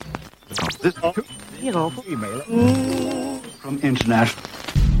This, email from international.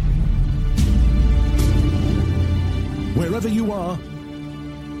 Wherever you are,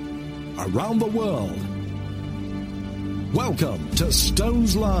 around the world, welcome to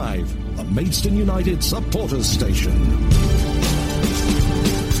Stones Live, the Maidstone United supporters station.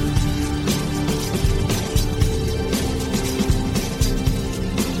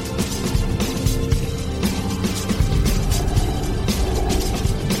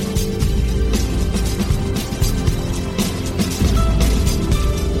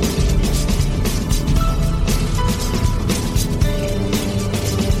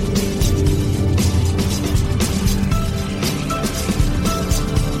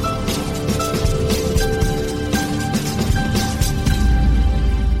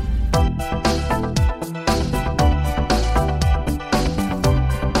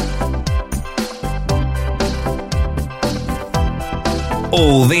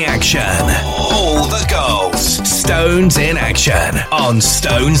 All the action, all the goals. Stones in action on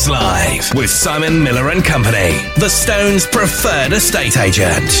Stones Live with Simon Miller and Company, the Stones' preferred estate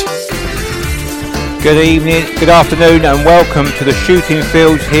agent. Good evening, good afternoon, and welcome to the shooting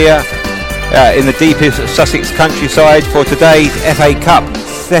fields here in the deepest Sussex countryside for today's FA Cup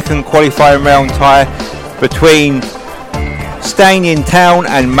second qualifying round tie between Steyning Town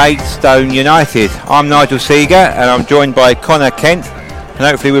and Maidstone United. I'm Nigel Seeger and I'm joined by Connor Kent, and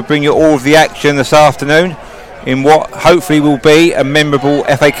hopefully we'll bring you all of the action this afternoon in what hopefully will be a memorable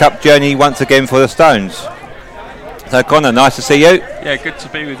FA Cup journey once again for the Stones. So Connor, nice to see you. Yeah, good to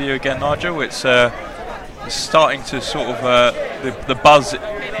be with you again, Nigel. It's starting to sort of the buzz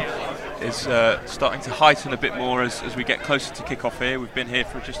is starting to heighten a bit more as we get closer to kick-off here. We've been here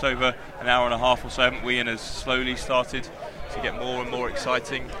for just over an hour and a half or so, haven't we, and has slowly started to get more and more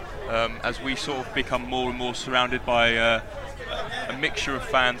exciting as we sort of become more and more surrounded by a mixture of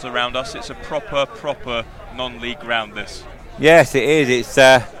fans around us. It's a proper non-league ground, this. Yes, it is.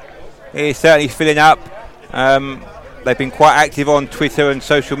 It is certainly filling up. They've been quite active on Twitter and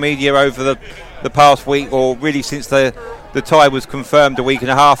social media over the past week, or really since the tie was confirmed a week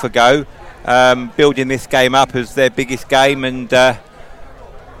and a half ago, building this game up as their biggest game, and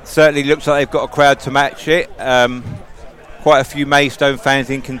certainly looks like they've got a crowd to match it. Quite a few Maidstone fans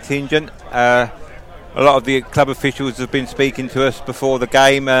in contingent. A lot of the club officials have been speaking to us before the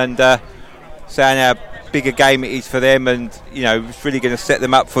game and saying how big a game it is for them, and you know, it's really going to set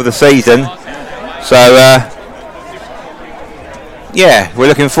them up for the season. So yeah, we're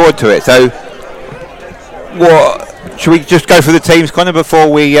looking forward to it. So what should we just go through the teams, Connor,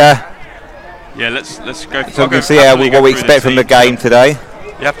 before we let's go, so we can see what we expect from the game today.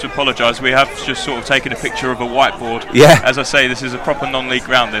 You have to apologise, we have just sort of taken a picture of a whiteboard. Yeah. As I say, this is a proper non-league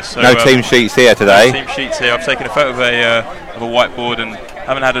ground, this. So, no team sheets here today. No team sheets here. I've taken a photo of a whiteboard and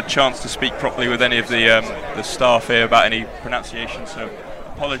haven't had a chance to speak properly with any of the staff here about any pronunciation, so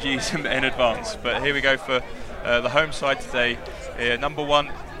apologies in advance. But here we go for the home side today. Number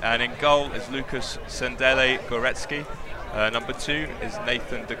 1, and in goal is Lucas Sendele Goretzky. Number 2 is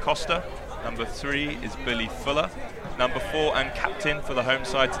Nathan Da Costa. Number 3 is Billy Fuller. Number 4 and captain for the home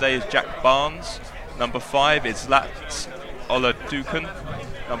side today is Jack Barnes. Number 5 is Lats Oladukan.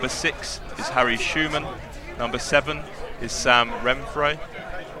 Number 6 is Harry Schumann. Number 7 is Sam Renfrey.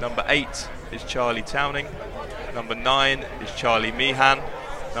 Number 8 is Charlie Towning. Number 9 is Charlie Meehan.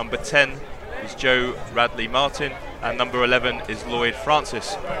 Number 10 is Joe Radley Martin. And number 11 is Lloyd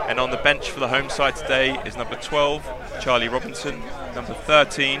Francis. And on the bench for the home side today is number 12, Charlie Robinson. Number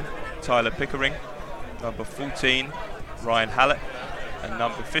 13, Tyler Pickering. Number 14, Ryan Hallett. And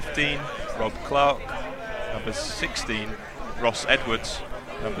number 15, Rob Clark. Number 16, Ross Edwards.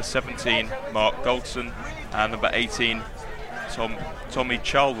 Number 17, Mark Goldson. And number 18, Tommy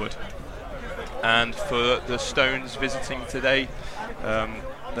Charlwood. And for the Stones visiting today,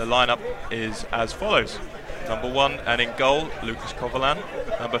 the lineup is as follows. Number 1 and in goal, Lucas Kovalan.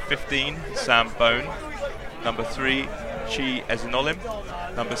 Number 15, Sam Bone. Number 3, Chi Ezinolim.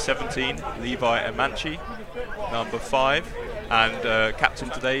 Number 17, Levi Emanchi. Number 5 and captain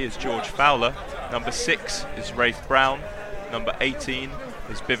today is George Fowler. Number 6 is Rafe Brown. Number 18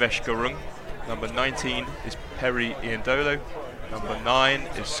 is Bivesh Gurung. Number 19 is Perry Iandolo. Number 9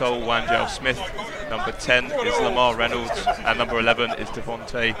 is Sol Wanjal Smith. Number 10 is Lamar Reynolds. And number 11 is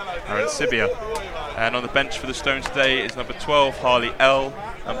Devontae Arancibia. And on the bench for the Stones today is number 12, Harley L.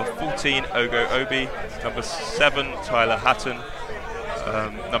 Number 14, Ogo Obi. Number 7, Tyler Hatton.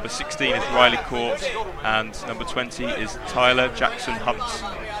 Number 16 is Riley Court. And number 20 is Tyler Jackson Hunts.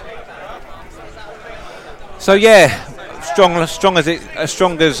 So yeah, strong as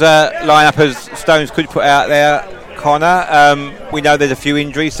lineup as Stones could put out there, Connor. We know there's a few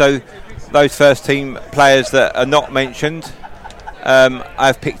injuries, so those first team players that are not mentioned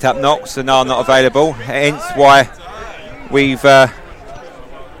have picked up knocks and are not available. Hence why we've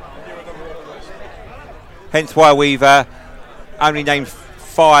only named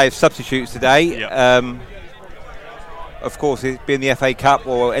 5 substitutes today. Yep. Of course, it's been the FA Cup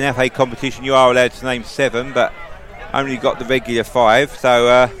or an FA competition. You are allowed to name 7, but only got the regular 5.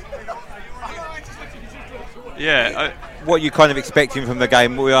 So, what are you kind of expecting from the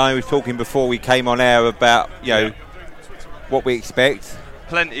game? I was talking before we came on air about what we expect.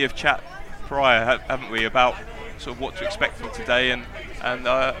 Plenty of chat prior, haven't we, about sort of what to expect from today, and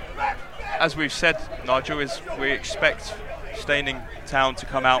as we've said, Nigel, is we expect Steyning Town to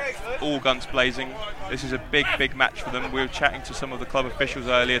come out all guns blazing. This is a big match for them. We were chatting to some of the club officials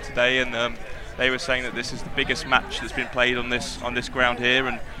earlier today, and they were saying that this is the biggest match that's been played on this ground here,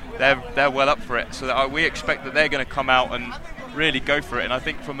 and they're well up for it. So we expect that they're going to come out and really go for it. And I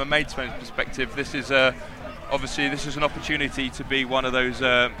think from a Maidstone perspective, this is obviously this is an opportunity to be one of those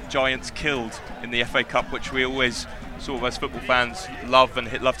giants killed in the FA Cup, which we always sort of as football fans love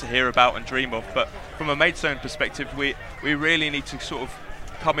to hear about and dream of. But from a Maidstone perspective, we really need to sort of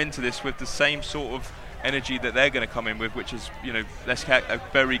come into this with the same sort of energy that they're going to come in with, which is, let's get a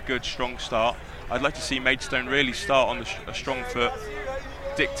very good, strong start. I'd like to see Maidstone really start on a strong foot,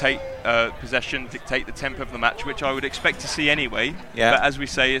 dictate possession, dictate the tempo of the match, which I would expect to see anyway. Yeah. But as we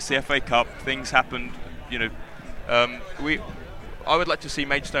say, it's the FA Cup, things happen, I would like to see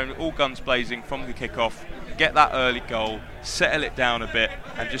Maidstone all guns blazing from the kick-off, get that early goal, settle it down a bit,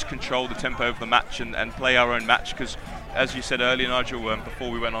 and just control the tempo of the match and play our own match. Because, as you said earlier, Nigel,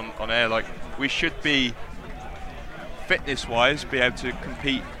 before we went on air, we should be fitness-wise be able to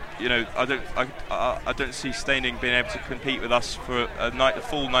compete. I don't see Steyning being able to compete with us for a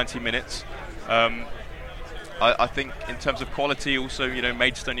full 90 minutes. I think in terms of quality, also,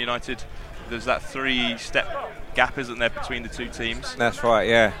 Maidstone United, there's that 3-step gap, isn't there, between the two teams? That's right,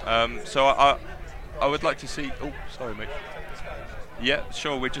 yeah. So I would like to see. Oh, sorry, mate. Yeah,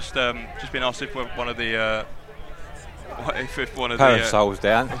 sure. We're just been asked if one of the parasol's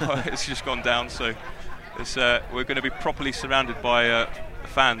down. It's just gone down, so we're going to be properly surrounded by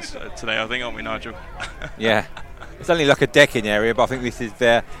fans today, I think, aren't we, Nigel? Yeah. It's only like a decking area, but I think this is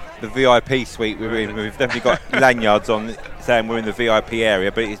the VIP suite we're in. We've definitely got lanyards on saying we're in the VIP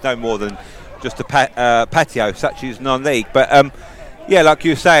area, but it's no more than just a patio, such as non-league. But like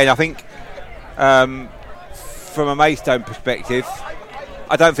you were saying, I think from a Maidstone perspective,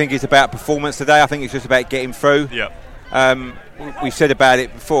 I don't think it's about performance today. I think it's just about getting through. Yeah. We've said about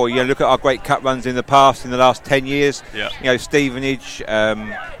it before. Look at our great cup runs in the past, in the last 10 years. Yeah. Stevenage,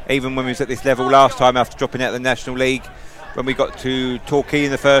 even when we was at this level last time after dropping out of the National League, when we got to Torquay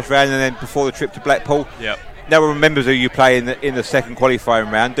in the first round, and then before the trip to Blackpool. Yeah. No one remembers who you play in the second qualifying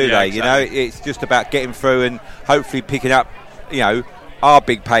round, do they? Exactly. It's just about getting through and hopefully picking up, our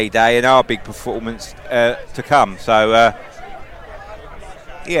big payday and our big performance to come. So,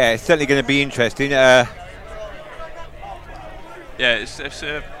 it's certainly going to be interesting.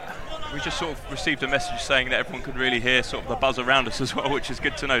 We just sort of received a message saying that everyone could really hear sort of the buzz around us as well, which is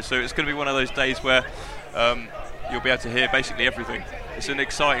good to know. So it's going to be one of those days where you'll be able to hear basically everything. It's an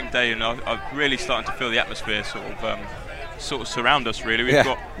exciting day, and I'm really starting to feel the atmosphere sort of surround us. Really, we've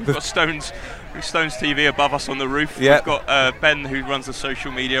got Stones TV above us on the roof. Yeah. We've got Ben, who runs the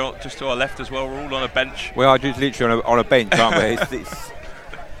social media, just to our left as well. We're all on a bench. We are just literally on a bench, aren't we? It's,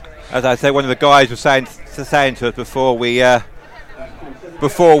 as I say, one of the guys was saying to us before we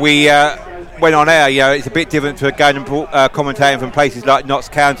went on air, it's a bit different to going and commentating from places like Notts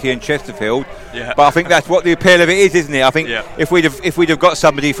County and Chesterfield. Yeah. But I think that's what the appeal of it is, isn't it? I think if we'd have got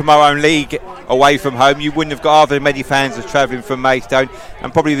somebody from our own league away from home, you wouldn't have got as many fans as travelling from Maidstone,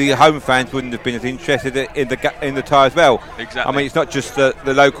 and probably the home fans wouldn't have been as interested in the tie as well. Exactly. I mean, it's not just the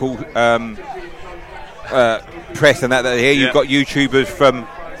local press and that here. You've got YouTubers from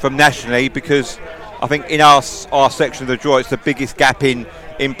nationally, because I think in our section of the draw, it's the biggest gap in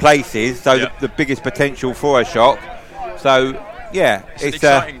places, so the biggest potential for a shock. So, it's an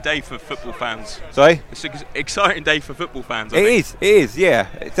exciting day for football fans. Sorry? It's an exciting day for football fans. It is,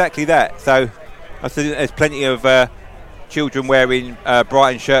 exactly that. So, I think there's plenty of children wearing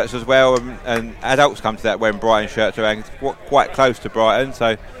Brighton shirts as well, and adults come to that wearing Brighton shirts around. It's quite close to Brighton,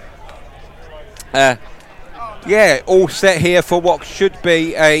 so all set here for what should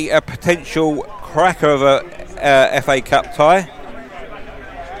be a potential cracker of a FA Cup tie.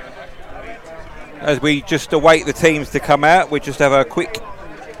 As we just await the teams to come out, we just have a quick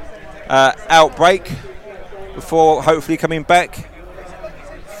outbreak before hopefully coming back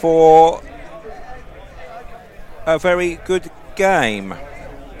for a very good game.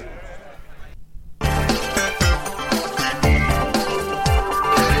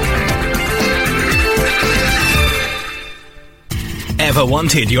 Ever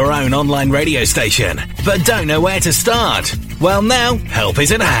wanted your own online radio station, but don't know where to start? Well, now, help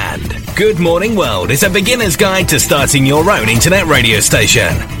is at hand. Good Morning World is a beginner's guide to starting your own internet radio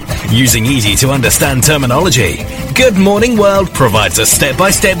station. Using easy-to-understand terminology, Good Morning World provides a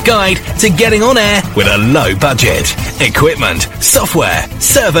step-by-step guide to getting on air with a low budget. Equipment, software,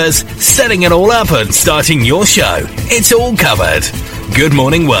 servers, setting it all up and starting your show. It's all covered. Good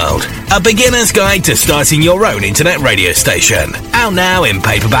Morning World, a beginner's guide to starting your own internet radio station. Out now in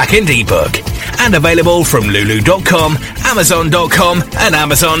paperback and ebook. And available from lulu.com, amazon.com and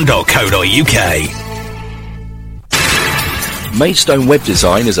amazon.co.uk. Maidstone Web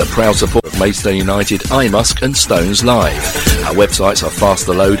Design is a proud supporter of Maidstone United, iMusk and Stones Live. Our websites are fast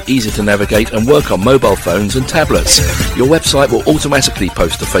to load, easy to navigate and work on mobile phones and tablets. Your website will automatically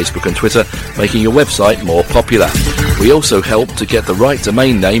post to Facebook and Twitter, making your website more popular. We also help to get the right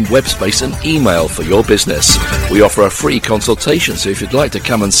domain name, web space and email for your business. We offer a free consultation, so if you'd like to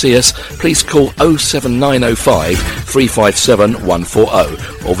come and see us, please call 07905 357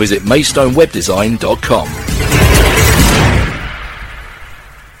 140 or visit maidstonewebdesign.com.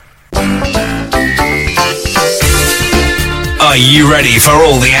 Are you ready for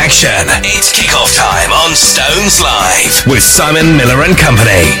all the action? It's kickoff time on Stones Live with Simon Miller and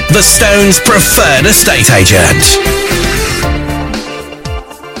Company, the Stones' preferred estate agent.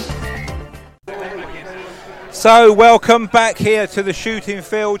 So, welcome back here to the shooting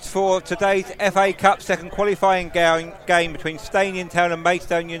fields for today's FA Cup second qualifying game between Steyning Town and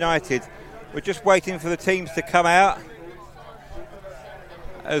Maidstone United. We're just waiting for the teams to come out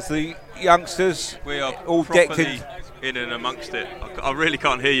as the youngsters all decked in and amongst it. I really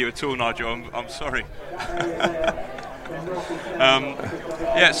can't hear you at all, Nigel. I'm sorry.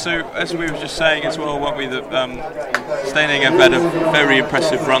 So as we were just saying as well, weren't we, that Steyning have had a very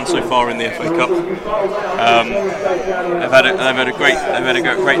impressive run so far in the FA Cup. They've had a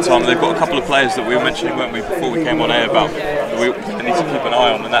great time. They've got a couple of players that we were mentioning, weren't we, before we came on air about they need to keep an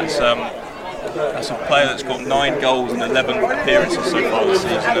eye on, and that's a player that's got 9 goals and 11 appearances so far this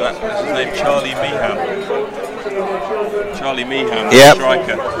season, and that's his name, Charlie Meeham, yep.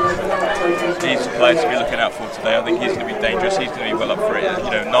 Striker. He's the player to be looking out for today. I think he's going to be dangerous. He's going to be well up for it.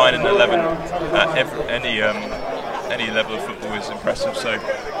 9 and 11 at any level of football is impressive. So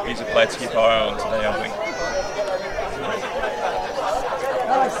he's a player to keep our eye on today, I think.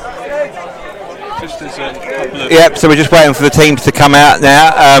 Just as a couple of so we're just waiting for the teams to come out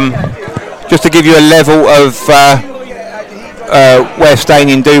now. Just to give you a level of where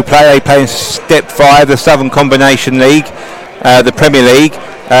Steyning do play, they play in Step 5, the Southern Combination League, the Premier League.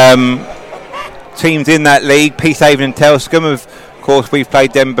 Teams in that league, Peacehaven and Telscombe, of course we've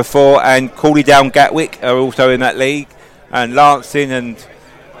played them before, and Crawley Down Gatwick are also in that league, and Lancing and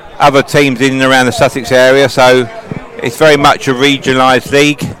other teams in and around the Sussex area, so it's very much a regionalised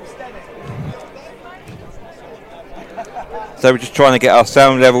league. So we're just trying to get our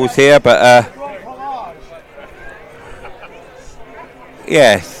sound levels here, but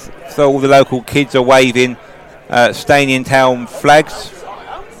yes, so all the local kids are waving Steyning Town flags,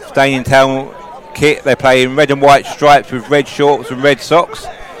 Steyning Town kit. They play in red and white stripes with red shorts and red socks.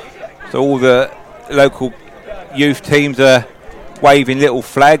 So all the local youth teams are waving little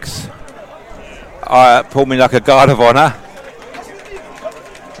flags, forming like a guard of honour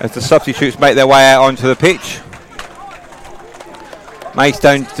as the substitutes make their way out onto the pitch.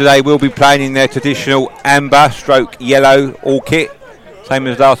 Maidstone today will be playing in their traditional amber/yellow all kit, same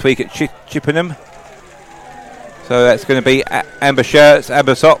as last week at Chippenham. So that's going to be amber shirts,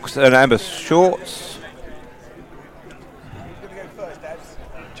 amber socks and amber shorts.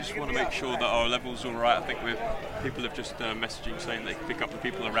 Just want to make sure that our level's all right. I think people have just messaging saying they can pick up the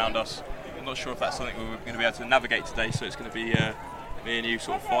people around us. I'm not sure if that's something we're going to be able to navigate today, so it's going to be me and you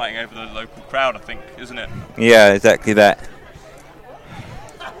sort of fighting over the local crowd, I think, isn't it? Yeah, exactly that.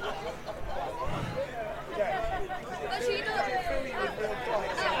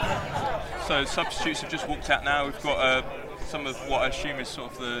 So substitutes have just walked out now. We've got some of what I assume is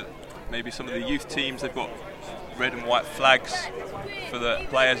sort of maybe some of the youth teams. They've got red and white flags for the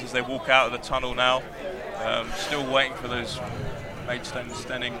players as they walk out of the tunnel now. Still waiting for those Maidstone and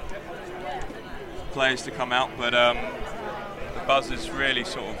Steyning players to come out, but the buzz is really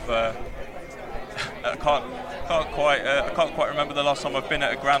sort of. I can't quite remember the last time I've been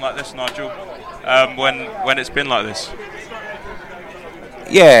at a ground like this, Nigel. When it's been like this.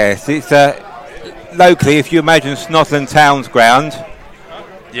 Yes, it's locally. If you imagine Snodland Town's ground,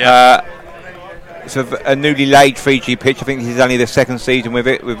 it's a newly laid 3G pitch. I think this is only the second season with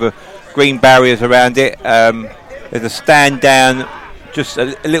it, with the green barriers around it. There's a stand down, just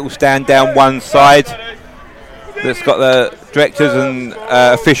a little stand down one side that's got directors and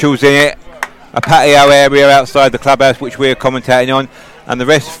officials in it, a patio area outside the clubhouse which we're commentating on, and the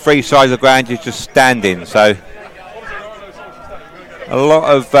rest 3 sides of the ground is just standing. So a lot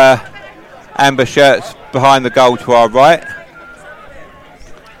of amber shirts behind the goal to our right,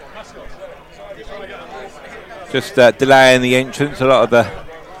 just delaying the entrance. A lot of the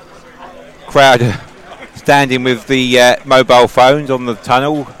crowd are standing with the mobile phones on the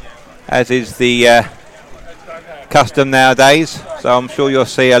tunnel, as is the custom nowadays. So I'm sure you'll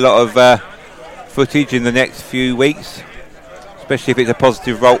see a lot of footage in the next few weeks, especially if it's a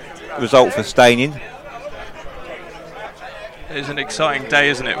positive result for Steyning. It's an exciting day,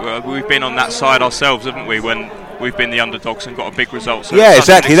 isn't it? We've been on that side ourselves, haven't we, when we've been the underbards and got a big result. So yeah,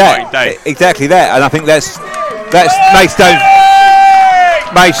 exactly that. Exactly that. And I think that's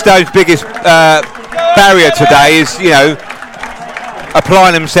Maidstone's biggest barrier today is,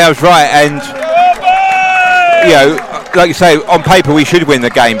 applying themselves right. And, like you say, on paper we should win the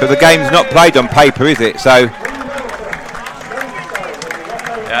game, but the game's not played on paper, is it? So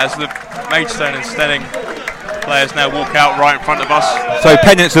as the Maidstone and Steyning players now walk out right in front of us. So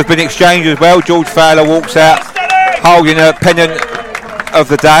pennants have been exchanged as well. George Fowler walks out holding a pennant of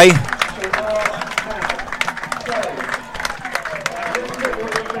the day.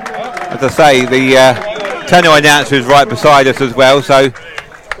 As I say, the tenor announcer is right beside us as well, so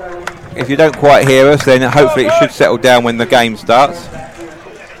if you don't quite hear us, then hopefully it should settle down when the game starts.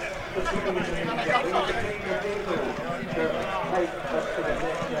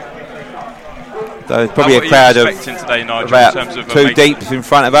 So there's probably a crowd of today, Nigel, about in terms of 2 deeps in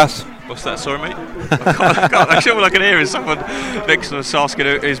front of us. What's that, sorry mate? Actually all I can hear is someone next to us asking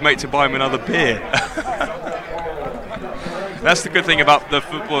his mate to buy him another beer. That's the good thing about the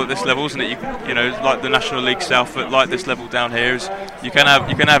football at this level, isn't it? Like the National League South, but like this level down here, is you can have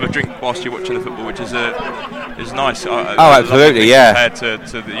a drink whilst you're watching the football, which is nice. Absolutely, yeah. Compared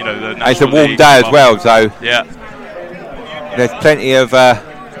to the National It's a warm League day as well, so yeah. There's plenty of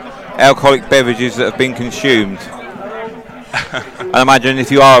alcoholic beverages that have been consumed. I imagine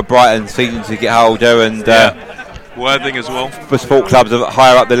if you are a Brighton season ticket holder and Worthing as well, for sport clubs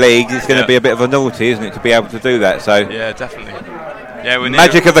higher up the league, it's going to be a bit of a novelty, isn't it, to be able to do that? So yeah, definitely. Yeah, we're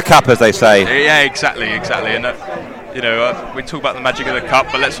magic of the cup, as they say. Yeah, exactly. And we talk about the magic of the cup,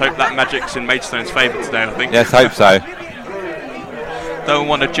 but let's hope that magic's in Maidstone's favour today. I think. Let's hope so. Don't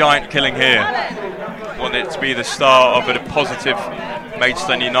want a giant killing here. Want it to be the start of a positive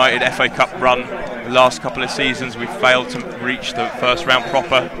Maidstone United FA Cup run. The last couple of seasons we've failed to reach the first round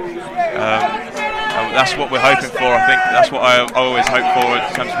proper. And that's what we're hoping for. I think that's what I always hope for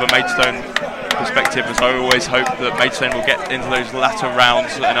in terms of a Maidstone perspective, as I always hope that Maidstone will get into those latter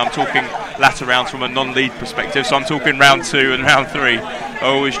rounds, and I'm talking latter rounds from a non-league perspective, so I'm talking round 2 and round 3. I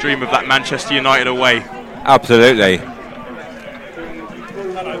always dream of that Manchester United away. Absolutely.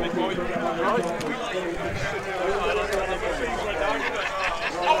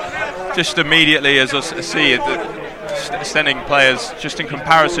 Just immediately, as I see it, Steyning players, just in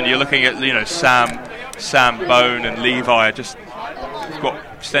comparison, you're looking at Sam Bone and Levi.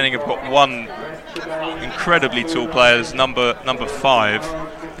 Steyning have got one incredibly tall player, number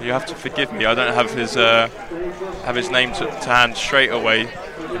 5. You have to forgive me, I don't have his name to hand straight away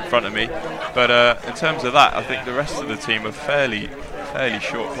in front of me. But in terms of that, I think the rest of the team are fairly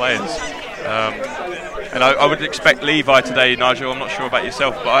short players. And I would expect Levi today, Nigel, I'm not sure about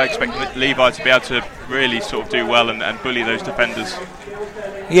yourself, but I expect Levi to be able to really sort of do well and bully those defenders.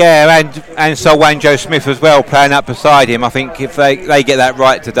 Yeah, and so Wanjo Smith as well, playing up beside him. I think if they get that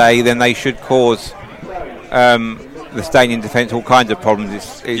right today, then they should cause the Steyning defence all kinds of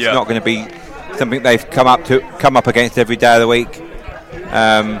problems. It's not going to be something they've come up against every day of the week.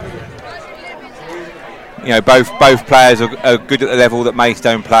 Both players are good at the level that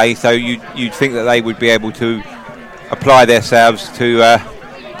Maidstone play, so you'd think that they would be able to apply themselves to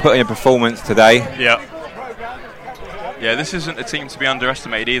put in a performance today. Yeah, this isn't a team to be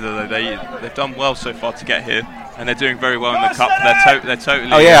underestimated either. They've done well so far to get here, and they're doing very well in the cup. They're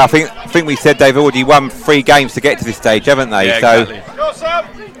totally. Oh yeah, I think we said they've already won 3 games to get to this stage, haven't they? Yeah, so,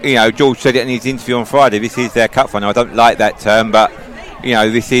 exactly. George said it in his interview on Friday. This is their cup final. I don't like that term, but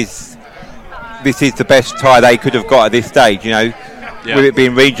this is the best tie they could have got at this stage. With it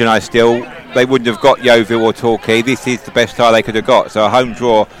being regionalised still, they wouldn't have got Yeovil or Torquay. This is the best tie they could have got. So a home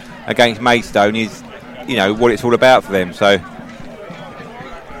draw against Maidstone is, what it's all about for them. So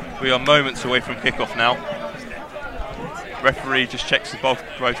we are moments away from kick-off now. Referee just checks both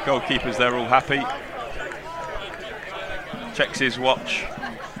goalkeepers, they're all happy. Checks his watch.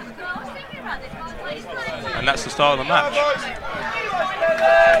 And that's the start of the match.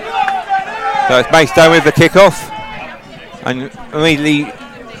 So it's Maidstone with the kick-off. And immediately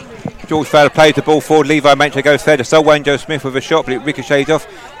George Fowler plays the ball forward. Levi Manche goes fair to Sol Wanjo Smith with a shot, but it ricochets off.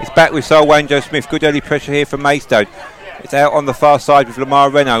 It's back with Sol Wanjo Smith. Good early pressure here from Maidstone. It's out on the far side with Lamar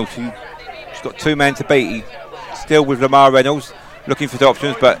Reynolds, who's got 2 men to beat. He's still with Lamar Reynolds, looking for the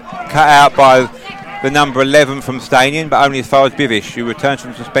options, but cut out by the number 11 from Steyning, but only as far as Bivish, who returns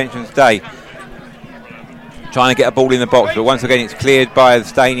from suspension today. Trying to get a ball in the box, but once again it's cleared by the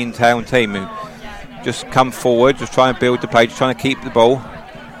Steyning Town team, who just come forward, just trying to build the play, just trying to keep the ball.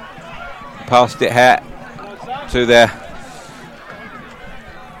 Passed it out to the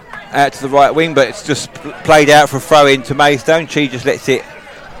right wing, but it's just played out for a throw in to Maidstone. She just lets it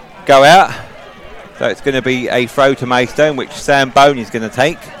go out, so it's going to be a throw to Maidstone, which Sam Bone is going to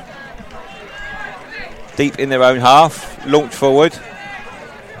take. Deep in their own half, launch forward,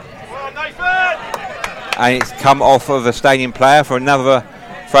 and it's come off of a Steyning player for another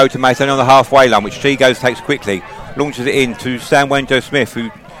throw to Maidstone on the halfway line, which she goes takes quickly, launches it in to Sam Wanjo Smith,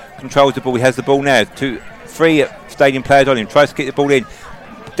 who controls the ball. He has the ball now. 3 Steyning players on him. Tries to kick the ball in.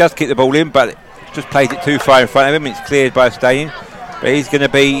 Does kick the ball in, but just plays it too far in front of him. It's cleared by Steyning. But he's going to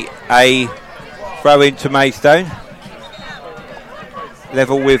be a throw in to Maidstone.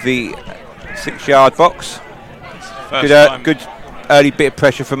 Level with the 6-yard box. Good early bit of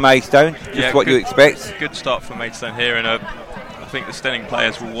pressure from Maidstone. Just what you expect. Good start from Maidstone here, and I think the Steyning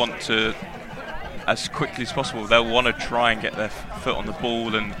players will want to, as quickly as possible, they'll want to try and get their foot on the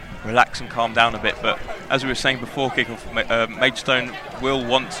ball and relax and calm down a bit. But as we were saying before kickoff, Maidstone will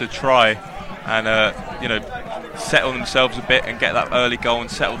want to try and settle themselves a bit and get that early goal and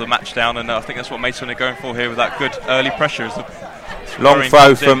settle the match down. And I think that's what Maidstone are going for here with that good early pressure. Long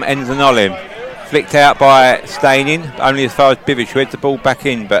throw from Enzanolim, flicked out by Steyning, only as far as Bivish, who heads the ball back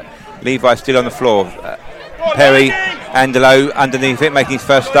in, but Levi's still on the floor. Perry Andelo underneath it, making his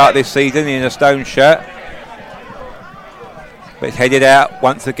first start this season in a Stone shirt. But it's headed out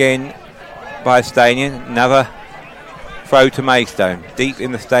once again by Steyning. Another throw to Maidstone, deep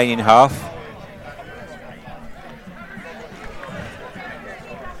in the Steyning half.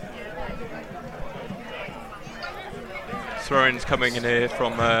 Throw-ins coming in here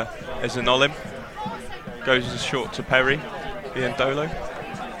from Ezanolim. Goes short to Perry. Biandolo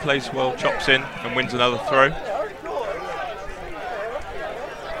plays well, chops in and wins another throw.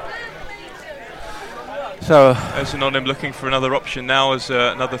 So Ezanolim looking for another option now as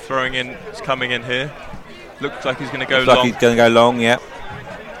another throwing in is coming in here. Looks like he's going to go long. Like he's going to go long, yeah.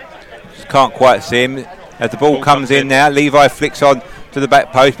 Just can't quite see him. As the ball comes in now, Levi flicks on to the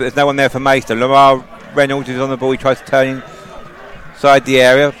back post, but there's no one there for Maidstone. Lamar Reynolds is on the ball. He tries to turn inside the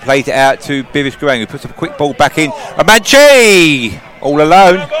area, plays it out to Bivish Garang, who puts a quick ball back in. Amanchi all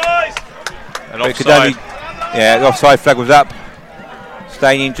alone. And offside. The offside flag was up.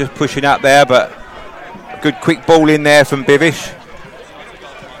 Steyning just pushing up there, but a good quick ball in there from Bivish.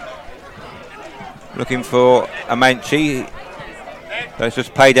 Looking for Amanchi. That's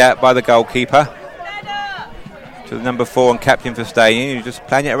just played out by the goalkeeper to the number 4 and captain for Steyning, who's just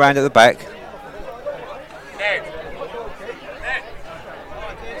playing it around at the back.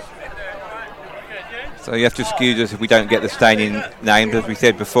 So you have to excuse us if we don't get the Steyning names. As we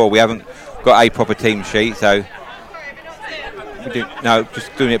said before, we haven't got a proper team sheet, so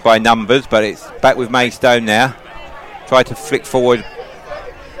just doing it by numbers. But it's back with Maidstone now. Try to flick forward.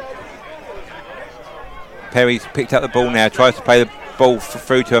 Perry's picked up the ball now. Tries to play the ball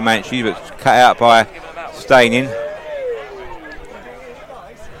through to Amanchi, but it's cut out by Steyning.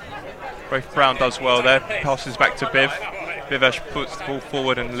 Both Brown does well there. Passes back to Biv. Bivesh puts the ball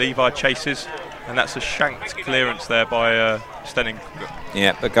forward and Levi chases. And that's a shanked clearance there by Steyning.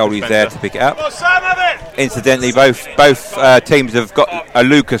 Yeah, the goalie's there to pick it up. Incidentally, both teams have got a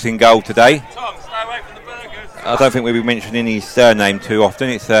Lucas in goal today. I don't think we'll be mentioning his surname too often.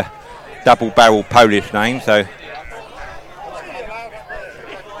 It's a double-barrel Polish name, so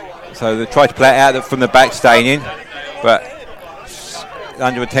they try to play it out from the back, Steyning, but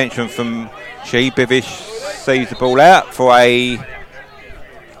under attention from Bivish sees the ball out for a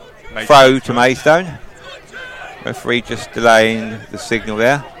throw to Maidstone. Referee just delaying the signal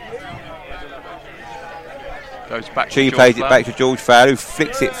there. Goes back. She plays it back to George Fowler, who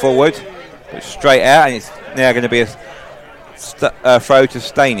flicks it forward, but straight out, and it's now going to be a throw to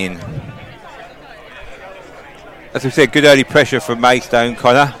Steyning. As we said, good early pressure from Maidstone,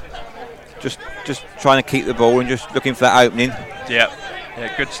 Connor. Just trying to keep the ball and just looking for that opening. Yeah,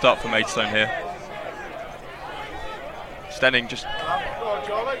 good start for Maidstone here. Steyning just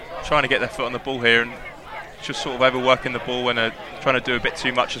trying to get their foot on the ball here and just sort of overworking the ball and trying to do a bit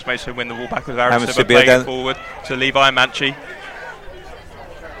too much as Maidstone win the ball back with Aristide, but playing it forward to Levi and Manchi.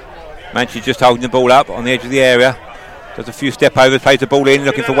 Manchi just holding the ball up on the edge of the area. Does a few step overs, plays the ball in,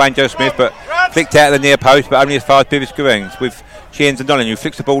 looking for Wanjo Smith, but flicked out of the near post, but only as far as Bivis Goings with Chiens and Nolan, who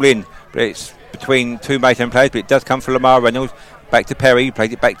flicks the ball in, but it's between two Maidstone players, but it does come for Lamar Reynolds. Back to Perry,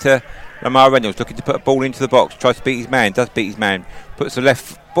 plays it back to Lamar Reynolds, looking to put a ball into the box, tries to beat his man, does beat his man, puts the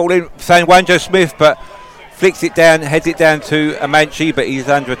left ball in, saying Wanjo Smith, but flicks it down, heads it down to Amanchi, but he's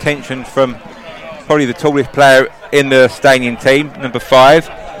under attention from probably the tallest player in the Steyning team, number 5.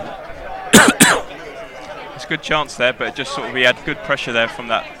 It's a good chance there, but it just sort of he had good pressure there from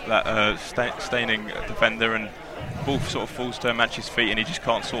that Steyning defender, and the ball sort of falls to Amanchi's feet, and he just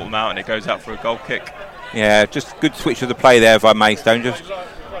can't sort them out, and it goes out for a goal kick. Yeah, just good switch of the play there by Maidstone.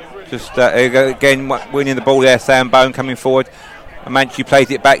 Just again winning the ball there. Sam Bone coming forward. Amanchi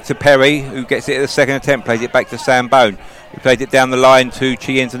plays it back to Perry, who gets it at the second attempt. Plays it back to Sam Bone, who plays it down the line to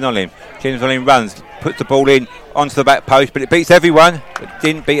Chiens and Nolan. Chiens and Nolan runs, puts the ball in onto the back post, but it beats everyone. It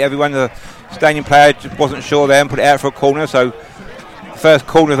didn't beat everyone. The Steyning player just wasn't sure there and put it out for a corner. So the first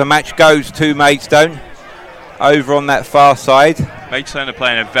corner of the match goes to Maidstone over on that far side. Maidstone are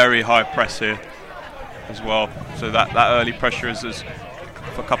playing a very high press here as well, so that early pressure is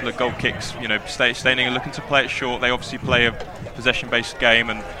for a couple of goal kicks. You know, Steyning are looking to play it short. They obviously play a possession-based game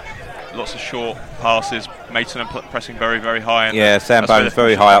and lots of short passes. Maidstone are pressing very, very high. And Sam Bone was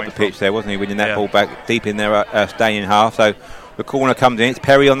very high up the pitch there, wasn't he? Winning that ball back deep in their Steyning half. So the corner comes in. It's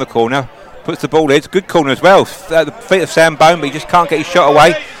Perry on the corner, puts the ball in. It's a good corner as well. At the feet of Sam Bone, but he just can't get his shot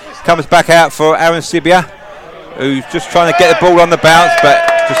away. Comes back out for Aaron Sibia, who's just trying to get the ball on the bounce, but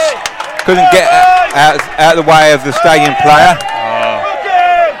just couldn't get out of the way of the Steyning player.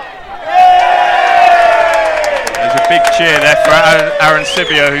 There's a big cheer there for Aaron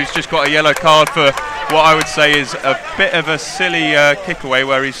Sibia, who's just got a yellow card for what I would say is a bit of a silly kick away,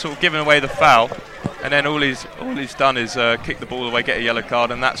 where he's sort of given away the foul, and then all he's done is kick the ball away, get a yellow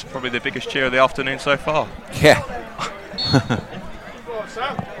card, and that's probably the biggest cheer of the afternoon so far. Yeah.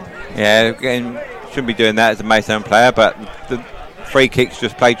 Yeah, again, shouldn't be doing that as a Maidstone player, but the free kicks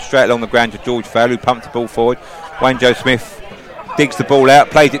just played straight along the ground to George Fowler, who pumped the ball forward. Wanjo Smith digs the ball out,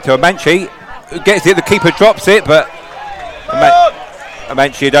 plays it to Amanchi, who gets it, the keeper drops it, but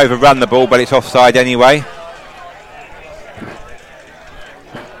Amanchi had overrun the ball, but it's offside anyway.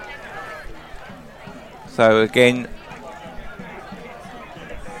 So again,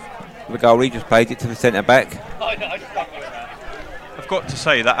 the goalie just played it to the centre back. I've got to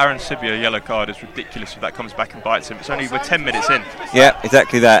say that Aaron Sibia yellow card is ridiculous if that comes back and bites him. It's only we're 10 minutes in. Yeah,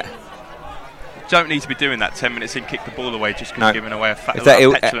 exactly that. Don't need to be doing that 10 minutes in, kick the ball away just because you're giving away a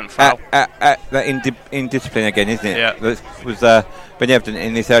petulant foul. That indiscipline again, isn't it? Yeah. That was been evident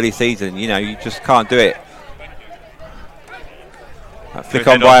in this early season. You know, you just can't do it. Flick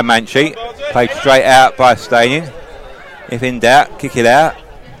on by Amanchi, played straight out by Steyning. If in doubt, kick it out.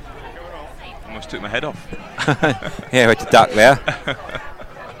 Almost took my head off. Yeah, we had to duck there.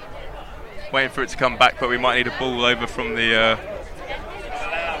 Waiting for it to come back, but we might need a ball over from the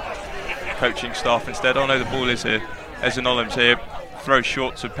coaching staff instead. Oh no, the ball is here. Ezanolam's here. Throws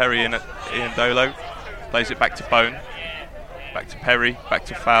short to Perry and Ian Dolo. Plays it back to Bone. Back to Perry. Back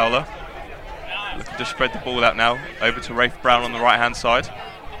to Fowler. Looking to spread the ball out now. Over to Rafe Brown on the right hand side.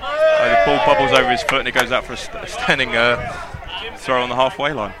 The ball bubbles over his foot and it goes out for a standing throw on the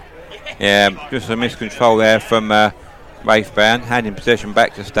halfway line. Yeah, just a miscontrol there from Rafe Brown, handing possession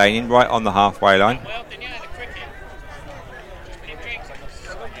back to Steyning, right on the halfway line.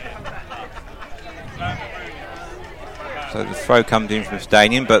 So the throw comes in from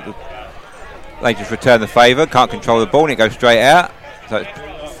Steyning, but they just return the favour, can't control the ball, and it goes straight out. So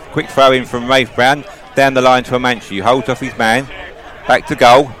it's quick throw in from Rafe Brown, down the line to Amanchi, holds off his man, back to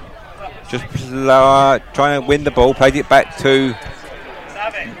goal, just trying to win the ball, played it back to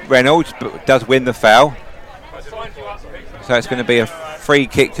Reynolds, but does win the foul. So it's going to be a free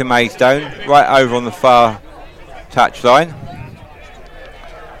kick to Maidstone, right over on the far touchline,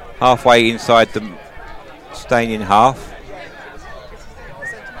 halfway inside the Steyning half.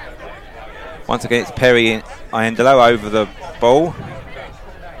 Once again, it's Perry and Iandolo over the ball.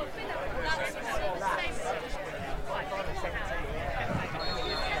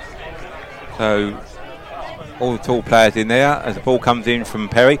 So all the tall players in there as the ball comes in from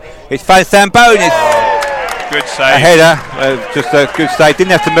Perry. It's Fan Sambone. Good save. A header. Just a good save.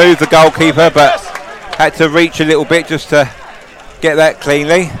 Didn't have to move the goalkeeper, but had to reach a little bit just to get that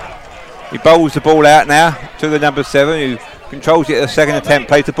cleanly. He bowls the ball out now to the number 7, who controls it at the second attempt.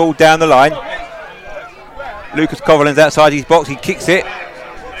 Plays the ball down the line. Lucas Coverland's outside his box. He kicks it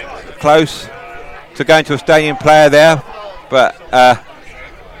close to going to a Steyning player there, but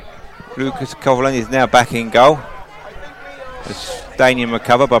Lucas Coverland is now back in goal. The Steyning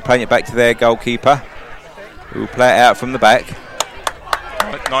recover by playing it back to their goalkeeper. who will play it out from the back.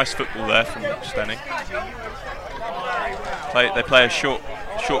 Nice football there from Steyning. They play a short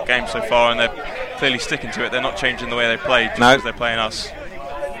game so far, and they're clearly sticking to it. They're not changing the way they play just because they're playing us.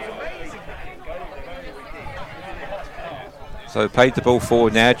 So played the ball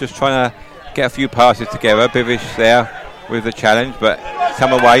forward now, just trying to get a few passes together. Bivish there with the challenge, but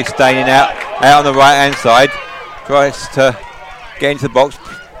come away, Steyning out on the right hand side, tries to get into the box,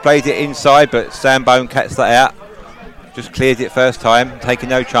 plays it inside, but Sambone cuts that out. Just clears it first time, taking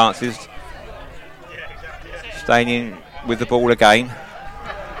no chances. Steyning with the ball again.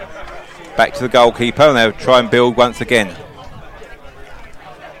 Back to the goalkeeper, and they'll try and build once again.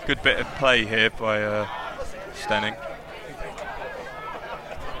 Good bit of play here by Steyning.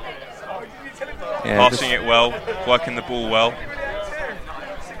 Yeah, passing it well, working the ball well,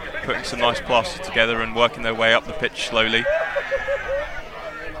 putting some nice passes together and working their way up the pitch slowly.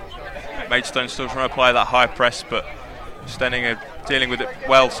 Maidstone still trying to apply that high press, but Steyning are dealing with it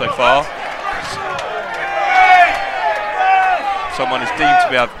well so far. Someone is deemed to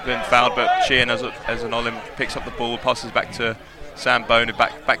have been fouled, but Sheehan as an Olim picks up the ball, passes back to Sambone,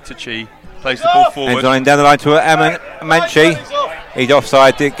 back to Chi, plays the ball forward. And down the line to Amanchi. He's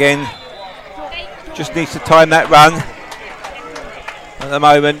offside again. Just needs to time that run. At the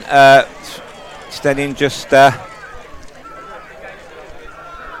moment, Steyning just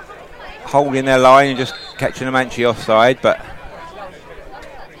holding their line and just catching Amanchi offside, but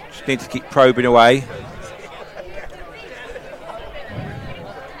just need to keep probing away.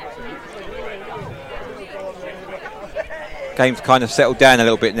 Game's kind of settled down a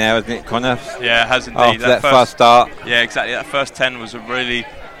little bit now, hasn't it, Connor? Yeah, it has indeed. After that fast start. Yeah, exactly. That first 10 was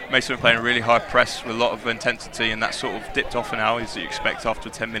Maidstone playing a really high press with a lot of intensity, and that sort of dipped off an hour, as you expect after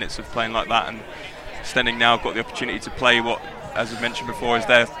 10 minutes of playing like that. And Steyning now got the opportunity to play what, as I mentioned before, is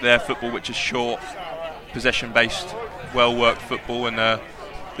their football, which is short, possession-based, well-worked football. And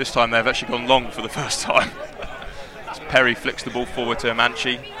this time they've actually gone long for the first time. Perry flicks the ball forward to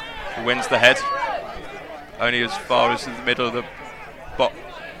Amanchi, who wins the head. Only as far as the middle of the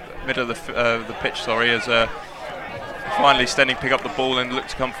pitch. As finally Steyning pick up the ball and look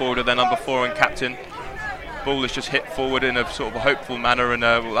to come forward with their number 4 and captain. Ball is just hit forward in a sort of a hopeful manner, and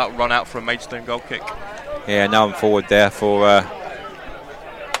that'll run out for a Maidstone goal kick. Yeah, no one forward there for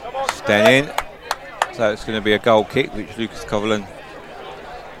Steyning. So it's going to be a goal kick, which Lucas Coverland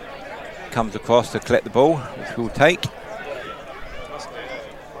comes across to collect the ball, which we'll take.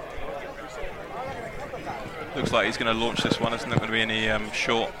 Looks like he's going to launch this one. There's not going to be any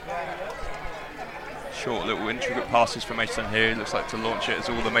short little intricate passes from Maidstone here. It looks like to launch it, as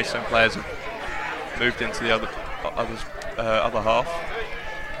all the Maidstone players have moved into the other half.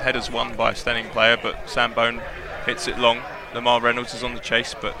 Header's won by a Steyning player, but Sambone hits it long. Lamar Reynolds is on the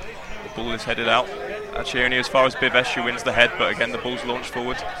chase, but the ball is headed out. Actually only as far as Bivesh, who wins the head, but again the ball's launched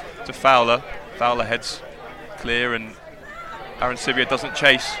forward to Fowler. Fowler heads clear, and Aaron Sibia doesn't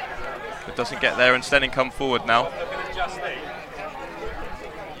chase, but doesn't get there, and Steyning come forward now.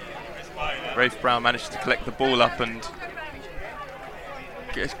 Rafe Brown manages to collect the ball up and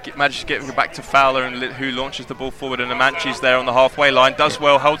manages to get it back to Fowler, and who launches the ball forward, and Amanchi's there on the halfway line, does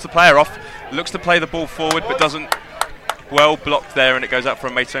well, holds the player off, looks to play the ball forward but doesn't, well blocked there, and it goes out for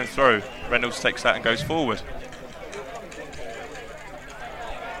a Maidstone throw. Reynolds takes that and goes forward.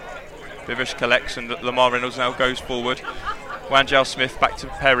 Bivish collects, and Lamar Reynolds now goes forward. Wanjao Smith back to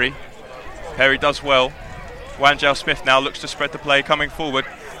Perry. Perry does well. Wanjao Smith now looks to spread the play, coming forward.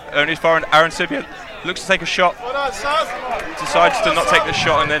 Only as far as Aaron Sibia looks to take a shot. Decides to not take the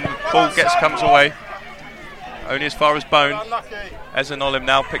shot, and then ball comes away. Only as far as Bone. Ezen Olim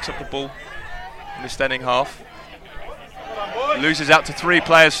now picks up the ball in the Steyning half. Loses out to 3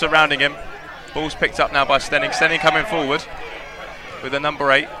 players surrounding him. Ball's picked up now by Steyning. Steyning coming forward with the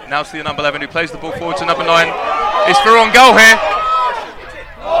number 8. Now to the number 11, who plays the ball forward to number 9. It's for on goal here.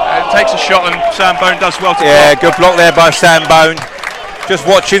 And takes a shot, and Sambone does well to block. Good block there by Sambone. Just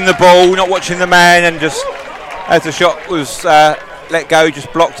watching the ball, not watching the man, and just as the shot was let go,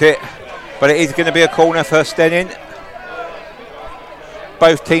 just blocked it. But it is going to be a corner for Steyning.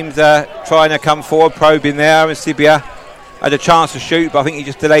 Both teams are trying to come forward, probing there, and Sibia had a chance to shoot, but I think he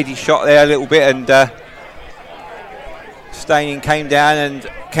just delayed his shot there a little bit, and Steyning came down and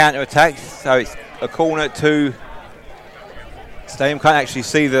counter-attacked. So it's a corner to Steyning. Can't actually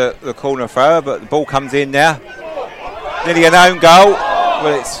see the corner thrower, but the ball comes in now. Nearly an own goal.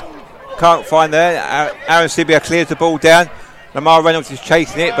 Well, it's can't find there. Aaron Sibia clears the ball down. Lamar Reynolds is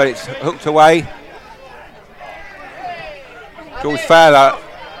chasing it, but it's hooked away. George Fowler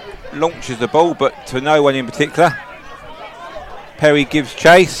launches the ball, but to no one in particular. Perry gives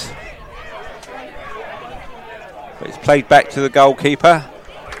chase. But it's played back to the goalkeeper.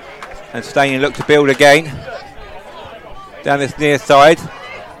 And Steyning look to build again. Down this near side.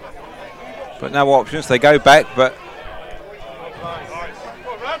 But no options. They go back, but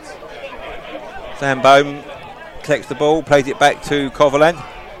Sambone collects the ball, plays it back to Coverland.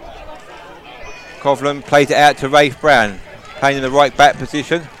 Coverland plays it out to Rafe Brown, playing in the right back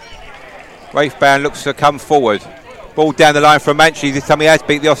position. Rafe Brown looks to come forward. Ball down the line for Amanchi. This time he has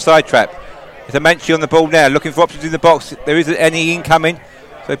beat the offside trap. It's Amanchi on the ball now, looking for options in the box. There isn't any incoming,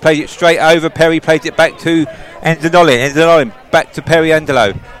 so he plays it straight over. Perry plays it back to Enzanolin. Back to Perry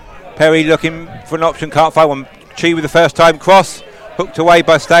Andelo. Perry looking for an option, can't find one. Chi with the first time cross, hooked away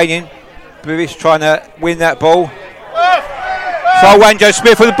by Steyning. Bivish trying to win that ball. Sol Wanjo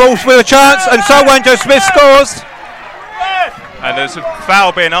Smith with the ball with a chance, and Sol Wanjo Smith scores. And there's a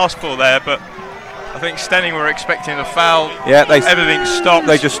foul being asked for there, but I think Steyning were expecting a foul. Yeah, everything stopped.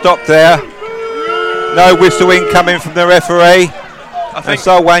 They just stopped there. No whistle incoming from the referee. I think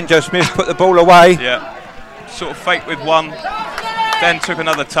Sol Wanjo Smith put the ball away. Yeah, sort of fake with one, then took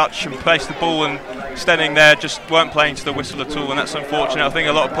another touch and placed the ball, and Steyning there just weren't playing to the whistle at all, and that's unfortunate. I think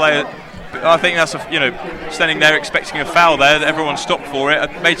a lot of players. Steyning there expecting a foul there. Everyone stopped for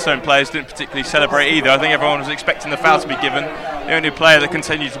it. Maidstone players didn't particularly celebrate either. I think everyone was expecting the foul to be given. The only player that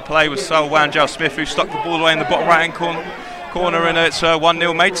continued to play was Sol Wanjo Smith, who stuck the ball away in the bottom right hand corner, and it's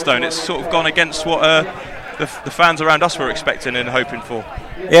 1-0 Maidstone. It's sort of gone against what the fans around us were expecting and hoping for.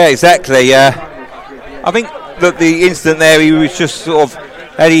 Yeah, exactly. I think that the incident there, he was just sort of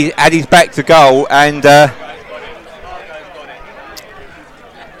had his back to goal, and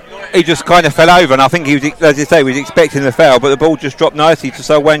he just kind of fell over, and I think he was, as you say, he was expecting the foul, but the ball just dropped nicely to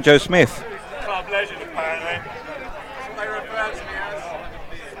Sol Wanjo Smith.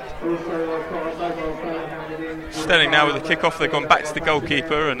 Steyning now with the kick-off. They've gone back to the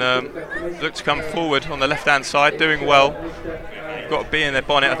goalkeeper and look to come forward on the left-hand side, doing well. Got to be in their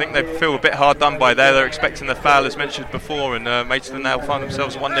bonnet. I think they feel a bit hard done by there. They're expecting the foul, as mentioned before, and Maidstone now find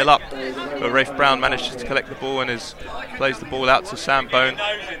themselves 1-0 up. But Rafe Brown manages to collect the ball and plays the ball out to Sambone.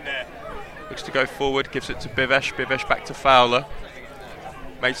 Looks to go forward, gives it to Bivesh. Bivesh back to Fowler.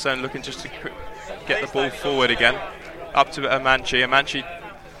 Maidstone looking just to get the ball forward again. Up to Amanchi. Amanchi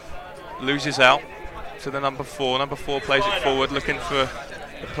loses out to the number 4. Number 4 plays it forward, looking for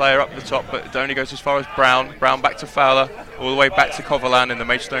the player up the top, but it only goes as far as Brown. Brown back to Fowler, all the way back to Coverland in the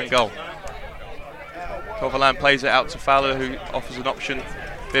Maidstone goal. Coverland plays it out to Fowler, who offers an option.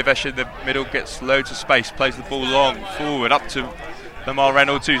 Bivesh in the middle gets loads of space, plays the ball long forward up to Lamar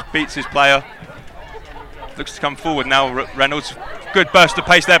Reynolds, who beats his player. Looks to come forward now. Reynolds, good burst of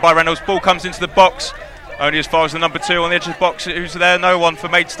pace there by Reynolds. Ball comes into the box, only as far as the number 2 on the edge of the box. Who's there? No one for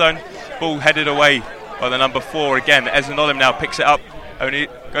Maidstone. Ball headed away by the number 4 again. Ezanolim now picks it up. Only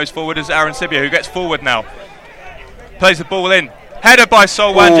goes forward as Aaron Sibia, who gets forward now. Plays the ball in. Header by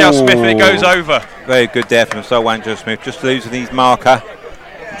Sol Wanjo Smith, and it goes over. Very good there from Sol Wanjo Smith, just losing his marker.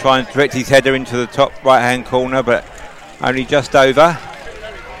 Trying to direct his header into the top right-hand corner, but only just over.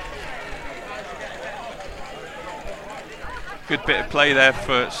 Good bit of play there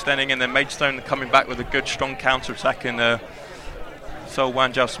for Steyning, and then Maidstone coming back with a good, strong counter-attack. And Sol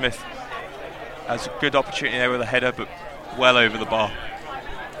Wanjo Smith has a good opportunity there with a header, but well over the bar.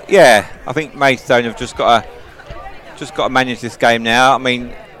 Yeah, I think Maidstone have just got to manage this game now. I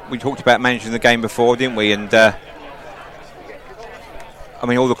mean, we talked about managing the game before, didn't we? And I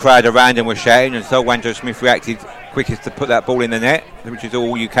mean, all the crowd around him were shouting, and Sol Wanjo Smith reacted quickest to put that ball in the net, which is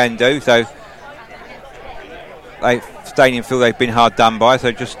all you can do. So Steyning feel they've been hard done by,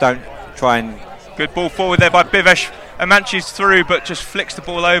 so just don't try and... Good ball forward there by Bivesh. Amanchi's through, but just flicks the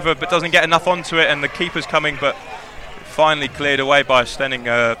ball over, but doesn't get enough onto it, and the keeper's coming, but finally cleared away by a Steyning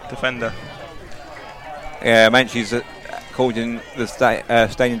defender. Yeah, Amanchi's causing the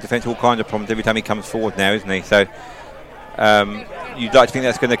Steyning defence all kinds of problems every time he comes forward now, isn't he? So you'd like to think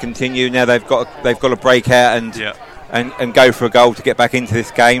that's going to continue. Now they've got to break out and go for a goal to get back into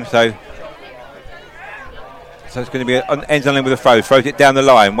this game. So it's going to be ends on with a throws it down the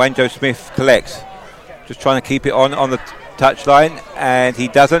line. Wanjo Smith collects, just trying to keep it on the touchline, and he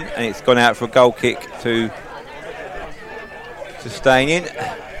doesn't, and it's gone out for a goal kick to Steyning.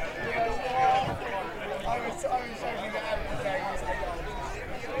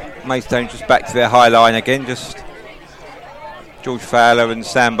 Maidstone just back to their high line again, just George Fowler and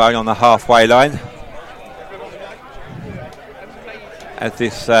Sambone on the halfway line as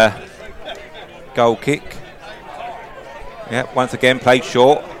this goal kick. Yeah, once again played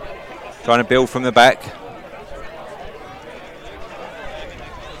short, trying to build from the back.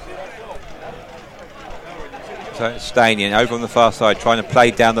 So it's Steyning over on the far side, trying to play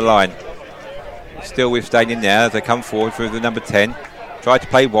down the line. still with Steyning now as they come forward through the number 10. Tried to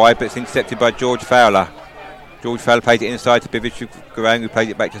play wide, but it's intercepted by George Fowler. George Fowler plays it inside to Bivic Garang, who plays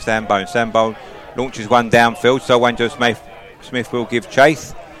it back to Sam Bone. Sam Bone launches one downfield, so Wanjo Smith will give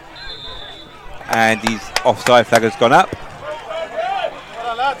chase. And his offside flag has gone up.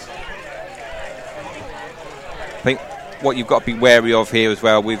 I think what you've got to be wary of here as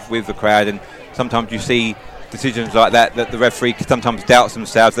well with the crowd, and sometimes you see decisions like that the referee sometimes doubts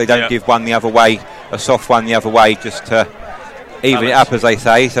themselves. They don't give one the other way, a soft one the other way, just to even it up, as they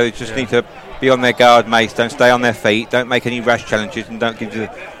say. So you just need to be on their guard, Maidstone. Don't stay on their feet, don't make any rash challenges, and don't give the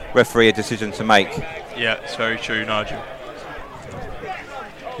referee a decision to make. Yeah, it's very true, Nigel.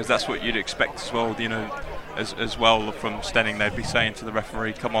 Because that's what you'd expect as well, as well from Steyning. They'd be saying to the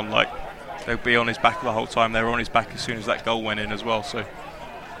referee, come on, they'll be on his back the whole time. They were on his back as soon as that goal went in as well, so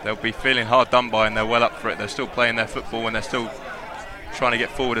they'll be feeling hard done by, and they're well up for it. They're still playing their football, and they're still trying to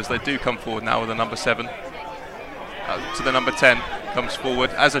get forward as they do come forward now with the number 7 to the number 10 comes forward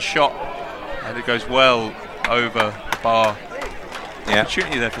as a shot, and it goes well over the bar.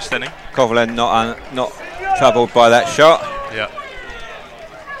 Opportunity there for Steyning. Coverland not troubled by that shot.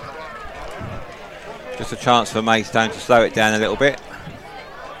 Just a chance for Maidstone to slow it down a little bit.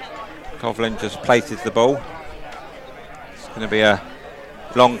 Coverland just places the ball. It's going to be a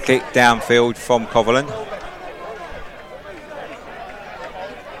long kick downfield from Coverland.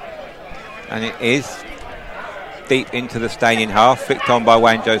 And it is deep into the Steyning half, flicked on by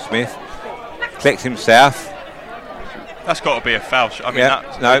Wanjo Smith. Collects himself. That's got to be a foul shot. I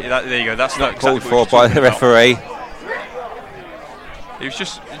mean, there you go. That's not exactly called for by the referee. He was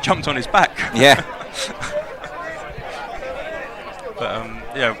just jumped on his back. Yeah.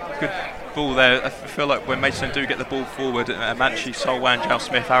 But good ball there. I feel like when Maidstone do get the ball forward, Manchi, Sol Wanjo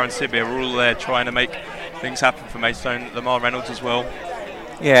Smith, Aaron Sibia are all there trying to make things happen for Maidstone. Lamar Reynolds as well.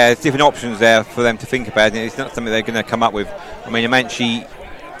 Yeah, there's different options there for them to think about, and it's not something they're going to come up with. I mean, Manchi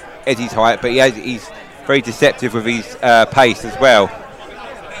is his height, but he's very deceptive with his pace as well.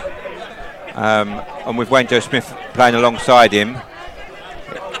 And with Wanjo Smith playing alongside him,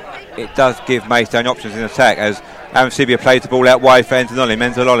 it does give Maidstone options in attack, as Aaron Sibia plays the ball out wide for Enzanolin.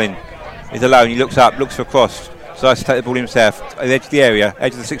 Enzanolin is alone, he looks up, looks for a cross, decides to take the ball himself at the edge of the area,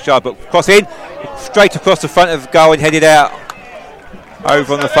 edge of the 6-yard box, cross in, straight across the front of the goal and headed out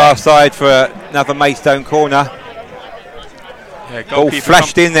over on the far side for another Maidstone corner. Ball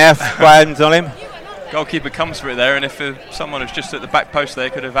flashed in there by Enzanolin. Goalkeeper comes for it there, and if someone was just at the back post there,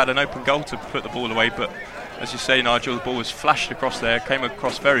 could have had an open goal to put the ball away, but as you say, Nigel, the ball was flashed across there, came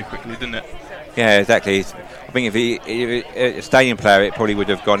across very quickly, didn't it? Yeah, exactly. I think if a Steyning player, it probably would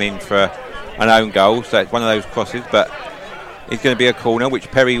have gone in for an own goal, so it's one of those crosses, but it's going to be a corner, which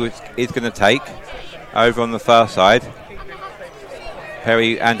Perry is going to take over on the far side.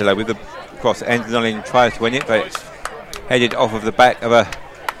 Perry Angelo with the cross. Enzanolin tries to win it, but it's headed off of the back of a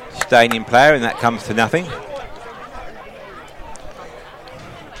Steyning player, and that comes to nothing.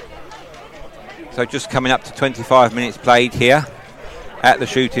 So just coming up to 25 minutes played here at the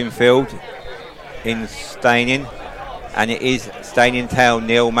shooting field in Steyning, and it is Steyning Town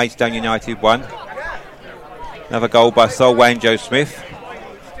 0, Maidstone United 1. Another goal by Sol Wanjo Smith,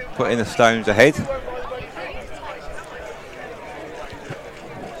 putting the Stones ahead.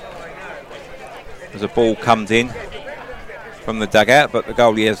 As a ball comes in from the dugout, but the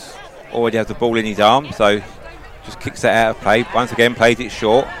goalie already has the ball in his arm, so just kicks that out of play. Once again plays it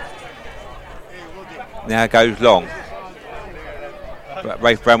short. Now goes long. But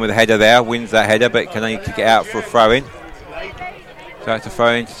Rafe Brown with a header there, wins that header, but can only kick it out for a throw-in. So it's a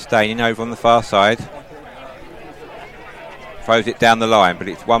throw-in to Steyning over on the far side. Throws it down the line, but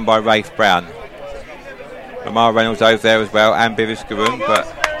it's won by Rafe Brown. Lamar Reynolds over there as well, and Bivis Garoon, but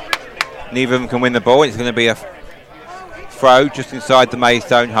neither of them can win the ball. It's going to be a throw just inside the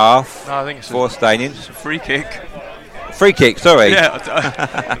Maidstone half. No, I think it's for Steyning. It's a free kick. Free kick, sorry.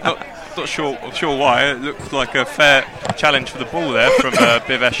 Yeah, not sure why. It looked like a fair challenge for the ball there from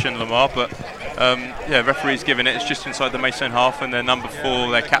Bivesh and Lamar, but referee's giving it. It's just inside the Maidstone half, and their number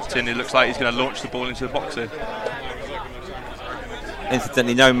 4, their captain, it looks like he's going to launch the ball into the box here.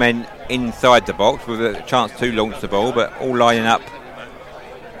 Incidentally, no men inside the box with a chance to launch the ball, but all lining up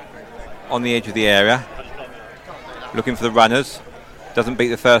on the edge of the area, looking for the runners. Doesn't beat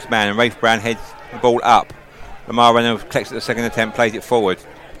the first man, and Rafe Brown heads the ball up. Lamar Reynolds collects at the second attempt, plays it forward.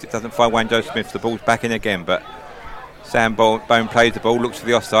 It doesn't find Wanjo Smith. The ball's back in again, but Sam Bone plays the ball, looks for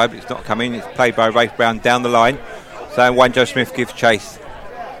the offside, but it's not coming. It's played by Rafe Brown down the line. So Wanjo Smith gives chase.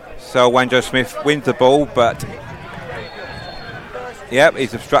 So Wanjo Smith wins the ball, but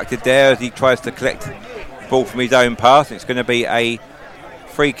he's obstructed there as he tries to collect the ball from his own pass. It's going to be a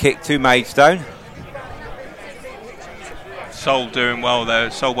free kick to Maidstone. Sol doing well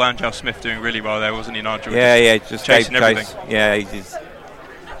there. Sol Wanjao Smith doing really well there, wasn't he, Nigel? Just chasing everything. Yeah,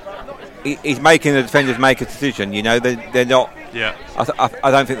 he's making the defenders make a decision. You know, they're not. Yeah.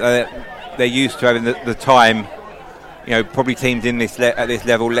 I don't think they're used to having the time. You know, probably teams in this at this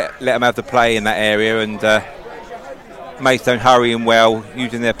level let them have the play in that area, and Maidstone hurrying well,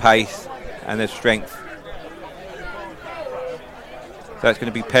 using their pace and their strength. So it's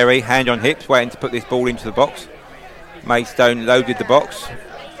going to be Perry, hand on hips, waiting to put this ball into the box. Maidstone loaded the box,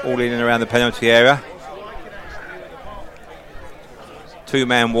 all in and around the penalty area.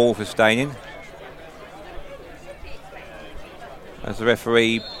 Two-man wall for Steyning. As the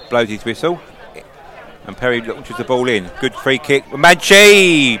referee blows his whistle. And Perry launches the ball in. Good free kick.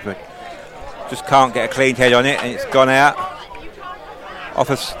 Manchi! Just can't get a clean head on it, and it's gone out. Off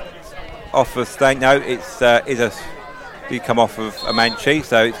of Steyning. No, it's did come off of Amanchi,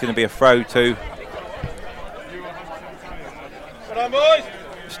 so it's going to be a throw to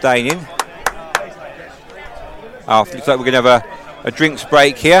Steyning. Looks like we're going to have a drinks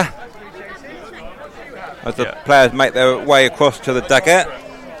break here as the players make their way across to the dugout.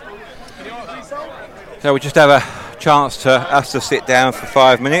 So we just have a chance us to sit down for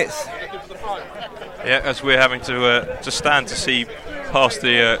 5 minutes. Yeah, as we're having to stand to see past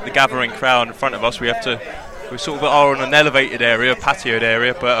the gathering crowd in front of us, we sort of are on an elevated area, patioed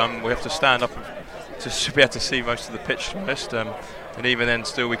area, but we have to stand up to be able to see most of the pitch, to be honest. And even then,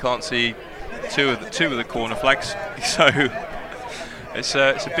 still we can't see two of the corner flags. So it's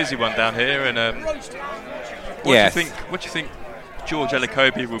a busy one down here. And what do you think George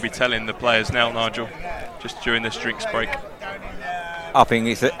Elikobi will be telling the players now, Nigel, just during this drinks break? I think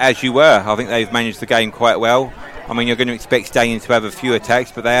it's as you were. I think they've managed the game quite well. I mean, you're going to expect Steyning to have a few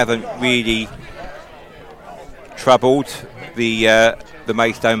attacks, but they haven't really troubled the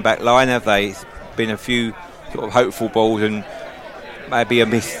Maidstone back line, have they? It's been a few sort of hopeful balls and maybe a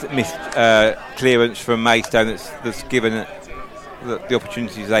missed clearance from Maidstone that's given the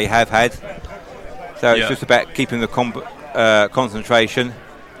opportunities they have had. So it's just about keeping the concentration,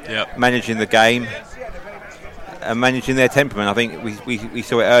 managing the game, and managing their temperament. I think we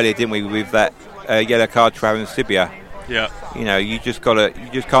saw it earlier, didn't we, with that yellow card to Aaron Sibia. Yeah. You know, you just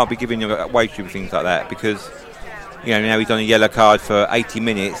can't be giving away to things like that, because you know now he's on a yellow card for 80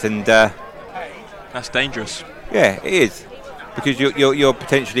 minutes, and that's dangerous. Yeah, it is, because you're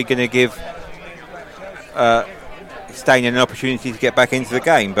potentially going to give Steyning an opportunity to get back into the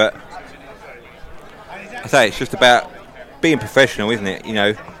game. But I say it's just about being professional, isn't it? You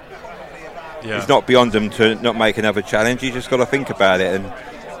know, it's not beyond them to not make another challenge. You just got to think about it, and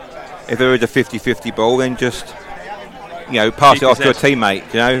if there is a 50-50 ball, then just pass it off to a teammate.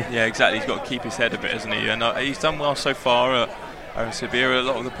 You know. Yeah, exactly. He's got to keep his head a bit, hasn't he? And he's done well so far. Sibir, a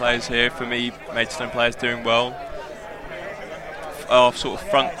lot of the players here, for me, Maidstone players doing well. Our sort of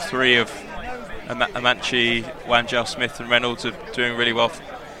front three of Amanchi, Wanjao Smith and Reynolds are doing really well,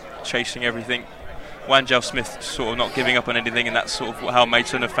 chasing everything. Wanjao Smith sort of not giving up on anything, and that's sort of how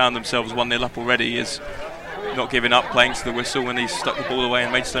Maidstone have found themselves 1-0 up already, is not giving up, playing to the whistle when he's stuck the ball away,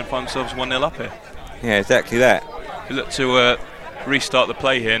 and Maidstone find themselves 1-0 up here. Yeah, exactly that. We look to restart the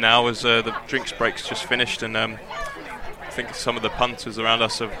play here now as the drinks break's just finished, and I think some of the punters around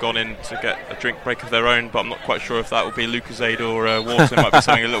us have gone in to get a drink break of their own, but I'm not quite sure if that will be Lucozade or water. It might be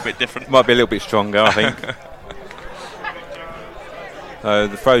something a little bit different. Might be a little bit stronger, I think.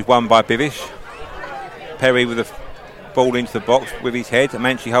 The throw's won by Bivish. Perry with the ball into the box with his head.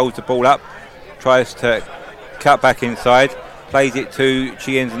 Amanchi holds the ball up, tries to cut back inside, plays it to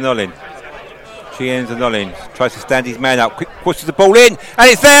Chienzanolin. Chienzanolin tries to stand his man up, quick pushes the ball in,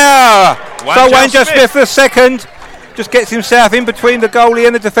 and it's there! So Wanjao Smith for the second. Just gets himself in between the goalie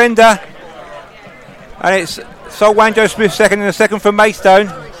and the defender, and it's Sol Wanjao Smith second, and a second from Maidstone.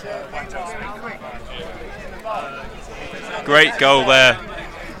 Great goal there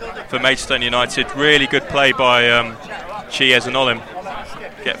for Maidstone United. Really good play by Chienzanolin.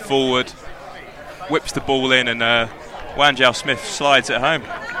 Get forward, whips the ball in, and Wanjao Smith slides it home.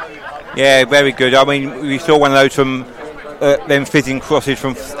 Yeah, very good. I mean, we saw one of those from them fizzing crosses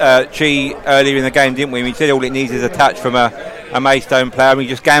from Chi earlier in the game, didn't we? We said all it needs is a touch from a Maidstone player, and we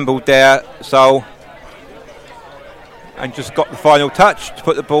just gambled there, Sol, and just got the final touch to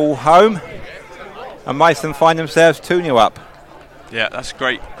put the ball home, and Maidstone find themselves 2-0 up. Yeah, that's a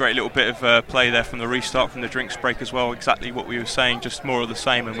great little bit of play there from the restart, from the drinks break as well. Exactly what we were saying, just more of the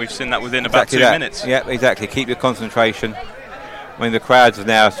same, and we've seen that within about 2 minutes. Yeah, exactly. Keep your concentration. I mean, the crowds are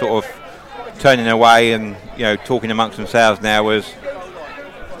now sort of turning away and talking amongst themselves now, was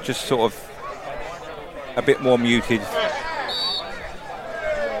just sort of a bit more muted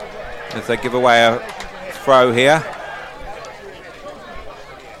as they give away a throw here.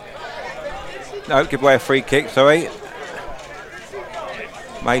 No, give away a free kick, sorry.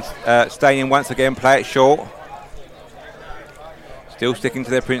 Steyning once again play it short. Still sticking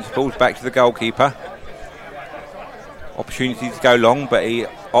to their principles, back to the goalkeeper. Opportunity to go long, but he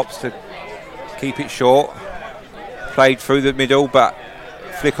opts to keep it short. Played through the middle, but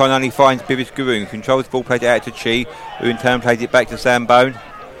flick on only finds Bibish Gurung. Controls the ball, played it out to Chi, who in turn plays it back to Sambone,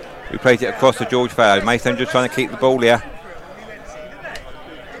 who plays it across to George Fowler. Maidstone just trying to keep the ball here.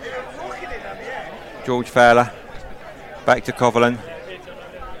 George Fowler, back to Coverland.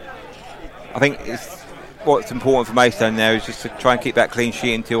 I think what's important for Maidstone now is just to try and keep that clean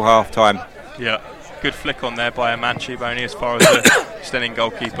sheet until half time. Yeah, good flick on there by Amanchi, but only as far as the Steyning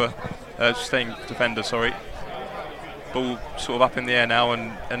goalkeeper, Steyning defender, sorry. Ball sort of up in the air now,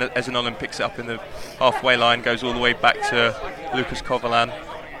 and Ezanolan picks it up in the halfway line, goes all the way back to Lucas Coverland,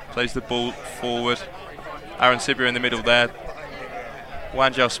 plays the ball forward. Aaron Sibia in the middle there.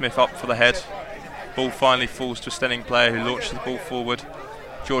 Wanjel Smith up for the head. Ball finally falls to a Steyning player who launches the ball forward.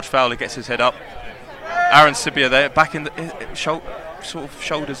 George Fowler gets his head up. Aaron Sibia there, back in the sort of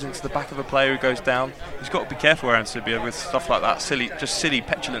shoulders into the back of a player who goes down. He's got to be careful, Aaron Sibia, with stuff like that, silly,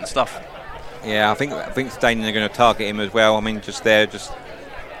 petulant stuff. Yeah, I think Steyning are going to target him as well. I mean, just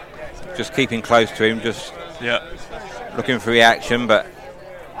keeping close to him, looking for reaction, but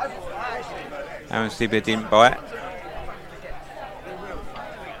Aaron Sibia didn't bite.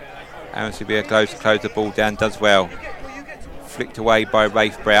 Aaron Sibia close the ball down, does well. Flicked away by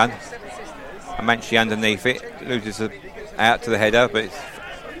Rafe Brown. Amanchi underneath it, loses out to the header, but it's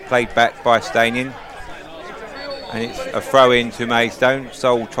played back by Steyning. And it's a throw in to Maidstone.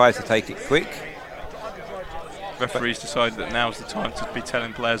 Sol tries to take it quick. Referees decided that now's the time to be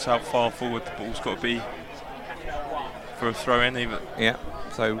telling players how far forward the ball's got to be for a throw in. Yeah,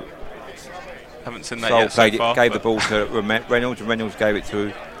 so haven't seen that Sol yet so far. Gave the ball to Reynolds, and Reynolds gave it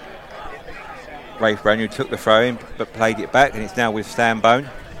to Rafe Brown, who took the throw in but played it back, and it's now with Sambone.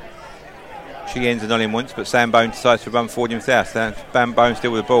 She ends it on him once, but Sambone decides to run forward himself. Sambone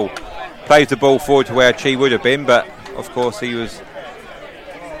still with the ball. Plays the ball forward to where Chi would have been, but of course he was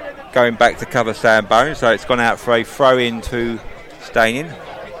going back to cover Sambone, so it's gone out for a throw in to Steyning.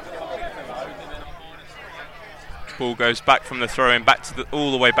 Ball goes back from the throw in,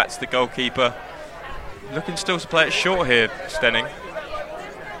 all the way back to the goalkeeper. Looking still to play it short here, Steyning.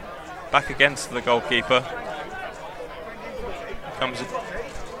 Back against the goalkeeper.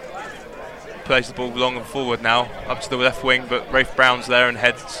 Plays the ball long and forward now, up to the left wing, but Rafe Brown's there and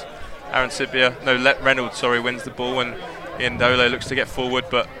heads. Reynolds wins the ball, and Ian Dolo looks to get forward,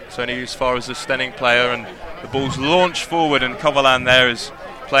 but it's only as far as the Steyning player, and the ball's launched forward, and Coverland there is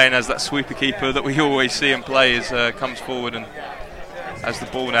playing as that sweeper keeper that we always see him play. Comes forward and has the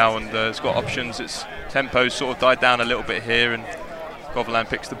ball now, and has got options. Its tempo's sort of died down a little bit here, and Coverland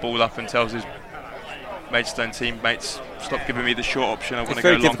picks the ball up and tells his Maidstone teammates, stop giving me the short option, I want to go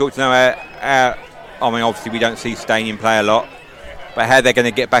long. It's very difficult to know how I mean, obviously we don't see Steyning play a lot, but how they're going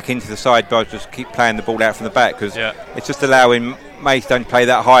to get back into the side by just keep playing the ball out from the back, because it's just allowing Maidstone to play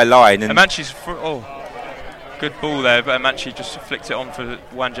that high line. And Amanchi's good ball there, but Amanchi just flicked it on for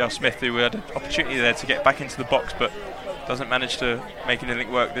Wanjel Smith, who had an opportunity there to get back into the box, but doesn't manage to make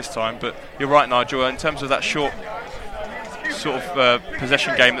anything work this time. But you're right, Nigel, in terms of that short sort of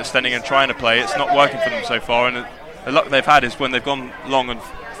possession game that Steyning are trying to play, it's not working for them so far, and the luck they've had is when they've gone long and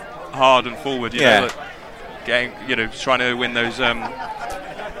hard and forward, you know, trying to win those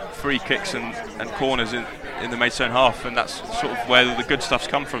free kicks and corners in the Maidstone half, and that's sort of where the good stuff's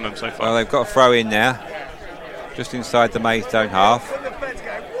come from them so far. Well, they've got a throw in now, just inside the Maidstone half.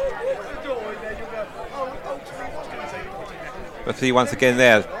 But see, once again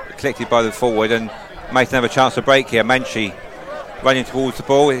there, collected by the forward, and Maidstone have a chance to break here. Manchi running towards the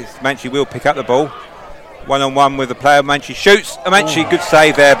ball. Manchi will pick up the ball. One-on-one with the player. Manchi shoots. Manchi, good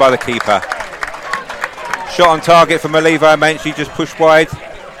save there by the keeper. Shot on target from Olivo. Manchi just pushed wide.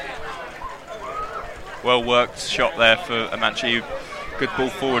 Well worked shot there for Amanchi. Good ball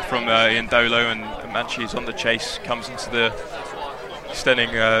forward from Ian Dolo, and Amanchi's on the chase, comes into the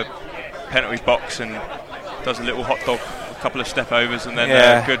Steyning penalty box and does a little hot dog, a couple of step overs, and then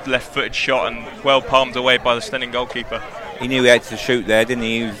a good left-footed shot, and well palmed away by the Steyning goalkeeper. He knew he had to shoot there, didn't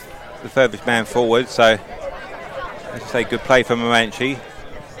he? He was the furthest man forward, so let's say good play from Amanchi.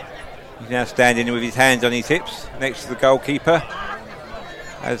 He's now standing with his hands on his hips next to the goalkeeper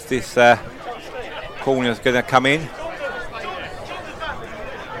as this corner is going to come in.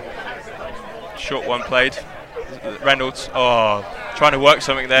 Short one played. Reynolds, trying to work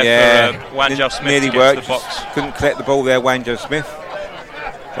something there for Wanjel Smith. Nearly worked, the box. Couldn't collect the ball there, Wanjel Smith.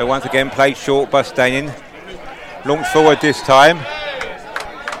 So once again played short by Steyning. Launched forward this time.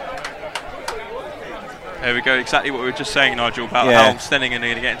 There we go. Exactly what we were just saying, Nigel, about how Steyning are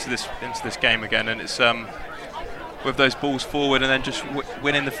going to get into this game again, and it's with those balls forward and then just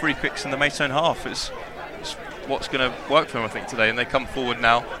winning the free kicks in the Maidstone half. It's what's going to work for them, I think, today. And they come forward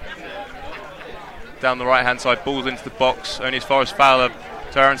now down the right hand side, balls into the box, only as far as Fowler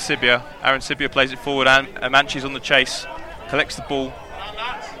to Aaron Sibia. Aaron Sibia plays it forward, and Amanchi's on the chase, collects the ball,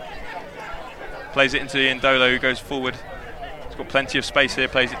 plays it into Ian Dolo, who goes forward. He's got plenty of space here,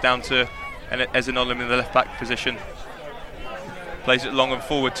 plays it down to Ezinolim in the left back position. Plays it long and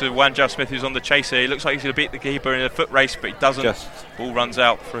forward to Wanjao Smith, who's on the chase here. He looks like he's going to beat the keeper in a foot race, but he doesn't. Ball runs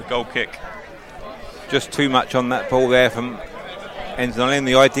out for a goal kick. Just too much on that ball there from Ezinolim.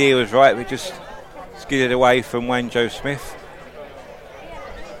 The idea was right, but just skidded away from Wanjao Smith.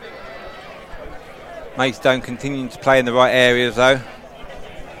 Maidstone continuing to play in the right areas though.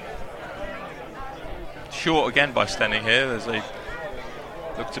 Short again by Steyning here as they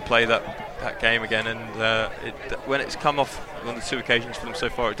look to play that game again, and when it's come off on the 2 occasions for them so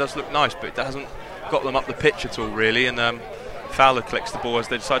far, it does look nice, but it hasn't got them up the pitch at all really. And Fowler collects the ball as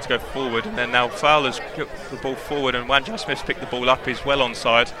they decide to go forward, and then now Fowler's kicked the ball forward and Wanjao Smith's picked the ball up. He's well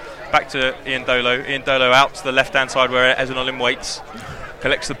onside. Back to Ian Dolo. Ian Dolo out to the left hand side where Ezinolim waits,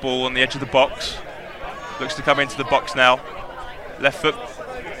 collects the ball on the edge of the box, looks to come into the box now. Left foot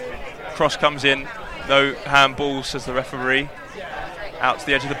cross comes in, no handball, says the referee. Out to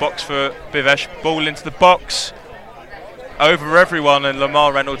the edge of the box for Bivesh. Ball into the box. Over everyone, and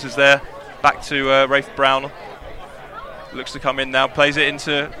Lamar Reynolds is there. Back to Rafe Brown. Looks to come in now. Plays it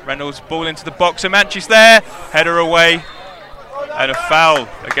into Reynolds. Ball into the box. Amanchi's there. Header away. And a foul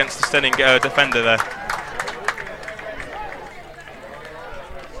against the Steyning defender there.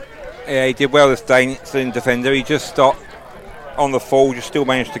 Yeah, he did well, the Steyning defender. He just stopped on the fall, just still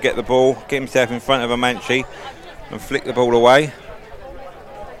managed to get the ball, get himself in front of Amanchi and flick the ball away.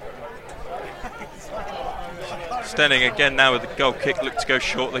 Steyning again now with the goal kick, look to go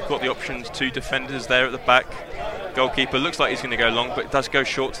short. They've got the options, 2 defenders there at the back. Goalkeeper looks like he's going to go long, but it does go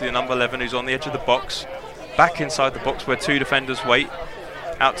short to the number 11 who's on the edge of the box. Back inside the box where 2 defenders wait.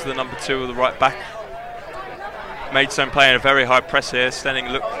 Out to the number 2 of the right back. Maidstone playing a very high press here. Steyning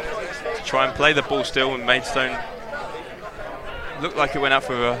look to try and play the ball still, and Maidstone looked like it went out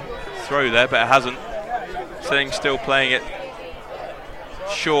for a throw there, but it hasn't. Steyning still playing it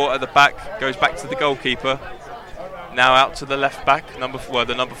short at the back, goes back to the goalkeeper. Now out to the left back, the number 4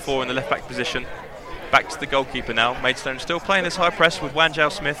 in the left back position. Back to the goalkeeper now. Maidstone still playing this high press with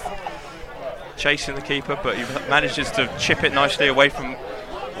Wanjao Smith chasing the keeper, but he manages to chip it nicely away from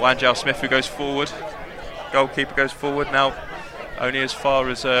Wanjao Smith, who goes forward. Goalkeeper goes forward now, only as far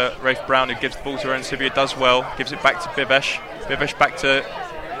as Rafe Brown, who gives the ball to Aaron Sibia, does well, gives it back to Bivesh. Bivesh back to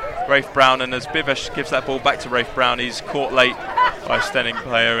Rafe Brown, and as Bivesh gives that ball back to Rafe Brown, he's caught late by a Steyning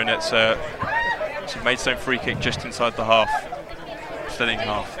player, and it's a Maidstone free kick just inside the half. Steyning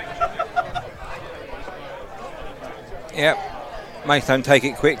half. Yep, Maidstone take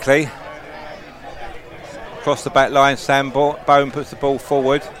it quickly. Across the back line, Sam Bone puts the ball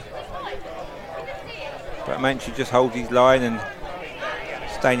forward. But Manchi just holds his line and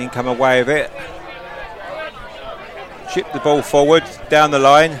Steyning come away with it. Chip the ball forward, down the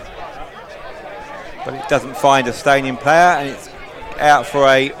line. But it doesn't find a Steyning player, and it's out for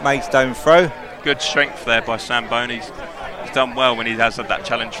a Maidstone throw. Good strength there by Sam Bone. He's done well when he has had that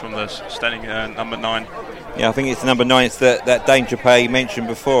challenge from the Steyning number 9. Yeah, I think it's number 9. It's that danger play mentioned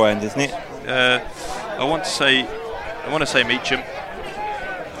beforehand, isn't it? I want to say Meacham.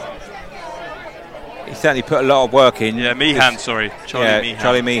 He certainly put a lot of work in. Yeah, Meehan, sorry.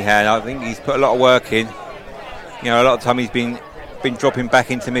 Charlie Meehan. I think he's put a lot of work in. You know, a lot of time he's been dropping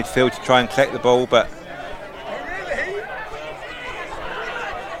back into midfield to try and collect the ball, but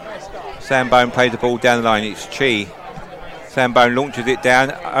Sam Bone plays the ball down the line. It's Chi. Sam Bone launches it down,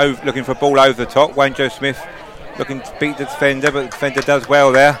 looking for a ball over the top. Wanjao Smith looking to beat the defender, but the defender does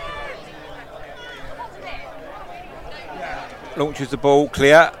well there. Launches the ball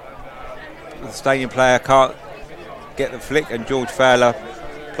clear. The Steyning player can't get the flick, and George Fowler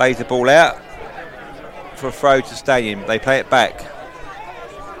plays the ball out for a throw to Steyning. They play it back.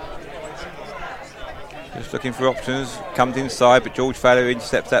 Just looking for options. Comes inside, but George Fowler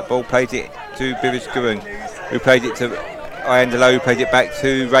intercepts that ball, plays it to Bivis Gurung, who plays it to Iandalo, who plays it back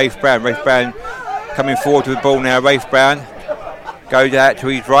to Rafe Brown. Rafe Brown coming forward with the ball now. Rafe Brown goes out to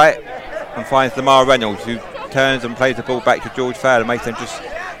his right and finds Lamar Reynolds, who turns and plays the ball back to George Fowler. Maidstone just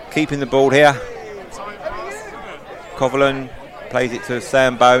keeping the ball here. Coverland plays it to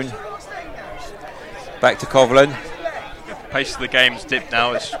Sam Bone. Back to Coverland. Pace of the game's dipped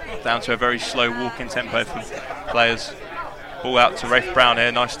now. It's down to a very slow walking tempo from players. Ball out to Rafe Brown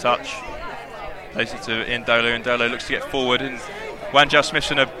here. Nice touch. Plays it to Ian Dolo. Ian Dolo looks to get forward, and Wanjao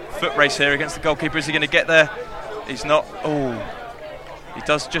Smith's in a foot race here against the goalkeeper. Is he going to get there? He's not. Oh, he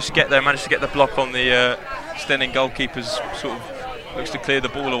does just get there. Managed to get the block on the Steyning goalkeeper's sort of looks to clear the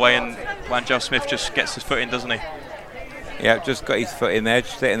ball away, and Wanjao Smith just gets his foot in, doesn't he? Yeah, just got his foot in there,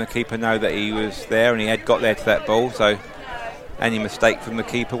 just letting the keeper know that he was there, and he had got there to that ball. So any mistake from the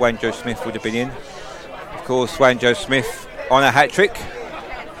keeper, Wanjao Smith would have been in. Of course, Wanjao Smith on a hat-trick,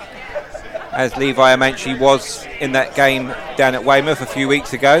 as Levi Amanchi was in that game down at Weymouth a few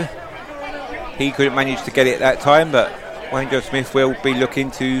weeks ago. He couldn't manage to get it that time, but Wanjao Smith will be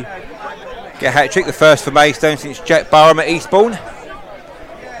looking to get a hat-trick, the first for Maidstone since Jack Barham at Eastbourne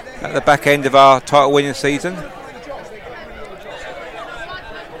at the back end of our title-winning season.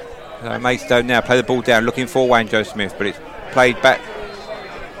 Maidstone now play the ball down, looking for Wanjao Smith, but it's played back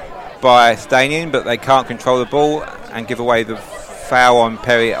by Steyning, but they can't control the ball and give away the foul on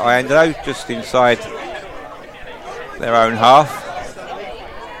Perry Iandolo just inside their own half.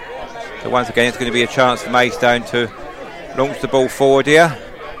 So once again, it's going to be a chance for Maidstone to launch the ball forward here.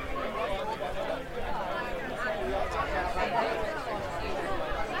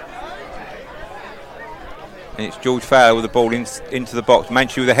 And it's George Fowler with the ball into the box.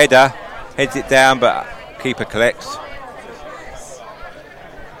 Manchi with a header, heads it down, but keeper collects.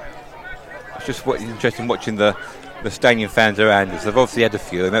 It's just interesting watching the Steyning fans around us. They've obviously had a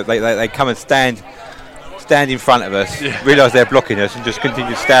few. They come and stand in front of us, realise they're blocking us, and just continue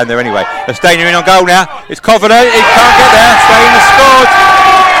to stand there anyway. The Steyning in on goal now. It's Covenant. He can't get there. Steyning has scored.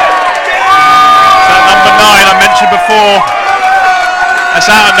 So number 9 I mentioned before. That's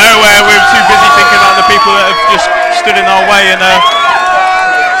out of nowhere. We were too busy thinking about the people that have just stood in our way, and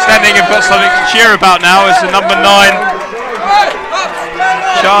Steyning have got something to cheer about now as the number 9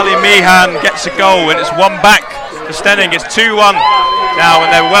 Charlie Meehan gets a goal, and it's one back for Steyning. It's 2-1 now,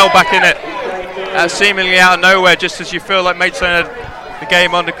 and they're well back in it. Seemingly out of nowhere, just as you feel like Maidstone had the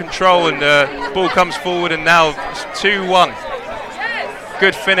game under control, and the ball comes forward, and now it's 2-1.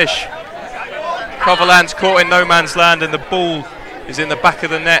 Good finish. Coverland's caught in no man's land, and the ball is in the back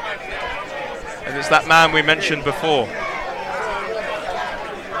of the net, and it's that man we mentioned before.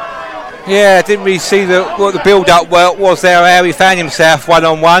 Yeah, I didn't really see what the build-up was there, how he found himself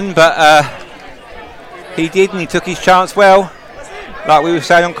one-on-one, but he did, and he took his chance well. Like we were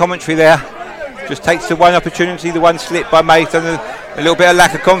saying on commentary there, just takes the one opportunity, the one slip by Maidstone, a little bit of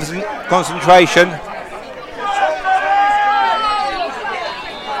lack of concentration.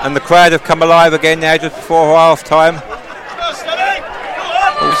 And the crowd have come alive again now just before half-time.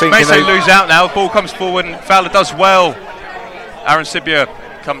 Maidstone lose out now. Ball comes forward, and Fowler does well. Aaron Sibia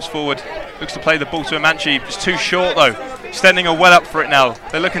comes forward, looks to play the ball to Amanchi. It's too short though. Steyning are well up for it now.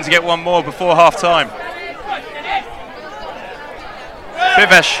 They're looking to get one more before half time.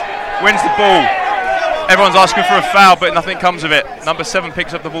 Vivesh wins the ball. Everyone's asking for a foul, but nothing comes of it. Number 7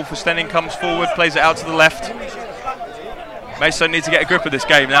 picks up the ball for Steyning, comes forward, plays it out to the left. Maidstone need to get a grip of this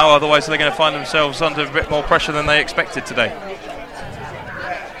game now, otherwise they're going to find themselves under a bit more pressure than they expected today.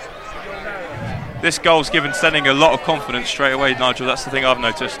 This goal's given Steyning a lot of confidence straight away, Nigel. That's the thing I've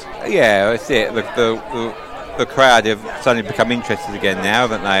noticed. Yeah, that's it. The crowd have suddenly become interested again now,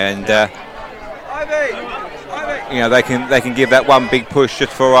 haven't they? And they can give that one big push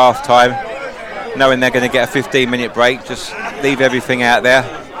just for half time, knowing they're going to get a 15-minute break. Just leave everything out there.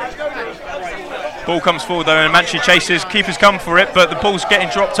 Ball comes forward though, and Amanchi chases. Keeper's come for it, but the ball's getting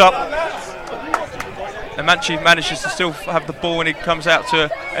dropped up. Amanchi manages to still have the ball, and he comes out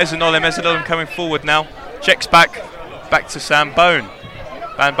to Ezanolim. Ezanolim coming forward now. Checks back to Sam Bone.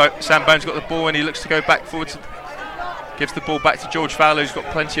 Sam Bone's got the ball, and he looks to go back forward. Gives the ball back to George Fowler, who's got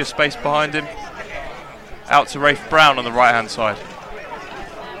plenty of space behind him. Out to Rafe Brown on the right-hand side.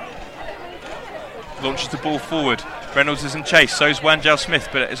 Launches the ball forward. Reynolds is in chase, so is Wanjao Smith,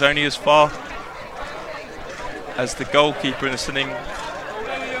 but it is only as far as the goalkeeper in the Steyning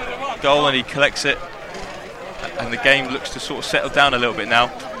goal, and he collects it. And the game looks to sort of settle down a little bit now.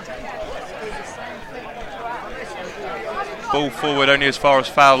 Ball forward only as far as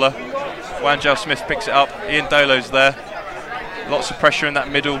Fowler. Wanjao Smith picks it up. Ian Dolo's there. Lots of pressure in that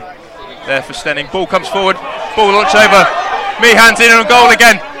middle there for Steyning. Ball comes forward. Ball launched over. Meehan's in on goal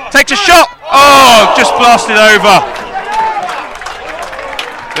again. Takes a shot. Oh, just blasted over.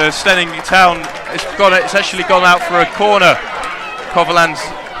 The Steyning town, it's actually gone out for a corner. Coverland's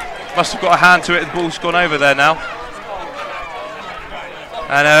must have got a hand to it, and the ball's gone over there now.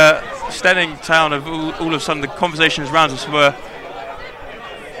 And Steyning town, have all of a sudden, the conversations around us were,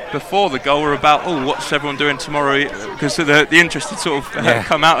 before the goal, were about, what's everyone doing tomorrow? Because the interest had sort of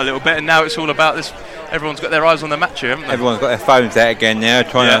come out a little bit, and now it's all about this. Everyone's got their eyes on the match here, haven't they? Everyone's got their phones out again now,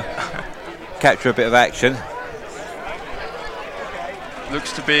 trying to capture a bit of action.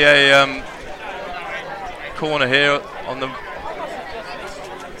 Looks to be a corner here on the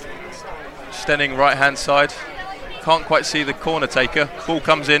Steyning right hand side. Can't quite see the corner taker. Ball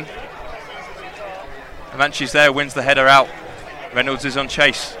comes in. Amanchi's there, wins the header out. Reynolds is on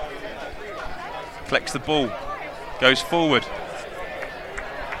chase. Collects the ball. Goes forward.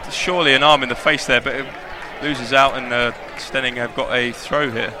 Surely an arm in the face there, but it loses out, and Steyning have got a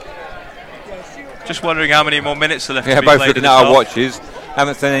throw here. Just wondering how many more minutes are left to be both played. looking at our watches.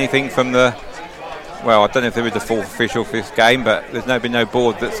 Haven't seen anything from the... Well, I don't know if there is a fourth official for this game, but there's been no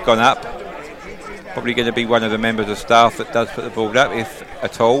board that's gone up. Probably going to be one of the members of staff that does put the board up, if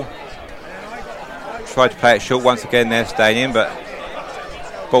at all. Tried to play it short once again there, Steyning, but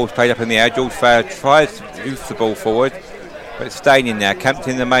ball's played up in the air. George Fair tries to move the ball forward, but it's Steyning now, camped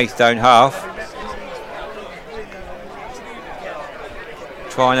in the Maidstone half.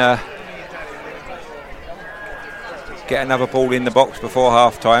 Trying to get another ball in the box before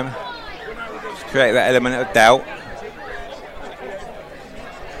half time. Just create that element of doubt.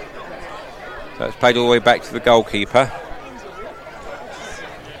 So it's played all the way back to the goalkeeper.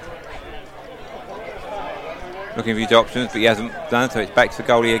 Looking for his options, but he hasn't done, so it's back to the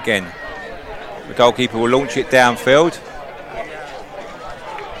goalie again. The goalkeeper will launch it downfield.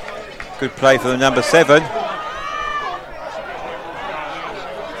 Good play for the number 7.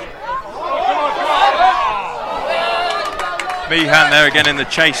 Meehan there again in the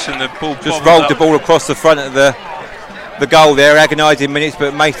chase, and the ball just rolled the ball across the front of the goal there. Agonising minutes,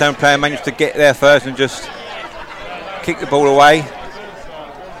 but Maidstone player managed to get there first and just kick the ball away.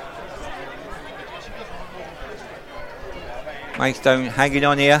 Maidstone hanging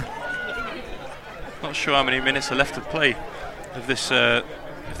on here. Not sure how many minutes are left to play of this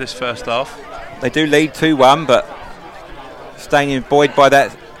first half. They do lead 2-1, but Steyning buoyed by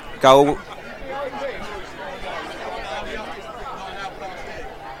that goal.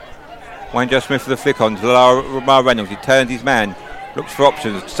 Wayne Joe Smith for the flick on to Lamar Reynolds. He turns his man, looks for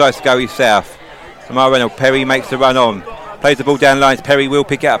options, decides to go his south. Lamar Reynolds, Perry makes the run on, plays the ball down lines. Perry will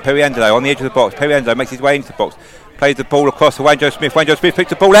pick it up. Perry Angelo on the edge of the box. Perry Angelo makes his way into the box, plays the ball across to Wayne Joe Smith. Wayne Joe Smith picks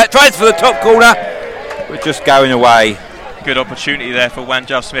the ball out, tries for the top corner, but just going away. Good opportunity there for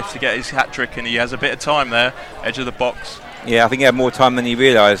Wanjal Smith to get his hat-trick, and he has a bit of time there, edge of the box. Yeah, I think he had more time than he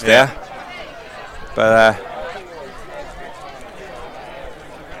realised there. But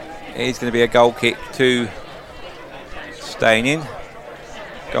it is going to be a goal kick to Steyning.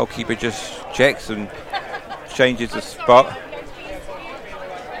 Goalkeeper just checks and changes the spot.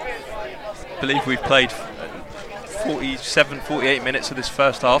 I believe we've played 48 minutes of this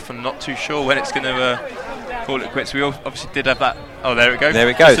first half, and not too sure when it's going to call it quits. We obviously did have that. Oh, there it goes. There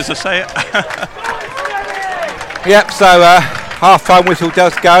it goes. Just as I say it. Yep, so half-time whistle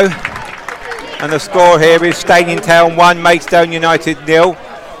does go. And the score here is Steyning Town 1, Maidstone United 0.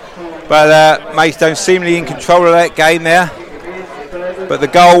 But Maidstone seemingly in control of that game there. But the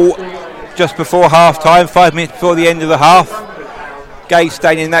goal just before half-time, 5 minutes before the end of the half, gave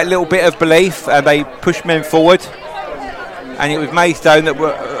Steyning that little bit of belief, and they pushed men forward. And it was Maidstone that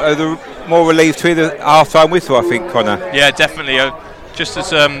were the more relieved to the half-time whistle, I think, Connor. Yeah, definitely. Just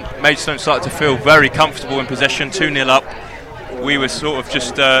as Maidstone started to feel very comfortable in possession, 2-0 up, we were sort of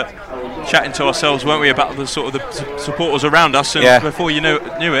just chatting to ourselves, weren't we, about the sort of the supporters around us, and before you knew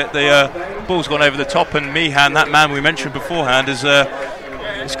it, the ball's gone over the top, and Meehan, that man we mentioned beforehand, has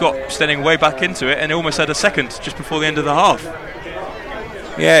got Steyning way back into it, and he almost had a second just before the end of the half.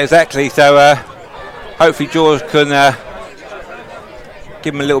 Yeah, exactly. So hopefully George can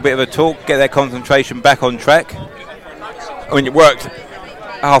give them a little bit of a talk, get their concentration back on track. I mean, it worked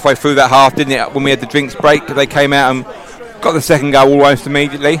halfway through that half, didn't it? When we had the drinks break, they came out and got the second goal almost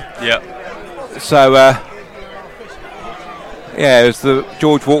immediately. Yeah. So, as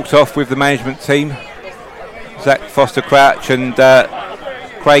George walked off with the management team, Zach Foster-Crouch and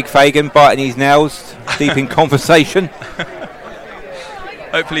Craig Fagan biting his nails, deep in conversation.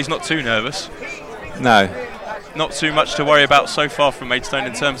 Hopefully he's not too nervous. No. Not too much to worry about so far from Maidstone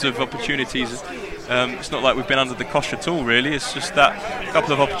in terms of opportunities. It's not like we've been under the cosh at all, really. It's just that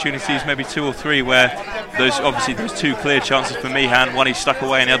couple of opportunities, maybe 2 or 3, where there's 2 clear chances for Meehan. One he's stuck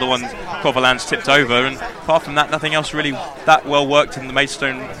away, and the other one Coverland's tipped over. And apart from that, nothing else really that well worked in the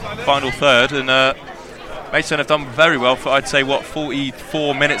Maidstone final third. And Maidstone have done very well for, I'd say,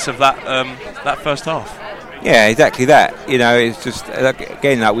 44 minutes of that first half. Yeah, exactly that. You know, it's just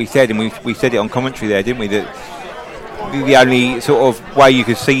again, like we said, and we said it on commentary there, didn't we? That the only sort of way you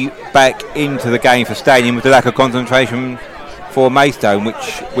could see back into the game for Steyning was the lack of concentration for Maidstone,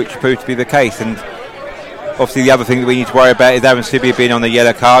 which proved to be the case. And obviously the other thing that we need to worry about is Aaron Sibia being on the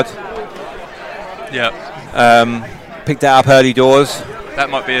yellow card. Yeah. Picked that up early doors. That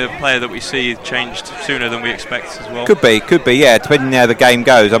might be a player that we see changed sooner than we expect as well. Could be. Yeah, depending on how the game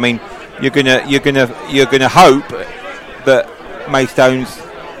goes. I mean, you're gonna hope that Maidstone's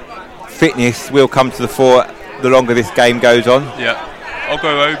fitness will come to the fore the longer this game goes on. Yeah. I'll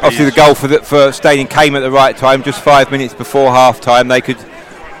go over. Obviously, the goal for Steyning came at the right time, just 5 minutes before half time. They could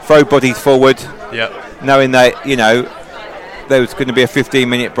throw bodies forward, knowing that there was going to be a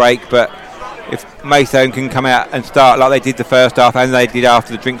 15-minute break. But if Maidstone can come out and start like they did the first half and they did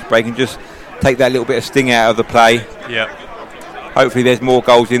after the drinks break and just take that little bit of sting out of the play, hopefully there's more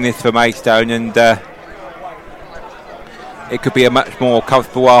goals in this for Maidstone, and it could be a much more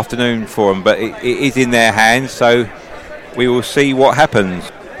comfortable afternoon for them. But it is in their hands, so we will see what happens.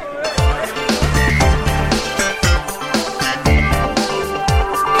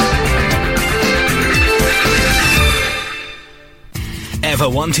 Ever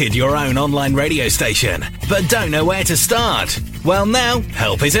wanted your own online radio station, but don't know where to start? Well, now,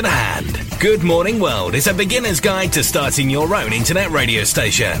 help is at hand. Good Morning World is a beginner's guide to starting your own internet radio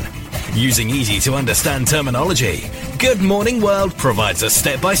station. Using easy-to-understand terminology, Good Morning World provides a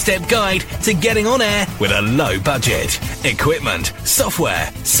step-by-step guide to getting on air with a low budget. Equipment,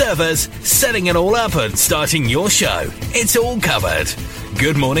 software, servers, setting it all up and starting your show. It's all covered.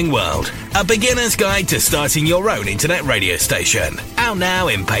 Good Morning World, a beginner's guide to starting your own internet radio station. Out now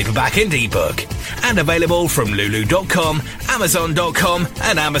in paperback and ebook. And available from lulu.com, amazon.com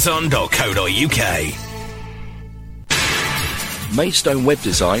and amazon.co.uk. Maidstone Web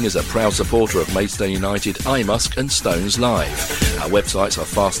Design is a proud supporter of Maidstone United, iMusk and Stones Live. Our websites are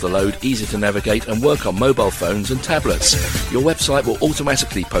fast to load, easy to navigate and work on mobile phones and tablets. Your website will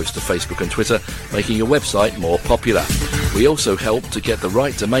automatically post to Facebook and Twitter, making your website more popular. We also help to get the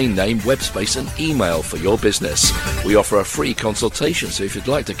right domain name, web space and email for your business. We offer a free consultation, so if you'd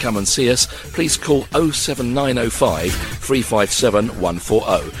like to come and see us, please call 07905 357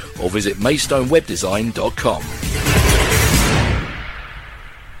 140 or visit maidstonewebdesign.com.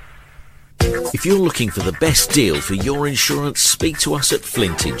 If you're looking for the best deal for your insurance, speak to us at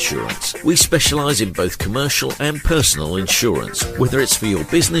Flint Insurance. We specialise in both commercial and personal insurance. Whether it's for your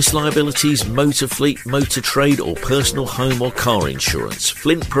business liabilities, motor fleet, motor trade or personal home or car insurance,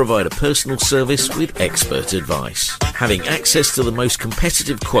 Flint provide a personal service with expert advice. Having access to the most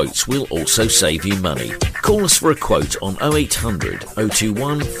competitive quotes will also save you money. Call us for a quote on 0800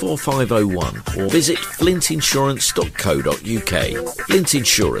 021 4501 or visit flintinsurance.co.uk. Flint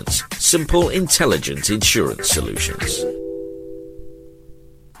Insurance. Simple, intelligent insurance solutions.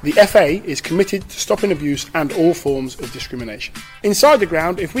 The FA is committed to stopping abuse and all forms of discrimination. Inside the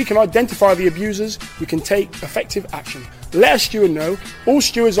ground, if we can identify the abusers, we can take effective action. Let a steward know. All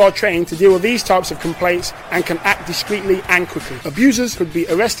stewards are trained to deal with these types of complaints and can act discreetly and quickly. Abusers could be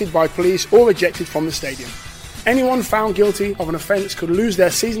arrested by police or ejected from the stadium. Anyone found guilty of an offence could lose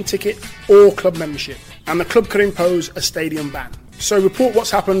their season ticket or club membership, and the club could impose a stadium ban. So report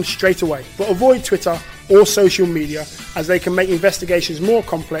what's happened straight away, but avoid Twitter or social media, as they can make investigations more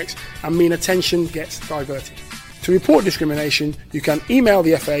complex and mean attention gets diverted. To report discrimination, you can email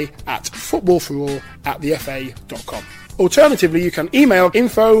the FA at footballforall@thefa.com. Alternatively, you can email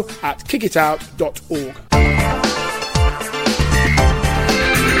info@kickitout.org.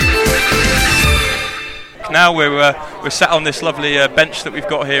 Now we're sat on this lovely bench that we've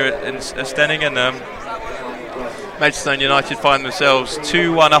got here at Steyning, and Maidstone United find themselves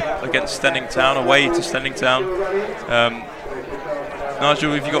 2-1 up against Steyning Town, away to Steyning Town.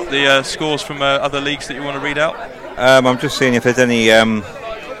 Nigel, have you got the scores from other leagues that you want to read out? I'm just seeing if there's any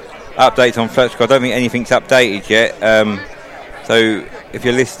updates on Fletcher. I don't think anything's updated yet. So if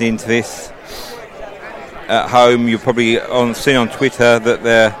you're listening to this at home, you're probably seen on Twitter that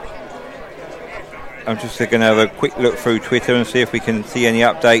they're... I'm just going to have a quick look through Twitter and see if we can see any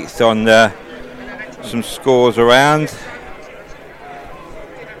updates on some scores around.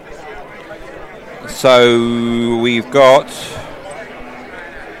 So we've got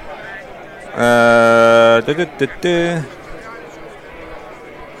We could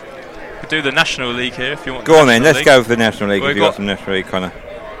do the National League here if you want. Go on then, let's go for the National League. We've got some National League, Connor.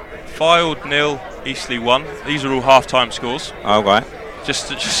 Fylde 0, Eastleigh 1. These are all half-time scores. Oh, right.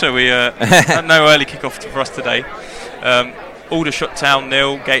 Just so we had no early kick-off for us today. Aldershot Town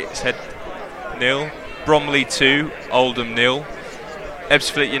 0, Gateshead 0, Bromley 2, Oldham 0,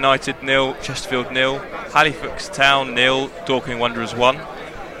 Ebbsfleet United 0, Chesterfield 0, Halifax Town 0, Dorking Wanderers 1,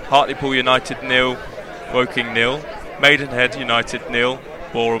 Hartlepool United 0, Woking 0, Maidenhead United 0,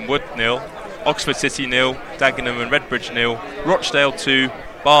 Boreham Wood 0, Oxford City 0, Dagenham and Redbridge 0, Rochdale 2,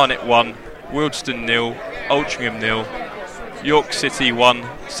 Barnet 1, Wealdstone 0, Altrincham 0, York City 1,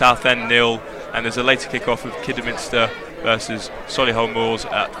 Southend 0, and there's a later kick-off of Kidderminster versus Solihull Moors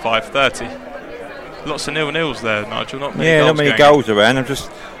at 5:30. Lots of nil-nils there, Nigel. Not many goals around. I'm just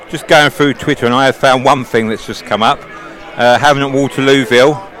going through Twitter, and I have found one thing that's just come up. Having at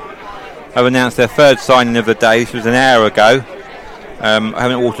Waterlooville have announced their third signing of the day. This was an hour ago. Having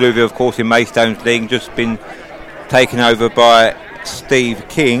at Waterlooville, of course, in Maidstone's league, just been taken over by Steve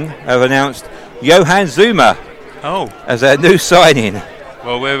King, have announced Johan Zuma as their new signing.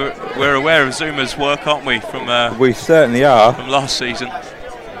 Well, we're aware of Zuma's work, aren't we? We certainly are. From last season.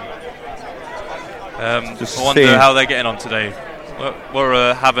 I wonder how they're getting on today. What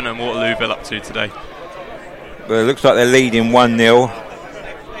are Havant and Waterlooville up to today? Well, it looks like they're leading 1-0.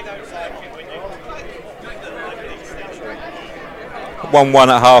 1-1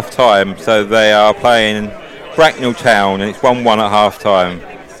 at half time, so they are playing Bracknell Town, and it's 1-1 at half time.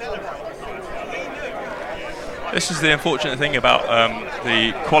 This is the unfortunate thing about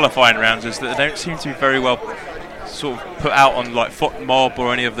the qualifying rounds, is that they don't seem to be very well sort of put out on like FotMob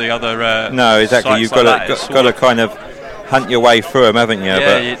or any of the other no, exactly. You've got to kind of hunt your way through them, haven't you?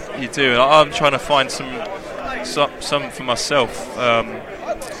 Yeah, you do. I'm trying to find some for myself.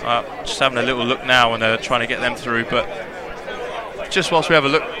 Just having a little look now, and trying to get them through. But just whilst we have a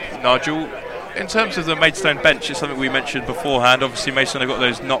look, Nigel, in terms of the Maidstone bench, it's something we mentioned beforehand. Obviously, Maidstone have got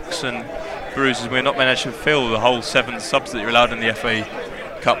those knocks and bruises. We're not managed to fill the whole 7 subs that you're allowed in the FA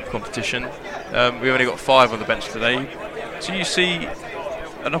Cup competition. We've only got 5 on the bench today. Do you see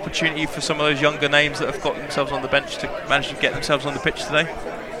an opportunity for some of those younger names that have got themselves on the bench to manage to get themselves on the pitch today?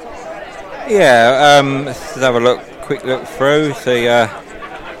 Yeah, let's have a quick look through, see the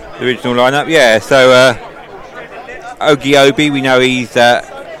original lineup. Yeah, so Ogie Obi, we know he's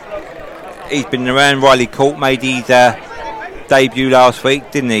been around. Riley Court made his debut last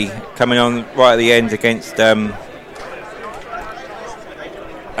week, didn't he? Coming on right at the end against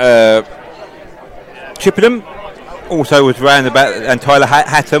Chippenham. Also was round about, and Tyler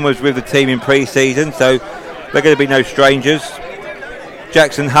Hatton was with the team in pre-season, so they're going to be no strangers.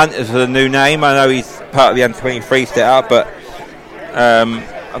 Jackson Hunt is a new name. I know he's part of the under-23 set-up, but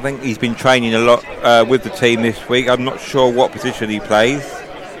I think he's been training a lot with the team this week. I'm not sure what position he plays.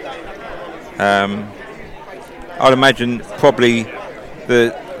 I'd imagine probably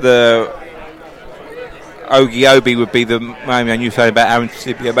the Ogie Obi would be the main man. You said about Aaron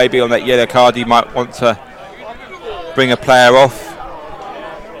Sibia, maybe on that yellow card he might want to bring a player off.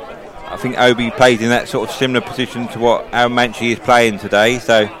 I think Obi plays in that sort of similar position to what Aaron Manchie is playing today,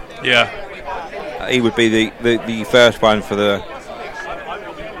 so yeah, he would be the first one for the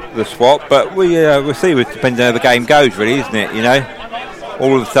swap. But we'll see. It depends on how the game goes, really, isn't it? You know,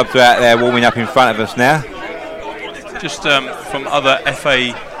 all of the subs are out there warming up in front of us now. Just from other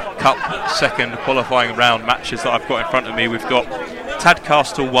FA Cup second qualifying round matches that I've got in front of me, we've got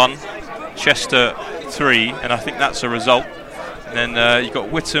Tadcaster 1, Chester 3, and I think that's a result. And then you've got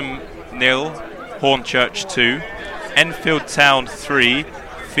Whittam 0, Hornchurch 2, Enfield Town 3,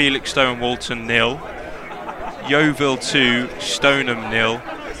 Felixstowe and Walton 0, Yeovil 2, Stoneham 0,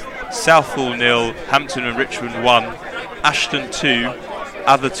 Southall 0, Hampton and Richmond 1, Ashton 2,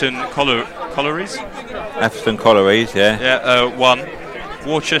 Atherton Collieries? Atherton Collieries, yeah. Yeah, 1.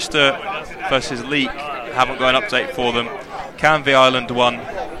 Worcester versus Leek, haven't got an update for them. Canvey Island 1,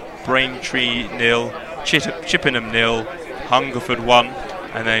 Braintree 0, Chippenham 0, Hungerford 1,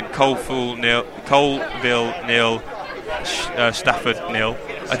 and then Colville 0, Stafford 0.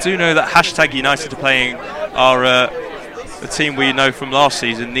 I do know that Hashtag United are playing the team we know from last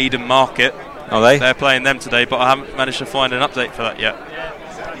season, Needham Market. Are they? They're playing them today, but I haven't managed to find an update for that yet.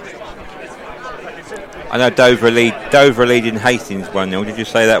 I know Dover lead in Hastings 1-0. Did you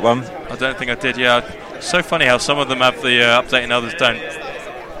say that one? I don't think I did, yeah. It's so funny how some of them have the update and others don't.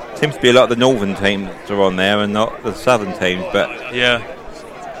 Seems to be a lot of the northern teams are on there and not the southern teams, but yeah.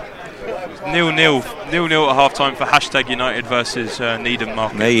 0-0 at half time for Hashtag United versus Needham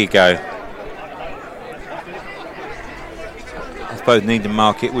Market. There you go. I suppose Needham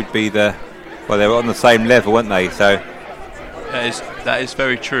Market would be they were on the same level, weren't they? So that is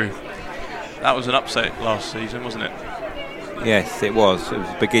very true. That was an upset last season, wasn't it? Yes, it was. It was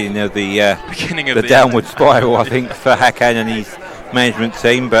the beginning of the downward spiral, I think, for Hakan and his management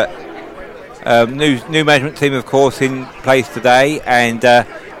team. But new management team, of course, in place today, and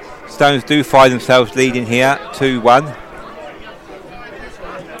Stones do find themselves leading here 2-1.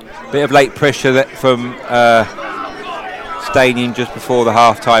 Bit of late pressure from Steyning just before the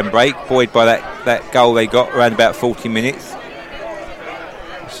half-time break, buoyed by that goal they got around about 40 minutes.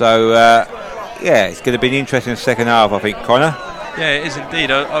 So, it's going to be an interesting second half, I think, Connor. Yeah, it is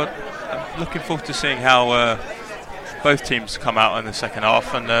indeed. I'm looking forward to seeing how both teams come out in the second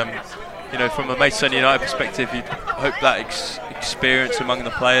half, and from a Maidstone United perspective, you'd hope that experience among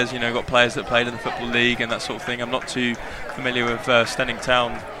the players. Got players that played in the Football League and that sort of thing. I'm not too familiar with Steyning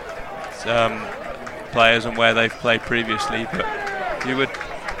Town players and where they've played previously, but you would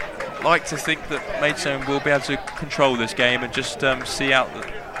like to think that Maidstone will be able to control this game and just see out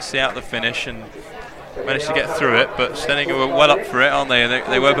the finish and manage to get through it. But Steyning were well up for it, aren't they?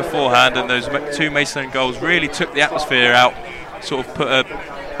 They were beforehand, and those two Maidstone goals really took the atmosphere out, sort of put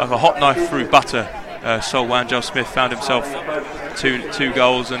like a hot knife through butter. Sol Wangel Smith found himself two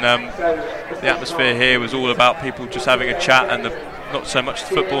goals, and the atmosphere here was all about people just having a chat and not so much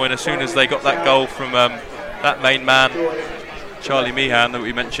the football. And as soon as they got that goal from that main man, Charlie Meehan, that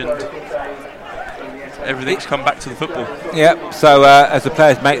we mentioned, everything's come back to the football. Yep. So as the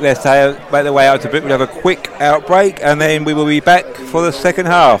players make their way out to bit, we'll have a quick outbreak, and then we will be back for the second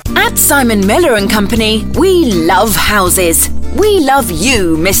half. At Simon Miller and Company, we love houses. We love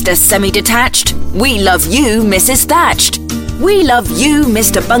you, Mr. Semi-Detached. We love you, Mrs. Thatched. We love you,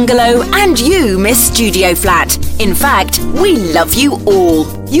 Mr. Bungalow, and you, Miss Studio Flat. In fact, we love you all.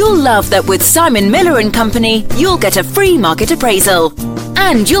 You'll love that with Simon Miller and Company, you'll get a free market appraisal.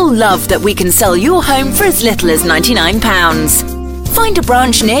 And you'll love that we can sell your home for as little as £99. Find a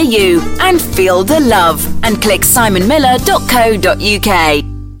branch near you and feel the love, and click simonmiller.co.uk.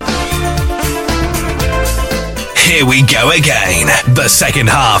 Here we go again. The second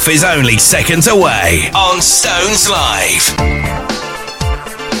half is only seconds away on Stones Live.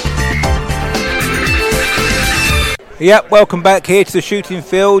 Yep, welcome back here to the shooting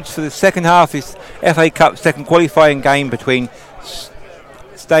fields for the second half. This FA Cup second qualifying game between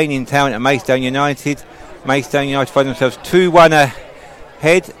Steyning Town and Maidstone United. Maidstone United find themselves 2-1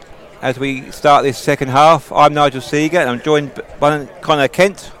 ahead as we start this second half. I'm Nigel Seeger and I'm joined by Connor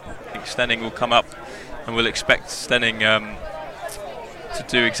Kent. I think Steyning will come up, and we'll expect Steyning to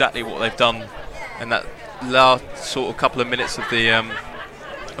do exactly what they've done in that last sort of couple of minutes of the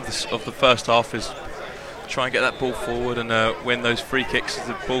first half, is try and get that ball forward and win those free kicks as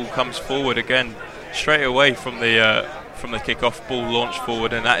the ball comes forward again straight away from the kick-off. Ball launched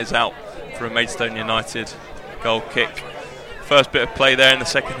forward, and that is out for a Maidstone United goal kick. First bit of play there in the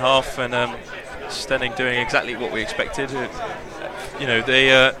second half, and Steyning doing exactly what we expected.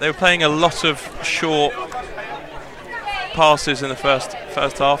 They were playing a lot of short passes in the first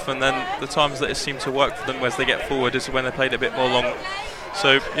half, and then the times that it seemed to work for them as they get forward is when they played a bit more long.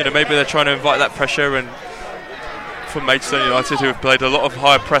 So maybe they're trying to invite that pressure, and for Maidstone United, who have played a lot of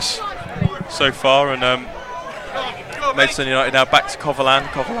high press so far, and Maidstone United now back to Coverland.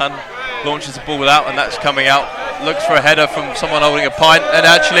 Coverland launches the ball out, and that's coming out. Looks for a header from someone holding a pint, and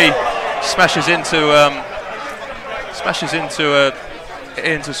actually smashes into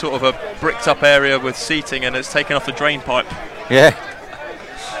sort of a bricked up area with seating, and it's taken off the drain pipe. Yeah.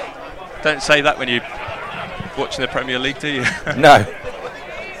 Don't say that when you're watching the Premier League, do you? No.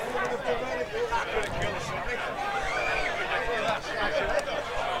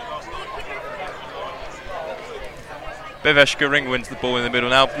 Bhavesh Goring wins the ball in the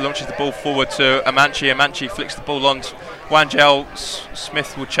middle now, launches the ball forward to Amanchi. Amanchi flicks the ball on. Wangel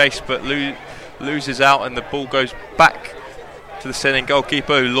Smith will chase, but loses out, and the ball goes back to the Steyning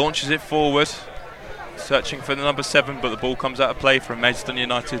goalkeeper, who launches it forward, searching for the number 7, but the ball comes out of play for a Maidstone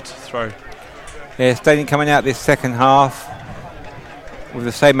United throw. Yeah, Steyning coming out this second half with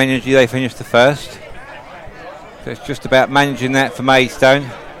the same energy they finished the first. So it's just about managing that for Maidstone,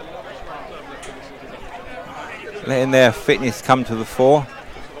 letting their fitness come to the fore.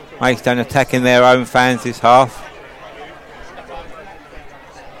 Maidstone attacking their own fans this half.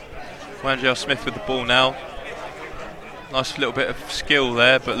 Wangel Smith with the ball now. Nice little bit of skill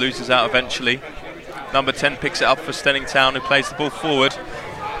there, but loses out eventually. Number 10 picks it up for Steyning Town, who plays the ball forward.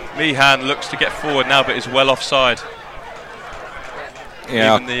 Meehan looks to get forward now, but is well offside.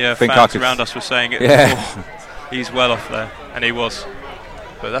 Yeah, even the fans around us were saying it before. He's well off there, and he was.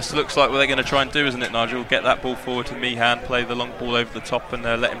 But that looks like what they're going to try and do, isn't it, Nigel? Get that ball forward to Meehan, play the long ball over the top, and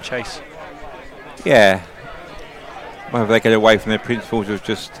let him chase. Yeah. Whether they get away from their principles of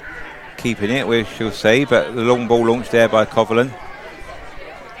just keeping it, we shall see. But the long ball launched there by Coverland.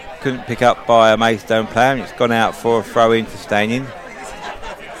 Couldn't pick up by a Maidstone player, and it's gone out for a throw in to Steyning.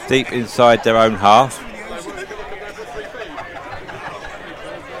 Deep inside their own half.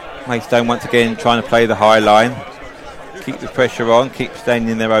 Maidstone once again trying to play the high line. Keep the pressure on, keep Steyning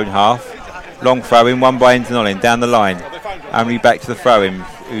in their own half. Long throw in, one by Entenolin down the line. Only back to the throw in,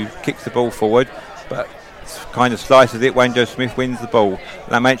 who kicks the ball forward, but kind of slices it. Wangel Smith wins the ball.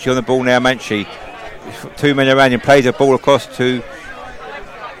 Lamanchi on the ball now. Manchi, 2 men around him, plays a ball across to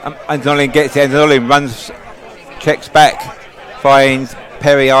Entenolin, gets it. Entenolin runs, checks back, finds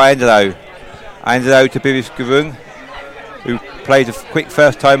Perry Iandolo. Iandolo to Bivis Gurung, who plays a quick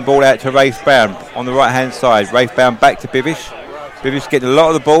first time ball out to Rafe Brown on the right hand side. Rafe Brown back to Bivis. Bivis getting a lot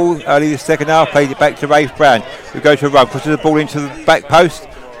of the ball early this second half, plays it back to Rafe Brown, who goes to a run, pushes the ball into the back post,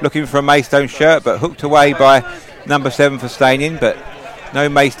 looking for a Maidstone shirt, but hooked away by number 7 for Steyning, but no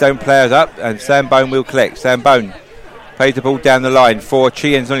Maidstone players up, and Sam Bone will collect. Sam Bone plays the ball down the line for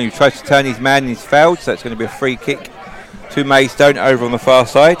Chien Zoni, who tries to turn his man and he's fouled, so it's going to be a free kick to Maidstone over on the far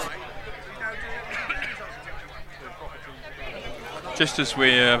side. Just as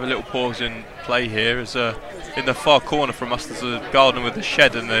we have a little pause in play here, as in the far corner from us there's a garden with a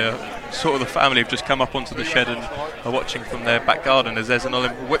shed, and the family have just come up onto the shed and are watching from their back garden as there's an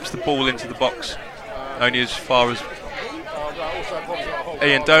Olymp whips the ball into the box, only as far as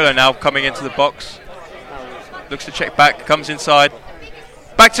Ian Dolo now coming into the box, looks to check back, comes inside,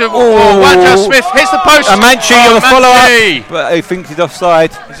 back to Wanjo Smith, hits the post. Amanchi on the follow up, but he thinks he's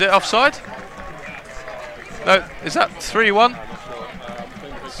offside. Is it offside? No, is that 3-1?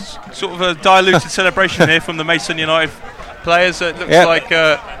 Sort of a diluted celebration here from the Maidstone United players. It looks like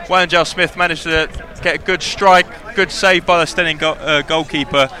Wanjo Smith managed to get a good strike, good save by the Steyning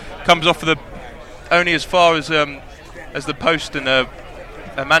goalkeeper. Comes off of the only as far as the post, and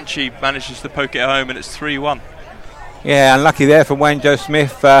Amanchi manages to poke it home, and it's 3-1. Yeah, unlucky there from Wanjo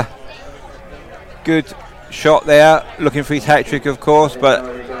Smith. Good shot there, looking for his hat trick, of course, but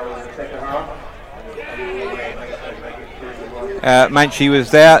Manchi was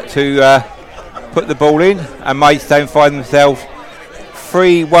there to put the ball in, and Maidstone find themselves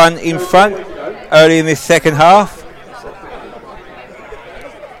 3-1 in front early in this second half.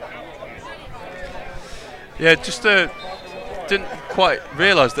 Yeah, just didn't quite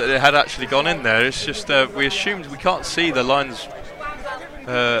realise that it had actually gone in there. It's just we assumed, we can't see the lines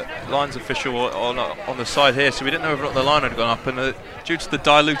official on the side here, so we didn't know whether or not the line had gone up, and due to the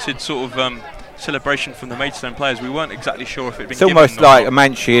diluted sort of celebration from the Maidstone players, we weren't exactly sure if it had been given. It's almost like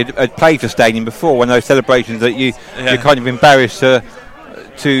Amanchi had played for Steyning before, one of those celebrations that you're kind of embarrassed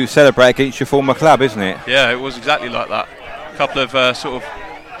to celebrate against your former club, isn't it? Yeah, it was exactly like that. A couple of sort of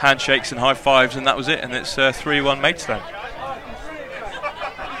handshakes and high fives, and that was it, and it's 3-1 Maidstone.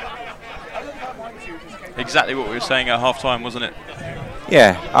 Exactly what we were saying at half time, wasn't it?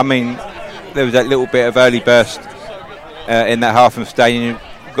 Yeah, I mean, there was that little bit of early burst in that half from Steyning.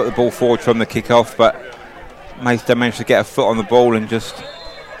 Got the ball forward from the kick-off, but Maidstone managed to get a foot on the ball, and just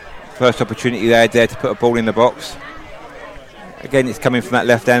first opportunity they had there to put a ball in the box. Again, it's coming from that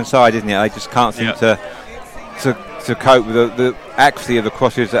left-hand side, isn't it? They just can't seem to cope with the accuracy of the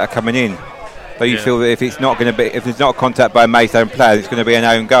crosses that are coming in. But you feel that if it's not contact by a Maidstone player, it's going to be an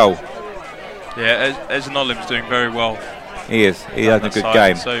own goal. Yeah, Ezanolim's doing very well. He is. He's having a good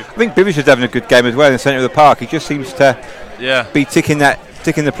game. So I think Bivish is having a good game as well in the centre of the park. He just seems to be ticking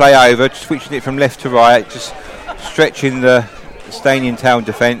the play over, switching it from left to right, just stretching the Steyning Town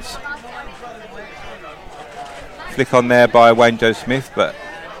defence. Flick on there by Wanjo Smith, but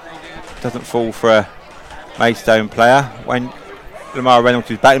doesn't fall for a Maidstone player. When Lamar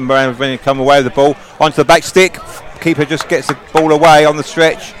Reynolds is back, and Reynolds come away with the ball onto the back stick. Keeper just gets the ball away on the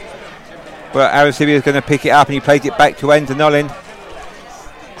stretch, but Aaron Sibi is going to pick it up, and he plays it back to Endanolin.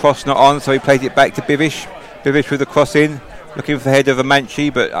 Cross not on, so he plays it back to Bivish. Bivish with the cross in, looking for the head of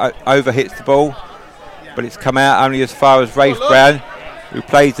Amanchi, but over hits the ball. But it's come out only as far as Rafe Brown, who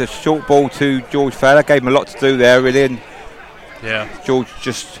plays a short ball to George Fowler. Gave him a lot to do there, really. And George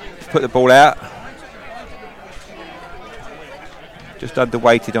just put the ball out. Just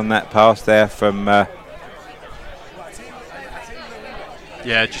underweighted on that pass there from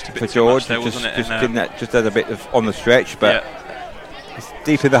just a bit for too George. much there, wasn't it? Just had a bit of on the stretch, but it's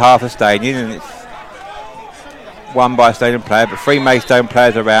deep in the half of Steyning, and it's won by a Steyning player, but 3 Maidstone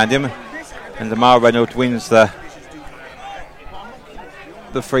players around him, and Lamar Reynolds wins the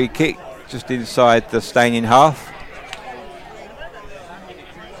free kick just inside the Steyning half.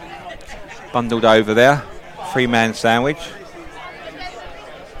 Bundled over there, 3-man sandwich.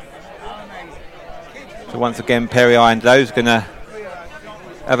 So once again, Perry Ironlow's going to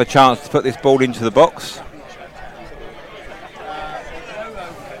have a chance to put this ball into the box.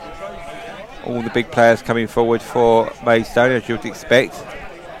 All the big players coming forward for Maidstone, as you'd expect.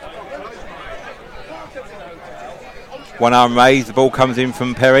 One arm raised, the ball comes in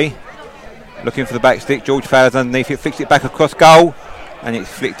from Perry. Looking for the back stick, George Fowler's underneath it, flicks it back across goal, and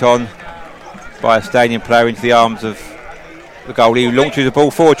it's flicked on by a Steyning player into the arms of the goalie, who launches the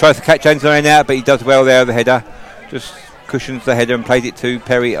ball forward, tries to catch Anthony out, but he does well there, the header. Just cushions the header and plays it to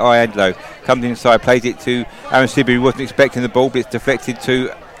Perry Iandlo. Comes inside, plays it to Aaron Sibley, who wasn't expecting the ball, but it's deflected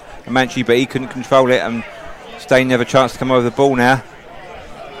to Amanchi, but he couldn't control it, and Steyning have a chance to come over the ball now.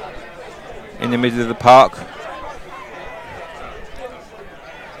 in the middle of the park.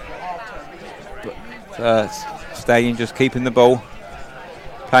 Steyning just keeping the ball,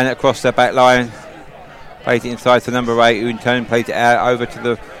 playing it across their back line, plays it inside to number 8, who in turn plays it out over to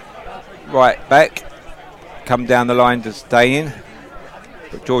the right back. Come down the line to Steyning,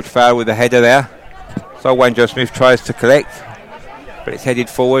 but George Farrell with the header there. So Wanjo Smith tries to collect, but it's headed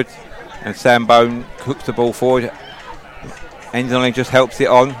forward, and Sam Bone hooks the ball forward. Endonlin just helps it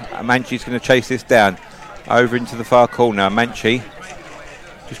on. Manchi's going to chase this down over into the far corner. Manchi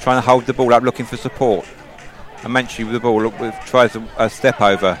just trying to hold the ball up, looking for support. And Manchi with the ball tries a step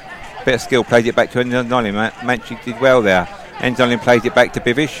over. Bit of skill, plays it back to Endonlin. Manchi did well there. Endonlin plays it back to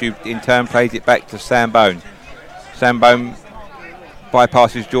Bivish, who in turn plays it back to Sam Bone. Sam Bone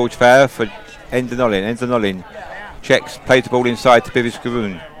bypasses George Farrer for Endonlin. Endonlin checks, plays the ball inside to Bivish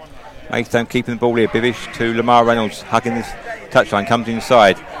Garoon. Maidstone keeping the ball here. Bivish to Lamar Reynolds, hugging this touchline, comes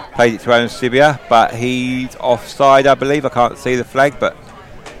inside, plays it to Aaron Sibia, but he's offside, I believe. I can't see the flag, but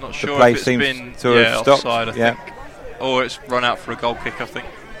not the sure play if it's seems been to have stopped. Offside, I think. Or it's run out for a goal kick, I think.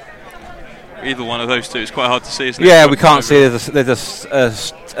 Either one of those two. It's quite hard to see, isn't it? Yeah, we can't see. There's a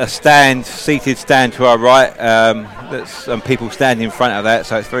seated stand to our right, and people standing in front of that,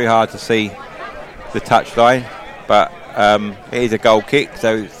 so it's very hard to see the touchline. But it is a goal kick,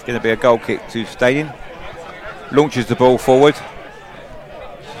 so it's going to be a goal kick to Steyning. Launches the ball forward.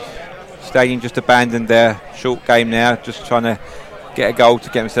 Steyning just abandoned their short game now, just trying to get a goal to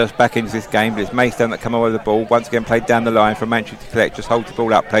get themselves back into this game. But it's Maidstone that come away with the ball. Once again played down the line from Manchester to collect. Just holds the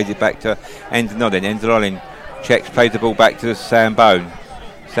ball up, plays it back to Endonlin. Endonlin checks, plays the ball back to Sam Bone.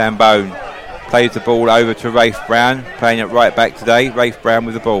 Sam Bone plays the ball over to Rafe Brown, playing it right back today. Rafe Brown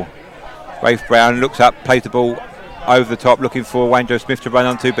with the ball. Rafe Brown looks up, plays the ball over the top, looking for Wanjo Smith to run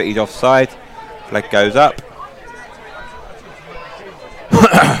onto, but he's offside. Flag goes up.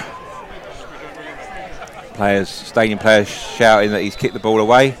 Steyning players shouting that he's kicked the ball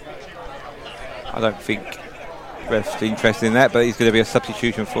away. I don't think ref's interested in that, but he's going to be a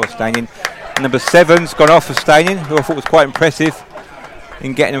substitution for Steyning. Number 7's gone off for Steyning, who I thought was quite impressive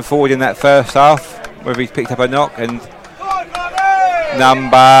in getting them forward in that first half, whether he's picked up a knock. And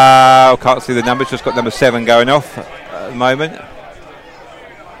I can't see the numbers, just got number 7 going off at the moment.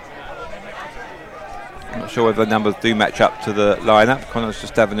 I'm not sure whether the numbers do match up to the lineup. Connor's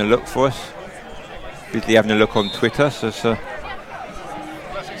just having a look for us. Busy having a look on Twitter, so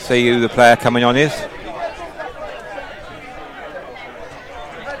see who the player coming on is.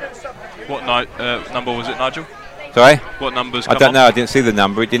 What number was it, Nigel? Sorry? What numbers? I don't know. I didn't see the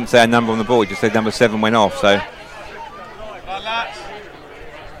number. It didn't say a number on the board. It just said number 7 went off. So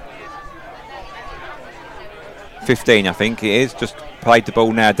 15, I think it is. Just played the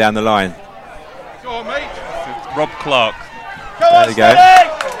ball now down the line. Go on, mate. Rob Clark. There we go.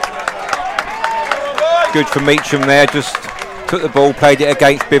 Good for Meacham there. Just took the ball, played it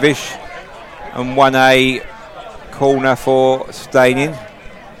against Bivish, and won a corner for Steyning.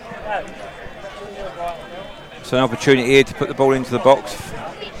 So an opportunity here to put the ball into the box.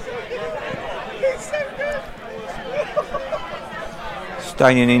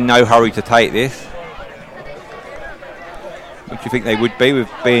 Steyning in no hurry to take this, which you think they would be with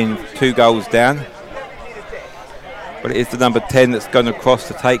being 2 goals down. But it is the number 10 that's gone across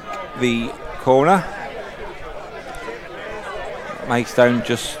to take the corner. Maidstone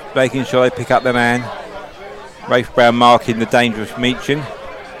just making sure they pick up their man. Rafe Brown marking the dangerous Meacham,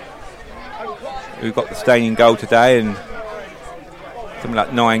 who got the Steyning goal today, and something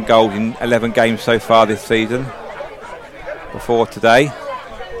like 9 goals in 11 games so far this season before today.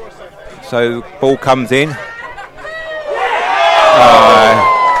 So ball comes in.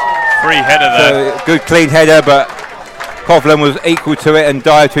 Free header there. So good clean header, but Kovlan was equal to it and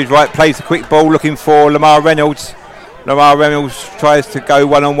dived to his right, plays a quick ball looking for Lamar Reynolds. Lamar Reynolds tries to go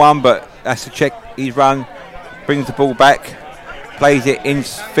one-on-one, but that's to check his run, brings the ball back, plays it in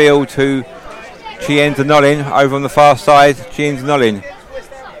field to Chienzanolin over on the far side. Chienzanolin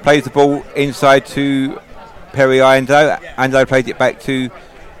plays the ball inside to Perry Ando. Ando plays it back to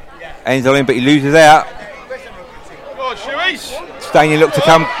Enzolin, but he loses out. Steyning look to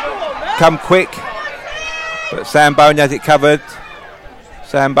come quick, but Sam Bone has it covered.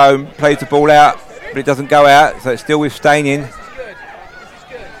 Sam Bone plays the ball out, but it doesn't go out, so it's still with Steyning.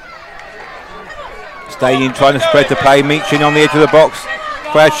 Steyning trying to spread the play. Meacham on the edge of the box.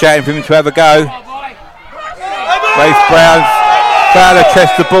 Crowd shouting for him to have a go. Rafe Brown, Fowler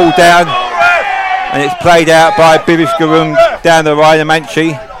chests the ball down, and it's played out by Bivish Garoon down the right of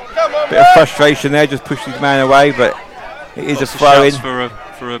Manchi. Bit of frustration there, just pushed his man away, but it is a throw in.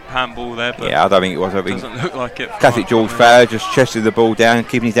 For for a handball there, but yeah, I don't think it was. It doesn't look like it. Classic George Fowler, just chested the ball down,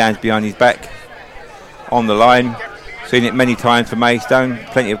 keeping his hands behind his back on the line. Seen it many times for Maidstone.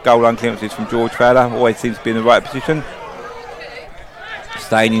 Plenty of goal line clearances from George Fowler. Always seems to be in the right position.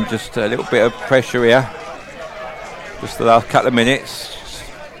 Steyning just a little bit of pressure here. Just the last couple of minutes.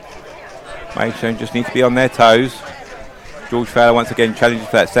 Maidstone just need to be on their toes. George Fowler once again challenges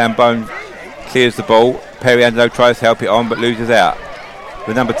for that. Sam Bone clears the ball. Perry Angelo tries to help it on but loses out.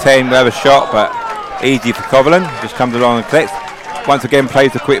 The number 10 will have a shot, but easy for Coverland. Just comes along and collects. Once again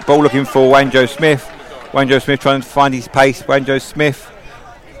plays the quick ball, looking for Wanjo Smith. Wanjo Smith trying to find his pace. Wanjo Smith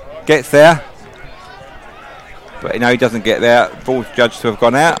gets there, but he doesn't get there. Ball's judged to have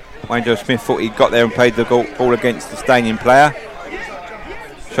gone out. Wanjo Smith thought he got there and played the ball against the Steyning player.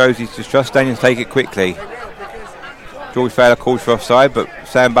 Shows his distrust. Steyning take it quickly. George Fowler calls for offside, but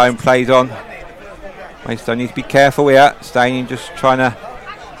Sam Bone plays on. Maidstone needs to be careful here. Steyning just trying to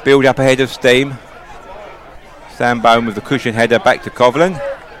build up ahead of steam. Sam Bone with the cushion header back to Coverland,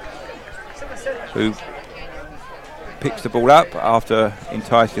 who picks the ball up after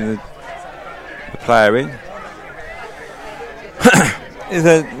enticing the player in. There's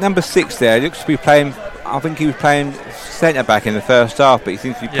a number 6 there. He looks to be playing. I think he was playing centre back in the first half, but he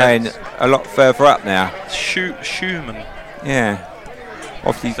seems to be playing a lot further up now. Schumann. Yeah.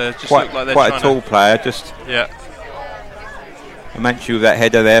 Obviously, just quite a tall player. Just Manchu with that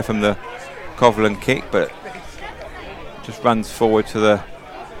header there from the Coverland kick, but just runs forward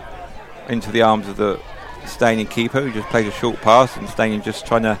into the arms of the Steyning keeper, who just plays a short pass, and Steyning just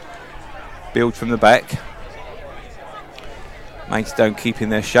trying to build from the back. Maidstone keeping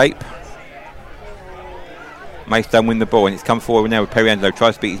their shape. Maidstone win the ball, and it's come forward now with Perry Angelo,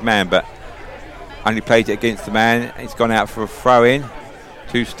 tries to beat his man, but only plays it against the man. It's gone out for a throw in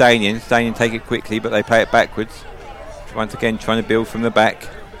to Steyning. Steyning take it quickly, but they play it backwards. Once again trying to build from the back.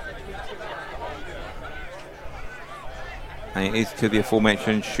 And it is to the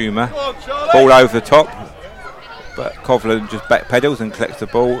aforementioned Schumer. Ball over the top, but Coverland just back pedals and collects the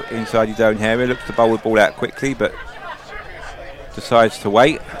ball inside his own area. Looks to bowl the ball out quickly, but decides to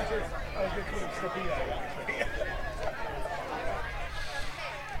wait.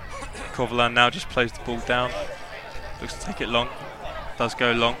 Coverland now just plays the ball down. Looks to take it long. Does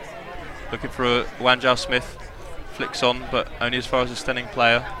go long. Looking for a Wanjo Smith. Flicks on, but only as far as a Steyning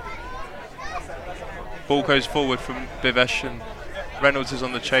player. Ball goes forward from Bivesh, and Reynolds is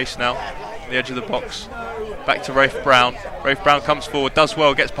on the chase now, on the edge of the box. Back to Rafe Brown. Rafe Brown comes forward, does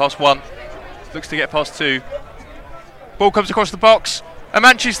well, gets past 1. Looks to get past 2. Ball comes across the box.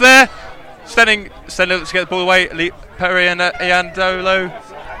 Amanchi's there. Steyning looks to get the ball away. Perry and Iandolo.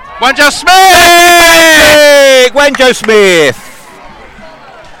 Wanjo Smith! Wanjo Smith!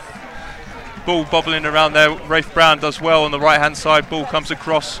 Ball bobbling around there. Rafe Brown does well on the right hand side. Ball comes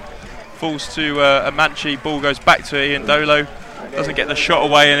across, falls to Amanchi. Ball goes back to Iandolo. Doesn't get the shot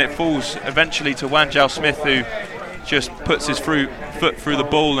away, and it falls eventually to Wanjo Smith, who just puts his foot through the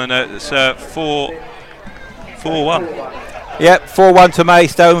ball, and it's 4-1. Yep, 4-1 to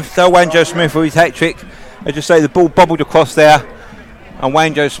Maidstone. Still Wanjo Smith with his hat-trick. I just say the ball bobbled across there, and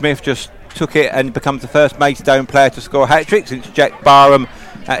Wanjo Smith just took it and becomes the first Maidstone player to score a hat-trick since Jack Barham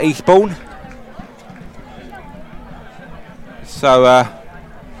at Eastbourne. So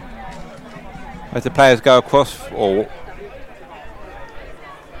as the players go across, or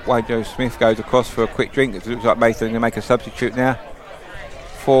Wanjo Smith goes across for a quick drink, it looks like Maidstone going to make a substitute now.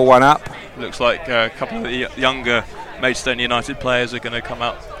 4-1 up. Looks like a couple of the younger Maidstone United players are going to come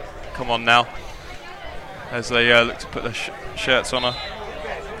on now, as they look to put their shirts on.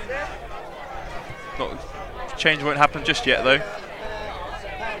 Change won't happen just yet though.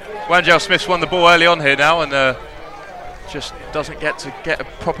 Wanjo Smith's won the ball early on here now, and just doesn't get a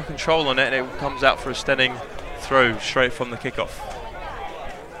proper control on it, and it comes out for a Steyning throw straight from the kickoff.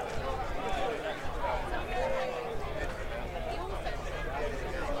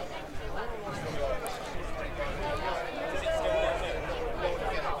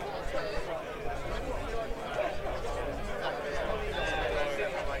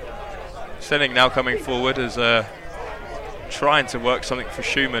 Steyning now coming forward as trying to work something for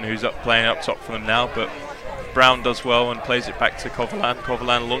Schumann, who's playing up top for them now, but Brown does well and plays it back to Coverland.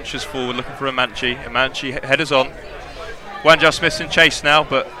 Coverland launches forward looking for Amanchi. Amanchi headers on. Wanjo Smith's in chase now,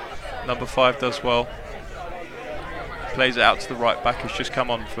 but number 5 does well. Plays it out to the right back, who's just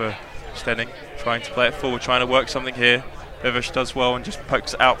come on for Steyning, trying to play it forward, trying to work something here. Bivesh does well and just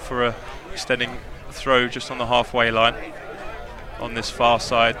pokes it out for a Steyning throw just on the halfway line on this far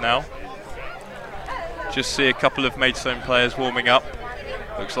side now. Just see a couple of Maidstone players warming up.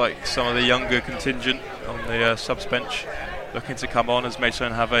 Looks like some of the younger contingent on the subs bench. looking to come on as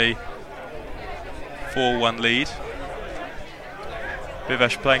Maidstone have a 4-1 lead.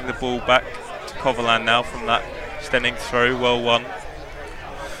 Vivesh playing the ball back to Coverland now from that Steyning throw, well won.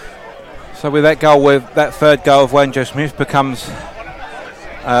 So with that goal, with that third goal of Wanjo Smith, becomes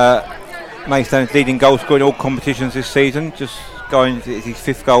Maidstone's leading goal scorer in all competitions this season. Just going, it's his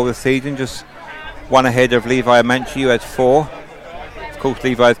 5th goal of the season, just one ahead of Levi Amanchi, who has 4. Of course,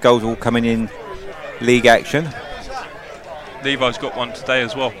 Levi's goals all coming in league action. Levi's got one today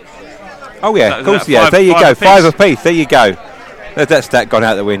as well. Oh yeah, of course, yeah. There you go, 5 apiece. There you go. There's that stat gone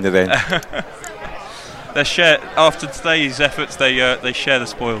out the window then. They share after today's efforts. They share the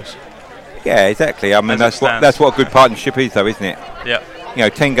spoils. Yeah, exactly. I mean, that's what a good partnership is, though, isn't it? Yeah.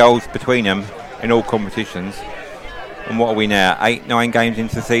 10 goals between them in all competitions. And what are we now? 8-9 games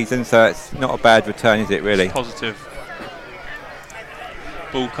into the season, so it's not a bad return, is it? Really? It's positive.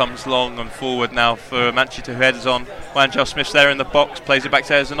 Ball comes long and forward now for Manchester, who headers on. Wanjo Smith's there in the box, plays it back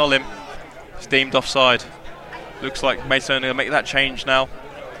to Ezan Olim. It's deemed offside. Looks like Maidstone are going to make that change now.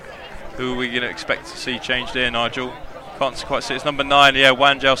 Who are we going to expect to see changed here, Nigel? Can't quite see. It's number 9, yeah,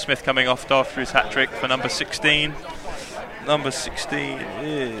 Wanjo Smith coming off after his hat-trick for number 16. Number 16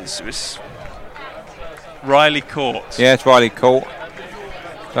 is Riley Court. Yeah, it's Riley Court.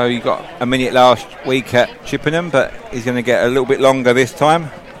 So you got a minute last week at Chippenham, but he's going to get a little bit longer this time.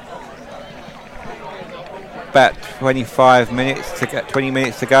 About 20 minutes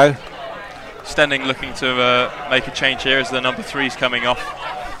to go. Steyning looking to make a change here as the number 3's coming off.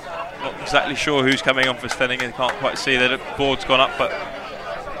 Not exactly sure who's coming on for Steyning. I can't quite see that. The board's gone up, but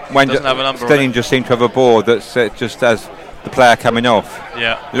doesn't have a number. Steyning just seems to have a board that's just has the player coming off.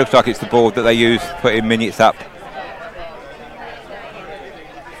 Yeah. It looks like it's the board that they use to put in minutes up.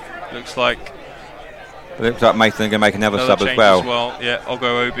 Looks like Maidstone are going to make another sub as well. Yeah,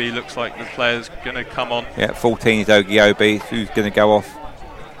 Ogo Obi looks like the player's going to come on. Yeah, 14 is Ogi Obi, who's going to go off.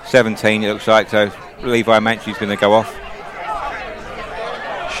 17 it looks like, so Levi Manchi's going to go off.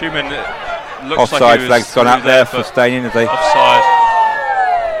 Schumann looks offside like he was flag's gone up there for Steyning, is he? Offside.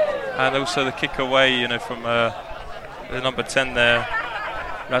 And also the kick away, from the number 10 there,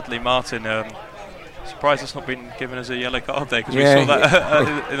 Radley Martin. Surprised it's not been given as a yellow card there, because we saw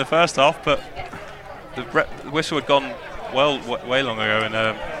that in the first half, but the whistle had gone way long ago, and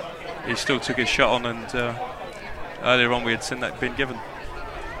he still took his shot on, and earlier on we had seen that been given.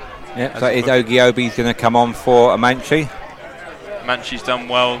 Yeah, so is Ogi Obi's going to come on for Amanchi. Amanchi's done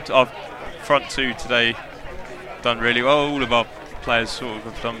well. Our front 2 today done really well. All of our players sort of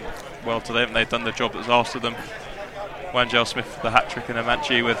have done well today, haven't they? Done the job that's asked of them. Wanjo Smith the hat-trick, and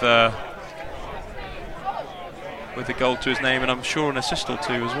Amanchi with a goal to his name, and I'm sure an assist or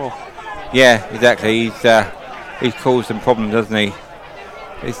 2 as well. Yeah, exactly. He's caused some problems, hasn't he?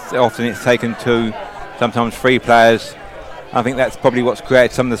 It's taken 2, sometimes 3 players. I think that's probably what's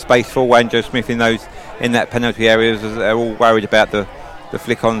created some of the space for Wanjo Smith in that penalty areas, as they're all worried about the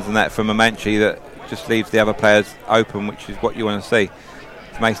flick-ons and that from Amanchi that just leaves the other players open, which is what you want to see.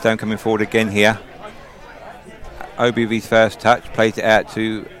 It's Maidstone coming forward again here. Obi with his first touch, plays it out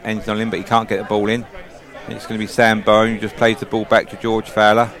to Enzon, but he can't get the ball in. And it's going to be Sam Bone, who just plays the ball back to George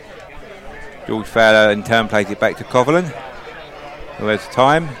Fowler. George Fowler in turn plays it back to Coverland, who has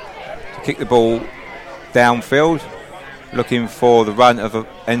time to kick the ball downfield, looking for the run of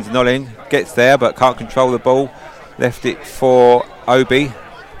Enzon. Gets there but can't control the ball. Left it for Obi.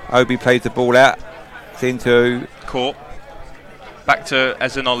 Obi plays the ball out. It's into Court. Back to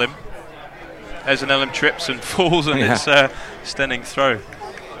Ezan Olim. Ezan Olim trips and falls, and it's Steyning throw.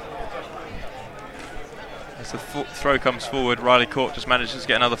 As the throw comes forward, Riley Court just manages to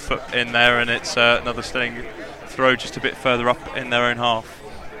get another foot in there, and it's another Steyning throw just a bit further up in their own half.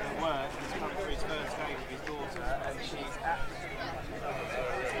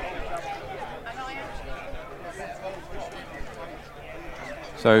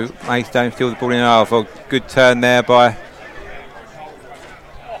 So Maidstone still the ball in half. A good turn there by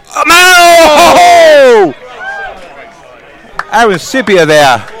Aaron Sibia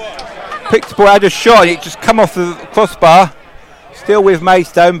there. Picked the ball out of shot. It just come off the crossbar. Still with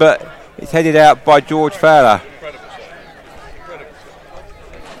Maidstone, but it's headed out by George Fowler.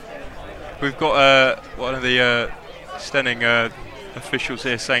 We've got one of the Steyning officials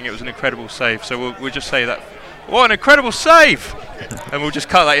here saying it was an incredible save. So we'll just say that. What an incredible save! And we'll just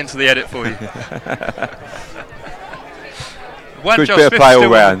cut that into the edit for you. Wanjo Smith is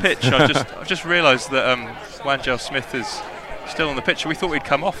still on the pitch. I've just realised that Wanjo Smith is still on the pitch. We thought we'd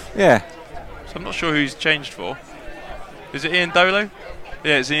come off. Yeah. So I'm not sure who he's changed for. Is it Ian Dolo?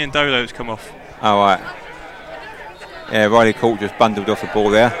 Yeah, it's Ian Dolo who's come off. Oh, right. Yeah, Riley Court just bundled off the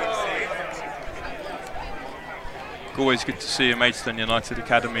ball there. always good to see a Maidstone United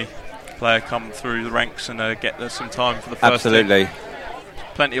Academy player come through the ranks and get some time for the first Absolutely. team.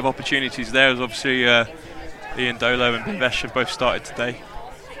 Plenty of opportunities there, as obviously Ian Dolo and Bivesh have both started today.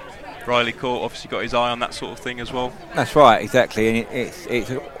 Riley Court obviously got his eye on that sort of thing as well. That's right, exactly, and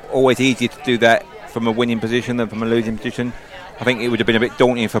it's always easier to do that from a winning position than from a losing position. I think it would have been a bit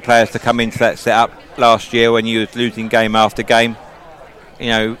daunting for players to come into that setup last year when you was losing game after game. You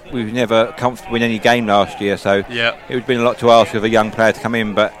know, we were never comfortable in any game last year, so it would have been a lot to ask of a young player to come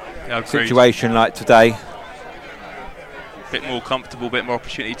in, but a situation like today, a bit more comfortable, a bit more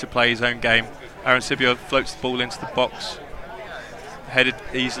opportunity to play his own game. Aaron Sibio floats the ball into the box, headed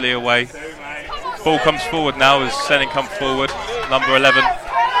easily away. Ball comes forward now as Steyning come forward. Number 11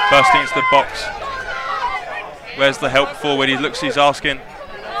 bursting into the box. Where's the help forward? He looks, he's asking.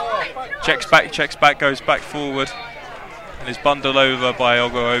 Checks back, goes back forward, and is bundled over by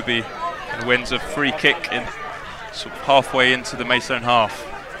Ogo Obi and wins a free kick in sort of halfway into the Maidstone half.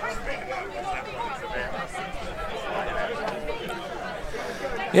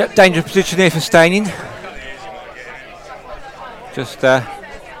 Yep, dangerous position here for Steyning. Just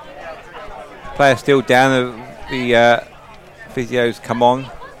player still down. The physios come on.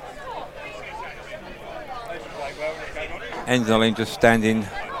 Enzolin just standing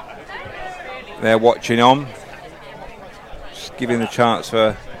there watching on. Just giving the chance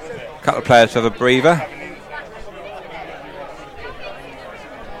for a couple of players to have a breather.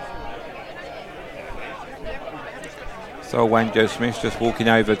 So Wanjo Smith just walking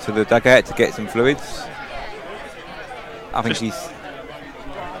over to the dugout to get some fluids. I think he's...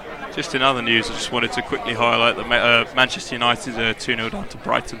 Just in other news, I just wanted to quickly highlight that Manchester United are 2-0 down to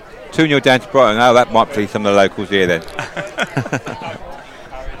Brighton. 2-0 down to Brighton. Oh, that might please some of the locals here then.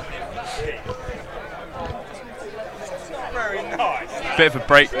 Bit of a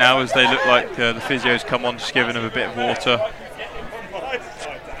break now as they look like the physios come on, just giving them a bit of water.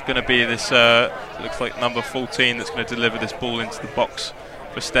 Going to be this, looks like number 14 that's going to deliver this ball into the box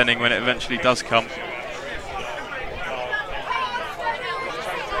for Steyning when it eventually does come.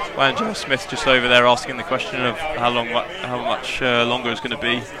 Wanjo Smith just over there asking the question of how much longer it's going to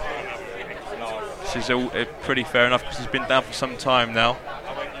be. This is pretty fair enough because he's been down for some time now,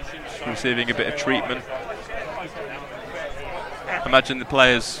 just receiving a bit of treatment. Imagine the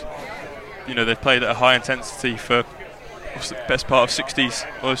players, you know, they've played at a high intensity for what's the best part of 60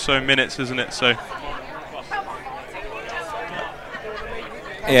 or so minutes, isn't it? So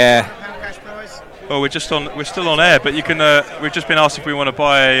yeah. Well, we're still on air, but you can. We've just been asked if we want to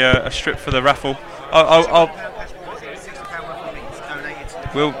buy a strip for the raffle.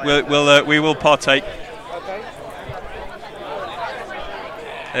 We will partake.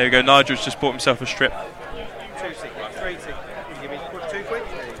 There you go. Nigel's just bought himself a strip.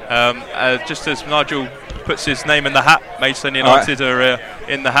 Just as Nigel puts his name in the hat, Maidstone United are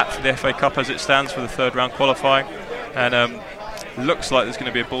in the hat for the FA Cup as it stands for the third round qualifying, and looks like there's going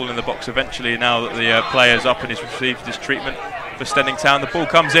to be a ball in the box eventually now that the player's up and he's received his treatment for Steyning Town. The ball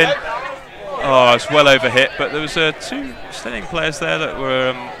comes in. Oh, it's well over hit, but there was two Steyning players there that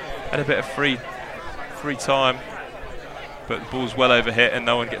were had a bit of free time, but the ball's well over hit and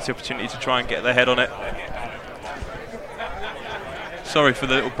no one gets the opportunity to try and get their head on it. Sorry for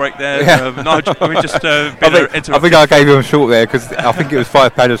the little break there. Yeah. Nigel, we just I think I gave him a short there because I think it was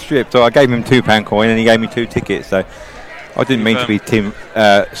 £5 a strip, so I gave him £2 coin and he gave me 2 tickets. So I didn't mean to be Tim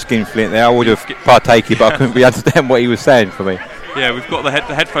Skinflint there. I would have partaken, but I couldn't really understand what he was saying for me. Yeah, we've got the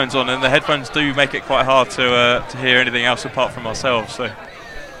headphones on, and the headphones do make it quite hard to hear anything else apart from ourselves. So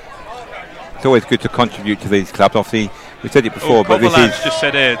it's always good to contribute to these clubs. Obviously, we said it before, but this is just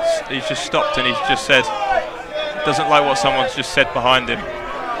said here. He's just stopped and he's just said doesn't like what someone's just said behind him.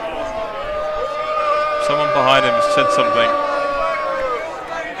 Someone behind him has said something,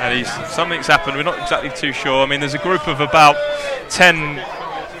 and something's happened. We're not exactly too sure. I mean, there's a group of about 10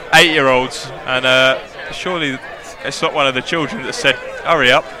 8-year-olds, and surely it's not one of the children that said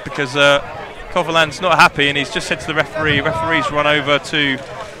hurry up, because Coverland's not happy and he's just said to the referee. Referee's run over to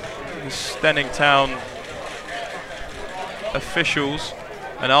the Steyning Town officials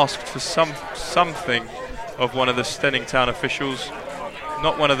and asked for something of one of the Steyning Town officials,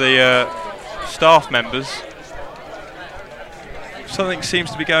 not one of the staff members. Something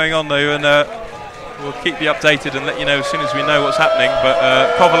seems to be going on though, and we'll keep you updated and let you know as soon as we know what's happening. But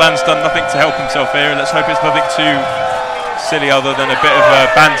Coverland's done nothing to help himself here, and let's hope it's nothing too silly other than a bit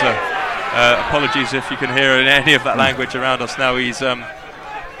of banter. Apologies if you can hear any of that language around us now.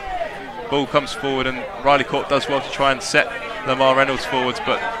 Ball comes forward and Riley Court does well to try and set Lamar Reynolds forwards,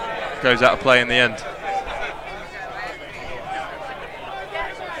 but goes out of play in the end.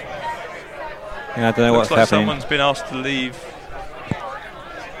 Yeah, I don't know Looks what's like happening. someone's been asked to leave.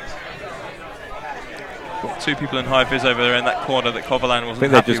 Got two people in high vis over there in that corner that Coverland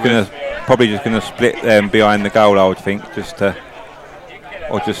wasn't happy with. I think they're probably just going to split them behind the goal, I would think,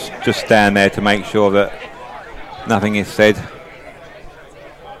 or just stand there to make sure that nothing is said.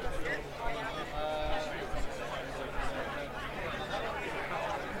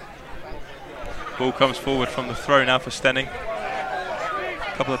 Ball comes forward from the throw now for Steyning.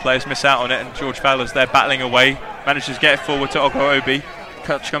 A couple of players miss out on it, and George Fowler's there battling away. Manages to get it forward to Ogo Obi.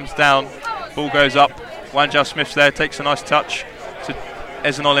 Touch comes down, ball goes up. Wanjao Smith's there, takes a nice touch to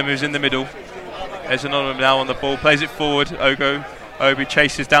Ezanolim, who's in the middle. Ezanolim now on the ball, plays it forward. Ogo Obi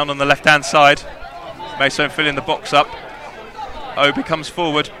chases down on the left-hand side. Maidstone filling the box up. Obi comes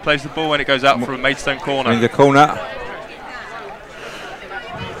forward, plays the ball when it goes out for a Maidstone corner. In the corner.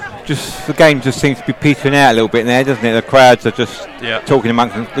 The game just seems to be petering out a little bit there, doesn't it? The crowds are just talking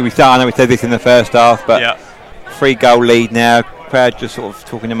amongst them. I know we said this in the first half, but 3-goal lead now. Crowd just sort of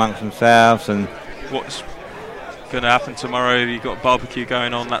talking amongst themselves. And what's going to happen tomorrow? You've got barbecue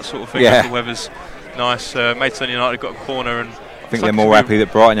going on, that sort of thing. Yeah. The weather's nice. Maidstone United got a corner, and I think they're more happy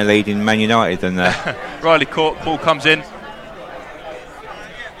that Brighton are leading Man United than Riley caught, ball comes in.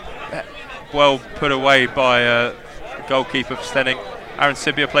 Well put away by the goalkeeper for Steyning. Aaron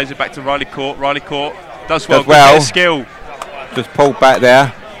Sibia plays it back to Riley Court. Riley Court does well. Good bit of skill. Just pulled back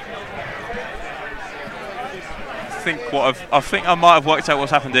there. I think I might have worked out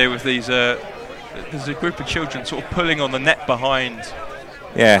what's happened here with these. There's a group of children sort of pulling on the net behind.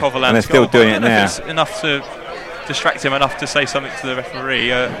 Coverland's and they're still doing it now. If it's enough to distract him enough to say something to the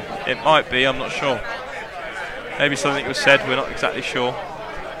referee. It might be. I'm not sure. Maybe something was said. We're not exactly sure.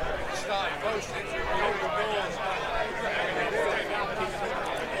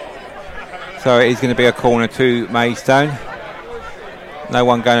 So it is going to be a corner to Maidstone. No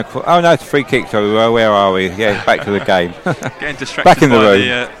one going to... Oh, no, it's a free kick. So where are we? Yeah, back to the game. Getting distracted back in the by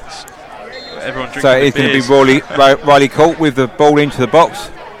room. Everyone drinking so it's going to be Riley Court with the ball into the box.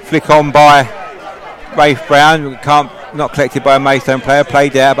 Flick on by Rafe Brown. Not collected by a Maidstone player.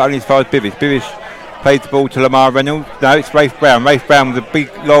 Played out, but only as far as Bivish. Bivish plays the ball to Lamar Reynolds. No, it's Rafe Brown. Rafe Brown with a big,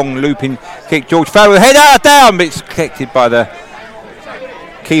 long, looping kick. George Fowler, head out, down. But it's collected by the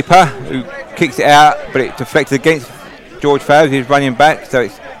keeper, who kicks it out, but it deflected against George Fowler. He's running back, so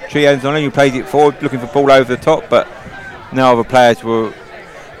it's Trians on, who plays it forward, looking for ball over the top, but no other players were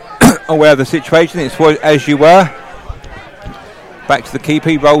aware of the situation. It's as you were. Back to the keeper,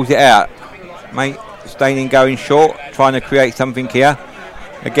 he rolls it out. Steyning going short, trying to create something here.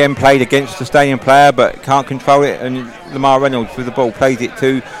 Again, played against the Steyning player, but can't control it, and Lamar Reynolds with the ball plays it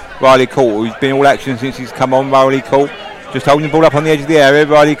to Riley Court, who's been all action since he's come on. Riley Court just holding the ball up on the edge of the area.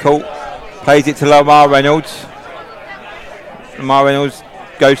 Riley Court plays it to Lamar Reynolds. Lamar Reynolds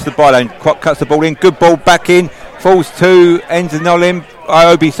goes to the byline. Croc cuts the ball in. Good ball back in. Falls to Enzanolim.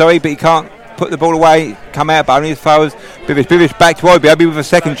 Obi, but he can't put the ball away. Come out, but only as far as Bivish. Bivish back to Obi. Obi with a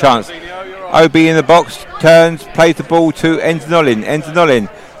second chance. Obi in the box. Turns. Plays the ball to Enzanolim. Enzanolim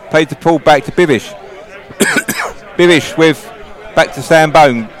plays the ball back to Bivish. Bivish with back to Sam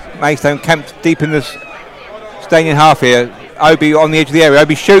Bone. Maidstone camped deep in the Steyning half here. Obi on the edge of the area.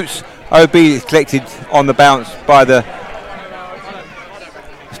 Obi shoots. Obi is collected on the bounce by the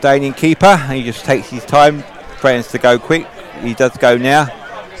Steyning keeper. He just takes his time, threatens to go quick. He does go now.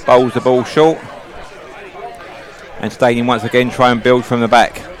 Bowls the ball short. And Steyning once again try and build from the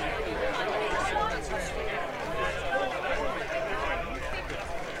back.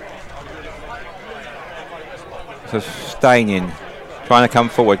 So Steyning trying to come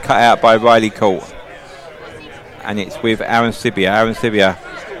forward, cut out by Riley Court. And it's with Aaron Sibia. Aaron Sibia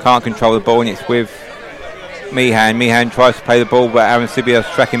can't control the ball, and it's with Meehan. Meehan tries to play the ball, but Aaron Sibia is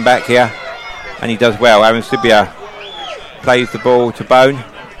tracking back here, and he does well. Aaron Sibia plays the ball to Bone,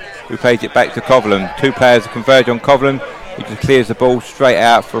 who plays it back to Coverland. Two players converge on Coverland. He just clears the ball straight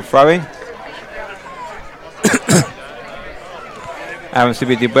out for a throw-in. Aaron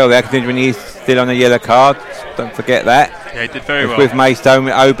Sibia did well there, considering he's still on a yellow card. Don't forget that. Yeah, he did very well. With Maidstone,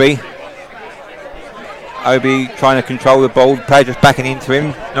 with Obi. Obi trying to control the ball. The player just backing into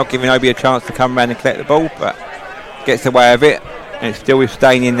him, not giving Obi a chance to come around and collect the ball, but gets away with it. And it's still with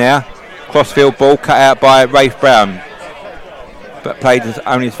Steyning now. Crossfield ball cut out by Rafe Brown, but played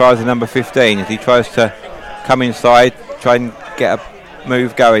only as far as the number 15 as he tries to come inside, try and get a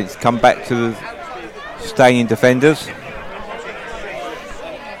move going. It's come back to the Steyning defenders.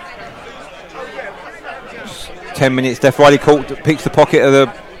 10 minutes left. Riley Court picks the pocket of the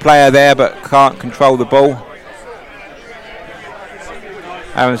player there, but can't control the ball.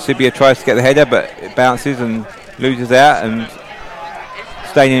 Aaron Sibia tries to get the header, but it bounces and loses out, and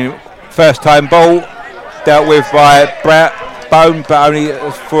Steyning First time ball dealt with by Bone, but only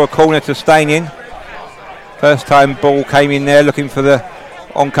for a corner to Steyning. First time ball came in there looking for the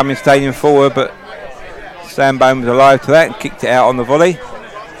oncoming Steyning forward, but Sam Bone was alive to that and kicked it out on the volley.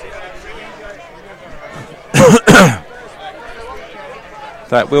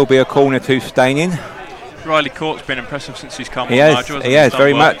 So it will be a corner to Steyning. Riley Court's been impressive since he's come on. He has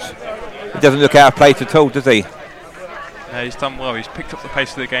very much. He doesn't look out of place at all, does he? Yeah, he's done well. He's picked up the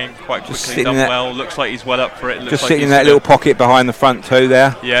pace of the game quite quickly. Done well. Looks like he's well up for it. Just sitting in that little pocket behind the front two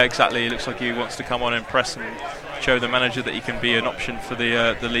there. Yeah, exactly. He looks like he wants to come on and press and show the manager that he can be an option for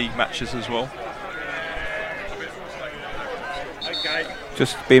the league matches as well.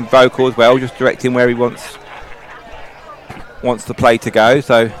 Just being vocal as well, just directing where he wants the play to go.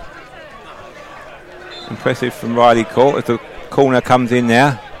 So impressive from Riley Court as the corner comes in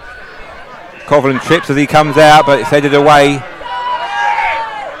now. Coughlin trips as he comes out, but it's headed away.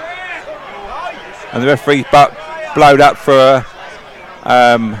 And the referee's blowed up for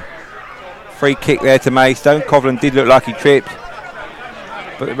a free kick there to Maidstone. Coughlin did look like he tripped,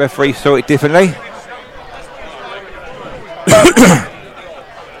 but the referee saw it differently.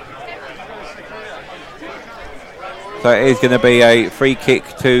 So it is going to be a free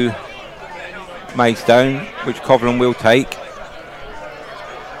kick to Maidstone, which Coughlin will take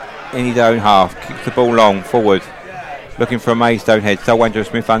in his own half. Kicks the ball long forward, looking for a Maidstone head. So Wendell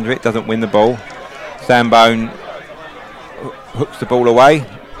Smith under it, doesn't win the ball. Sambone hooks the ball away.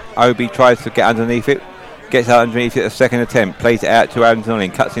 Obi tries to get underneath it, gets out underneath it a second attempt, plays it out to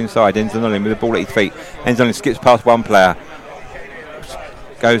Enzanolin, cuts inside. Enzanolin with the ball at his feet. Enzanolin skips past one player,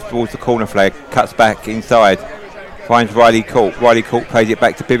 goes towards the corner flag, cuts back inside, finds Riley Court. Riley Court plays it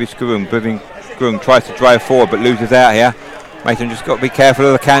back to Bivish Gurung. Bivish Gurung tries to drive forward but loses out here. Mason just got to be careful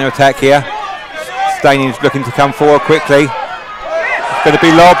of the counter attack here. Steyning's looking to come forward quickly. It's going to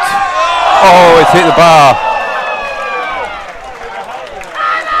be lobbed. Oh, it's hit the bar.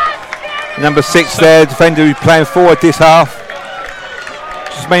 Number 6 there, defender who's playing forward this half.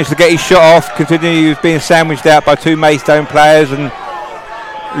 Just managed to get his shot off, considering he was being sandwiched out by two Maidstone players, and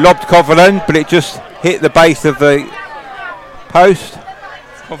lobbed Coughlin, but it just hit the base of the post.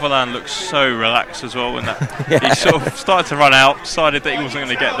 Coughlin looks so relaxed as well when that he sort of started to run out, decided that he wasn't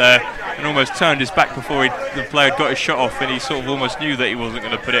going to get there, and almost turned his back before the player got his shot off, and he sort of almost knew that he wasn't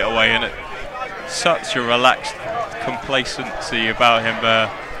going to put it away. And such a relaxed complacency about him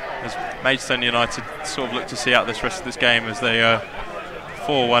as Maidstone United sort of look to see out this rest of this game as they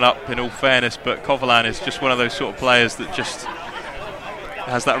 4-1 up in all fairness. But Coughlin is just one of those sort of players that just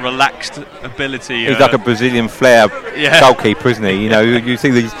has that relaxed ability. He's like a Brazilian flair goalkeeper, isn't he? You know, you see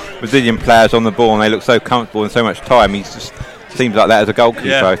these Brazilian players on the ball and they look so comfortable and so much time. He just seems like that as a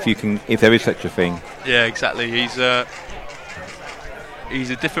goalkeeper, if there is such a thing. Yeah, exactly. He's a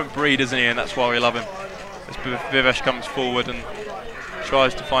different breed, isn't he? And that's why we love him. As Bivesh comes forward and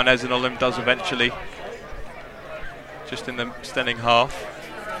tries to find Enzanolin, does eventually. Just in the Steyning half.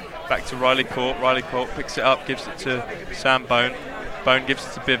 Back to Riley Court. Riley Court picks it up, gives it to Sam Bone. Bone gives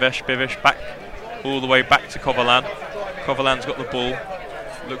it to Bivesh. Bivesh back all the way back to Coughlin. Coughlin got the ball,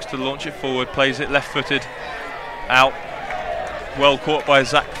 looks to launch it forward, plays it left-footed out. Well caught by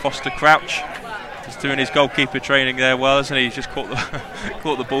Zach Foster Crouch. He's doing his goalkeeper training there well, isn't he? He's just caught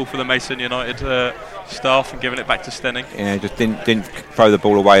the ball for the Maidstone United staff and giving it back to Steyning. Yeah, just didn't throw the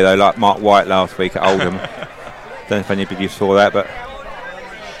ball away though, like Mark White last week at Oldham. Don't know if anybody saw that, but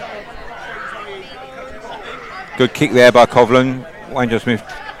good kick there by Coughlin. Wayne Smith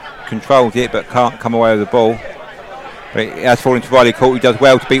controlled it but can't come away with the ball. But it has fallen to Riley Court, who does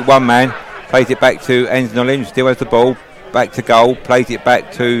well to beat one man. Plays it back to Enzanolin, still has the ball. Back to goal, plays it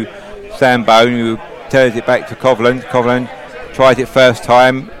back to Sam Bone, who turns it back to Coughlin. Coughlin tries it first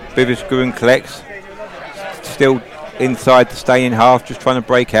time. Bivish Gurung collects. Still inside the Steyning half, just trying to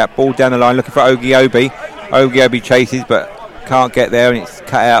break out. Ball down the line, looking for Ogiobi. Ogiobi chases but can't get there, and it's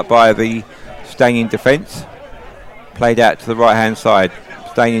cut out by the Steyning defence. Played out to the right hand side.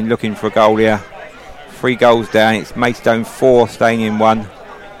 Steyning looking for a goal here. 3 goals down. It's Maidstone 4, Steyning 1.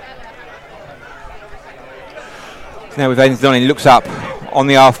 Now with Enzanolin, looks up on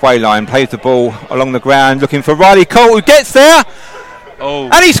the halfway line, plays the ball along the ground, looking for Riley Colt, who gets there. Oh,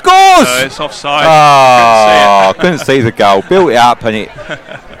 and he scores! It's offside. Couldn't see the goal. Built it up and it.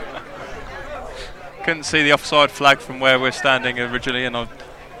 Couldn't see the offside flag from where we're standing originally, and I've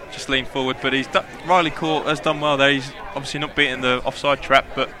just leaned forward. But Riley Court has done well there. He's obviously not beating the offside trap,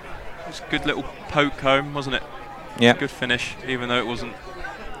 but it's a good little poke home, wasn't it? Yeah. Good finish, even though it wasn't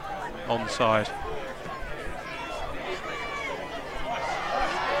onside.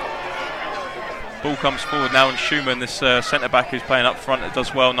 Ball comes forward now, and Schumann, this centre back who's playing up front, it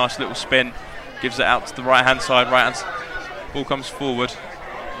does well. Nice little spin, gives it out to the right hand side. Ball comes forward.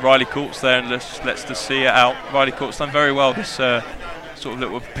 Riley Court's there and lets to see it out. Riley Court's done very well this sort of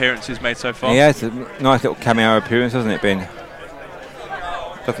little appearances made so far. Yeah, it's a nice little cameo appearance, hasn't it been?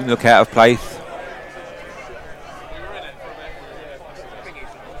 Doesn't look out of place.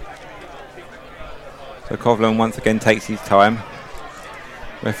 So Kovlan once again takes his time.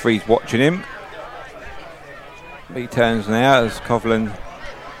 Referee's watching him. He turns now as Kovlan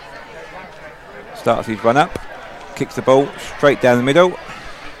starts his run up. Kicks the ball straight down the middle.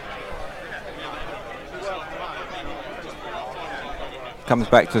 Comes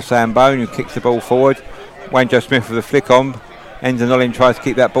back to Sam Bone, who kicks the ball forward. Wayne Joe Smith with a flick on. Enzo Nolin tries to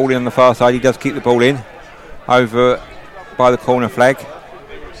keep that ball in on the far side. He does keep the ball in. Over by the corner flag.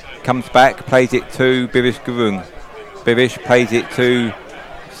 Comes back, plays it to Bivish Gurung. Bivish plays it to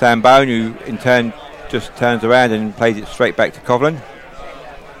Sam Bone, who in turn just turns around and plays it straight back to Kovlan.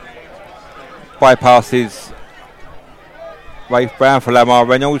 Bypasses Rafe Brown for Lamar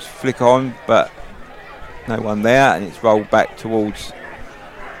Reynolds. Flick on, but no one there, and it's rolled back towards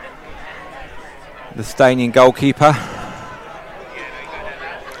the Steyning goalkeeper.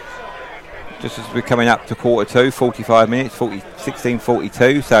 Just as we're coming up to quarter two, 45 minutes,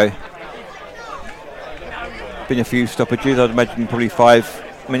 16:42, so been a few stoppages. I'd imagine probably 5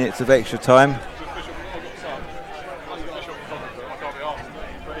 minutes of extra time.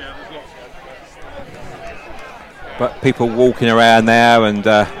 But people walking around there and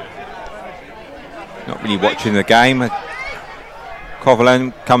not really watching the game.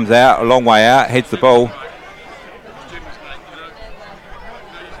 Kovlan comes out, a long way out, heads the ball.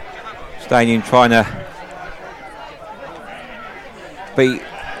 Steyning trying to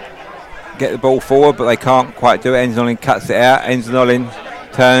get the ball forward, but they can't quite do it. Enzanolin cuts it out. Enzanolin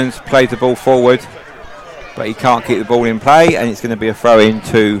turns, plays the ball forward, but he can't keep the ball in play, and it's going to be a throw in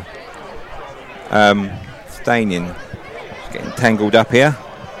to Steyning. It's getting tangled up here.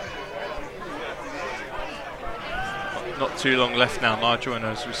 Not too long left now, Nigel, and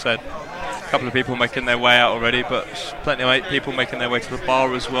as we said, a couple of people making their way out already, but plenty of people making their way to the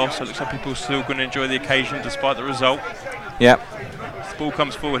bar as well, so it looks like people are still going to enjoy the occasion despite the result. Yep. The ball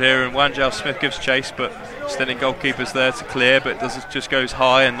comes forward here and Wanjao Smith gives chase, but Steyning goalkeeper's there to clear, but it just goes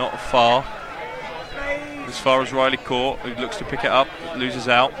high and not far. As far as Riley Court, who looks to pick it up, loses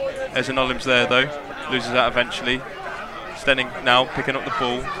out. Enzanolim's there though, loses out eventually. Steyning now picking up the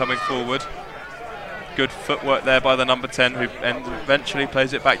ball, coming forward. Good footwork there by the number 10, who eventually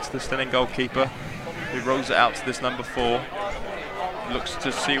plays it back to the Steyning goalkeeper, who rolls it out to this number 4. Looks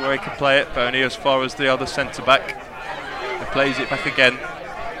to see where he can play it, but only as far as the other centre back. He plays it back again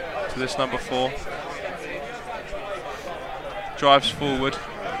to this number 4. Drives forward,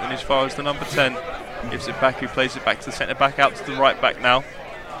 and as far as the number 10. Gives it back, he plays it back to the centre back, out to the right back now.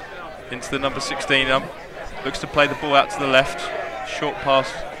 Into the number 16. Looks to play the ball out to the left. Short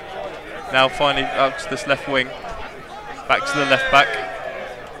pass. Now finally out to this left wing. Back to the left back.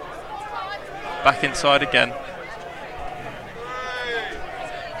 Back inside again.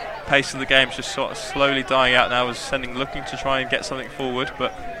 Pace of the game's just sort of slowly dying out now as Steyning looking to try and get something forward,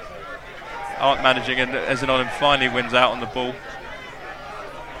 but aren't managing, and Enzanolim finally wins out on the ball.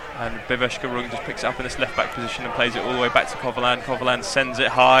 And Bivesh Gurung just picks it up in this left back position and plays it all the way back to Kovlan. Kovlan sends it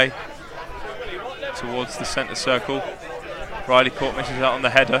high towards the centre circle. Riley Court misses out on the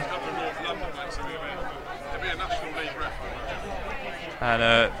header.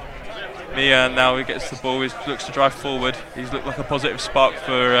 And Mian now he gets the ball, he looks to drive forward. He's looked like a positive spark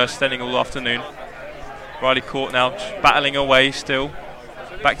for Steyning all afternoon. Riley Court now battling away still.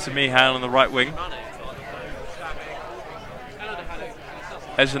 Back to Mihan on the right wing.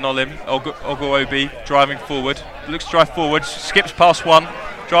 Enzanolim, Ogo-Obi driving forward. Looks to drive forward, skips past one.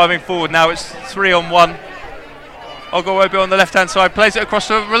 Driving forward now, it's 3-on-1. Ogo-Obi on the left hand side, plays it across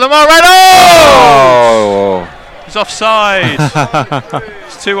to Lamar Reynolds! Oh! He's offside.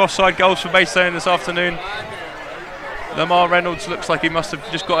 It's 2 offside goals for Maidstone this afternoon. Lamar Reynolds looks like he must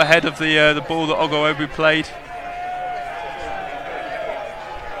have just got ahead of the ball that Ogo-Obi played.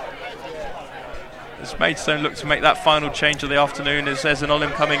 As Maidstone look to make that final change of the afternoon, is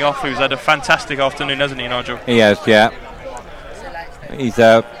Enzanolim coming off, who's had a fantastic afternoon, hasn't he, Nigel? He has, yeah. He's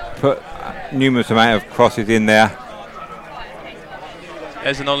put numerous amount of crosses in there.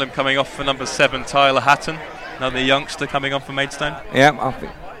 Enzanolim coming off for number 7, Tyler Hatton, another youngster coming on for Maidstone. Yeah, I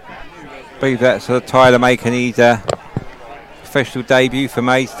believe that's Tyler making his professional debut for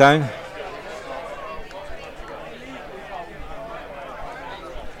Maidstone.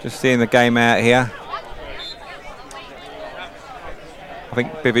 Just seeing the game out here. I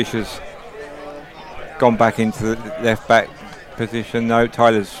think Bivish has gone back into the left back position. No,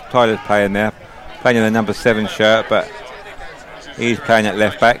 Tyler's playing there, playing in the number 7 shirt, but he's playing at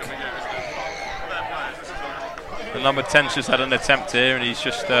left back. The number 10's just had an attempt here, and he's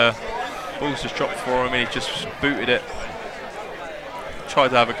just ball's just dropped for him, and he just booted it. Tried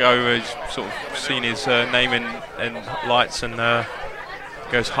to have a go. He's sort of seen his name in lights, and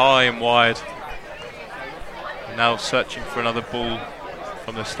goes high and wide. And now searching for another ball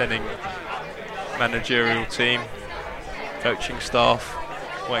from the Steyning managerial team, coaching staff,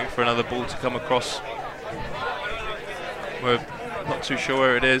 waiting for another ball to come across. We're not too sure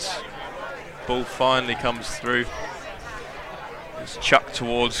where it is. Ball finally comes through. It's chucked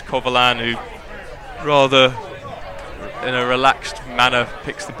towards Kovalan, who rather in a relaxed manner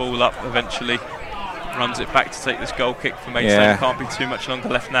picks the ball up eventually, runs it back to take this goal kick for Maidstone. Yeah. Can't be too much longer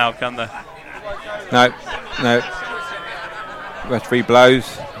left now, can there? No. Referee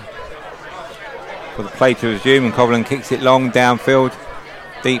blows for the play to resume, and Kovalan kicks it long downfield,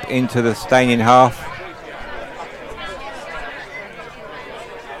 deep into the Steyning half.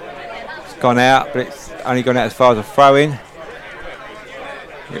 It's gone out, but it's only gone out as far as a throw-in,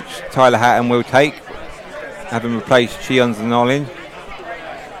 which Tyler Hatton will take, having replaced Chions and Nolin.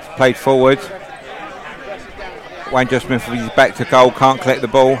 It's played forward. Wayne Joe Smith, with his back to goal, can't collect the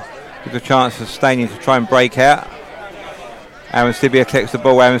ball. Gives a chance for Steyning to try and break out. Aaron Sibia collects the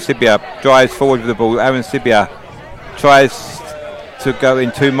ball. Aaron Sibia drives forward with the ball. Aaron Sibia tries to go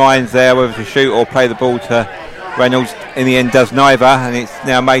in two minds there, whether to shoot or play the ball to Reynolds. In the end, does neither, and it's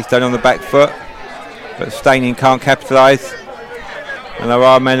now Maidstone on the back foot. But Steyning can't capitalise.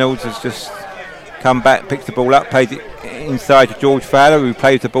 And Reynolds has just come back, picks the ball up, plays it inside to George Fowler, who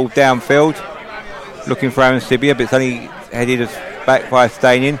plays the ball downfield, looking for Aaron Sibia, but it's only headed back by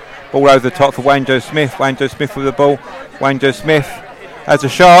Steyning. Ball over the top for Wayne Joe Smith. Wayne Joe Smith with the ball. Wayne Joe Smith has a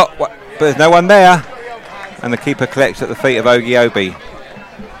shot, but there's no one there. And the keeper collects at the feet of Ogie Obi.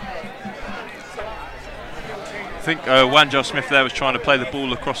 I think Wayne Joe Smith there was trying to play the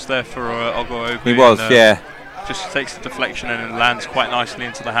ball across there for Ogie Obi. He was, yeah. Just takes the deflection and it lands quite nicely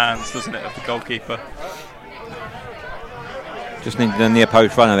into the hands, doesn't it, of the goalkeeper. Just needed a near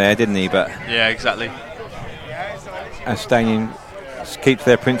post runner there, didn't he? But yeah, exactly. As Steyning keeps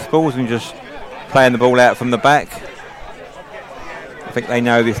their principles and just playing the ball out from the back. I think they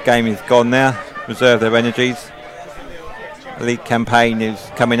know this game is gone now. Reserve their energies. The league campaign is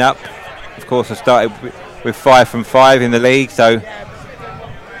coming up. Of course, they started with 5 from 5 in the league, so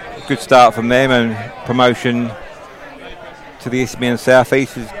a good start from them, and promotion to the Isthmian South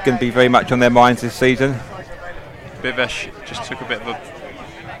East is going to be very much on their minds this season. Bivesh just took a bit of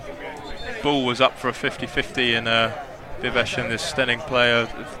a ball, was up for a 50-50, and Bivesh and this Steyning player,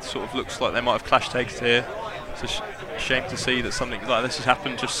 it sort of looks like they might have clash takes here. It's a shame to see that something like this has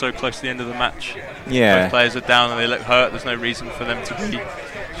happened just so close to the end of the match. Yeah. Both players are down and they look hurt. There's no reason for them to be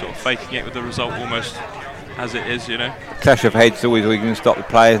sort of faking it with the result almost as it is, you know. Clash of heads always going to stop the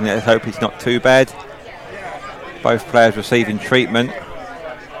players, and let's hope it's not too bad. Both players receiving treatment.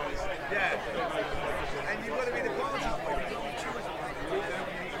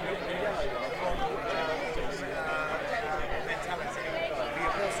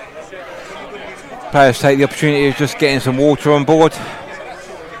 Players take the opportunity of just getting some water on board.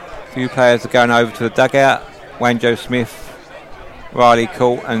 A few players are going over to the dugout. Wayne Joe Smith, Riley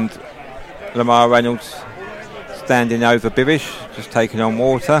Court and Lamar Reynolds standing over Bivish, just taking on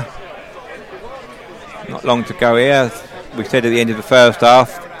water. Not long to go here. We said at the end of the first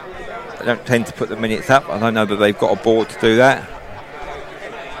half, they don't tend to put the minutes up. I don't know that they've got a board to do that.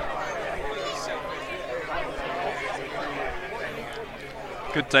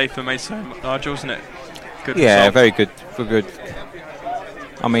 Good day for Maidstone, Nigel, isn't it? Good yeah, result. Very good. For good.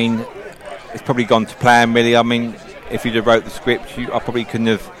 I mean, it's probably gone to plan, really. I mean, if you'd have wrote the script, I probably couldn't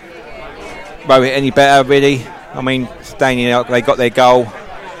have wrote it any better, really. I mean, Steyning, they got their goal,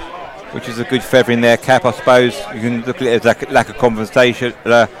 which is a good feather in their cap, I suppose. You can look at it as lack of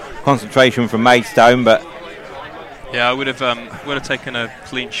concentration from Maidstone, but yeah, I would have taken a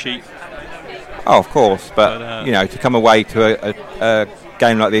clean sheet. Oh, of course, but you know, to come away to a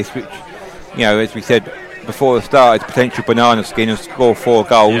game like this, which, you know, as we said before the start, it's potential banana skin and score 4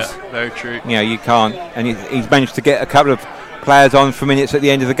 goals. Yeah, very true. You know, you can't, and he's managed to get a couple of players on for minutes at the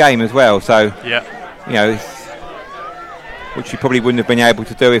end of the game as well. So, yeah, you know, which you probably wouldn't have been able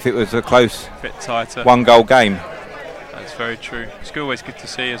to do if it was a close, bit tighter, 1-goal game. That's very true. It's always good to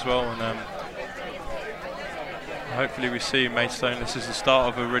see as well, and hopefully we see Maidstone. This is the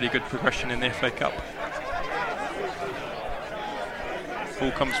start of a really good progression in the FA Cup.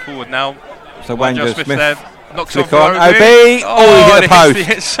 Ball comes forward now. So Wayne Joe Smith there, knocks flick on Obi. Oh, he hit the post.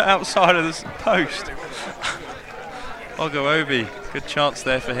 It's outside of the post. Obi, good chance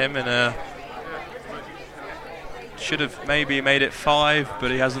there for him, and should have maybe made it 5,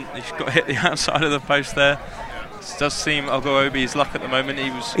 but he hasn't. He's got hit the outside of the post there. It does seem Obi's luck at the moment.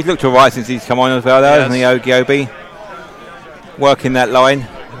 He's looked all right since he's come on as well, though, hasn't he, Obi? Working that line.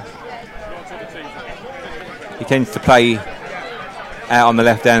 He tends to play out on the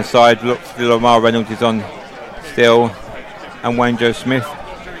left-hand side. Looks Lamar Reynolds is on still, and Wanjo Smith.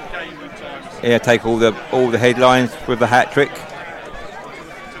 Yeah, take all the headlines with the hat trick.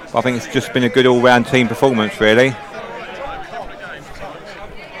 But I think it's just been a good all-round team performance, really.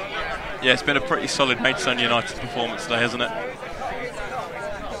 Yeah, it's been a pretty solid Maidstone United performance today, hasn't it?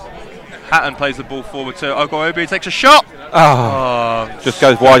 Hatton plays the ball forward to Obi, takes a shot. Just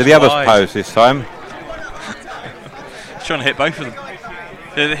goes wide of the other post this time. He's trying to hit both of them.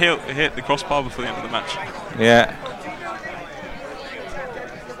 He hit the crossbar before the end of the match. Yeah.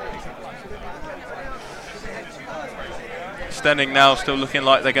 Steyning now still looking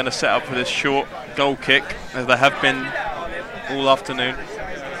like they're going to set up for this short goal kick, as they have been all afternoon.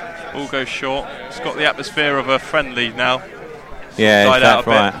 All goes short. It's got the atmosphere of a friendly now. Yeah, that's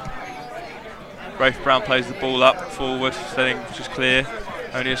right. Rafe Brown plays the ball up forward. Steyning just clear,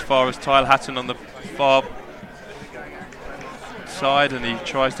 only as far as Tyler Hatton on the far side, and he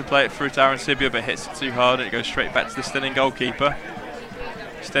tries to play it through to Aaron Sibia, but hits it too hard, and it goes straight back to the Steyning goalkeeper.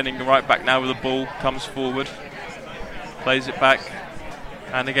 Steyning right back now with the ball, comes forward, plays it back,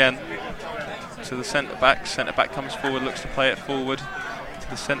 and again to the centre back. Centre back comes forward, looks to play it forward to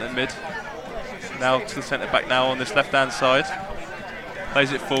the centre mid. Now to the centre back now on this left hand side.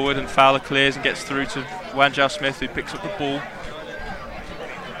 Plays it forward, and Fowler clears and gets through to Wanjo Smith, who picks up the ball.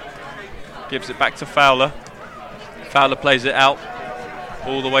 Gives it back to Fowler. Fowler plays it out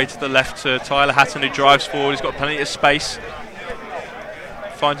all the way to the left to Tyler Hatton, who drives forward. He's got plenty of space.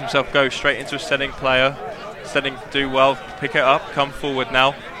 Finds himself go straight into a Steyning player. Steyning do well, pick it up, come forward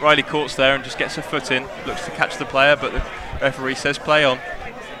now. Riley Court's there and just gets a foot in. Looks to catch the player, but the referee says play on.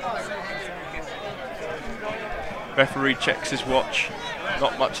 Referee checks his watch.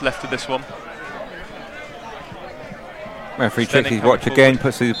 Not much left of this one. Referee checks his watch again,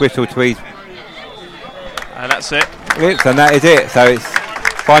 puts his whistle to his... And that's it. And that is it. So it's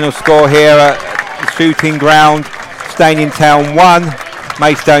final score here at the shooting ground. Steyning Town 1,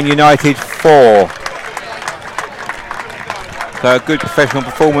 Maidstone United 4. So a good professional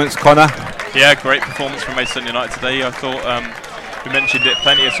performance, Connor. Yeah, great performance from Maidstone United today. I thought we mentioned it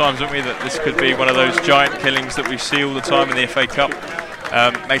plenty of times, haven't we, that this could be one of those giant killings that we see all the time in the FA Cup.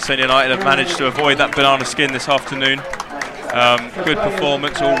 Maidstone United have managed to avoid that banana skin this afternoon. Good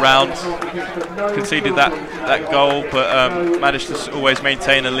performance all round. Conceded that goal, but managed to always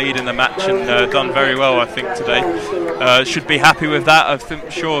maintain a lead in the match, and done very well, I think, today. Should be happy with that. I'm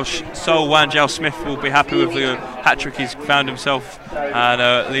sure Sol Wanjo Smith will be happy with the hat-trick he's found himself,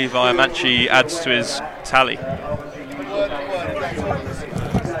 and Levi Amanchi adds to his tally.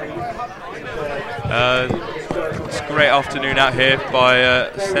 It's a great afternoon out here by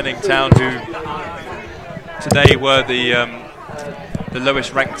Steyning Town, who today were the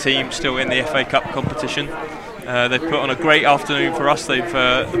lowest ranked team still in the FA Cup competition. They've put on a great afternoon for us. They've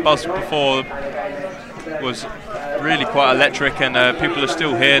the buzz before was really quite electric, and people are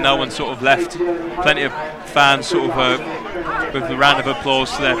still here. No one's sort of left. Plenty of fans sort of with the round of applause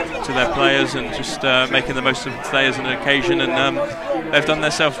to their players, and just making the most of today as an occasion. And they've done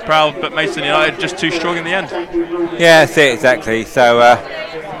themselves proud, but Maidstone United just too strong in the end. Yeah, that's it, exactly. So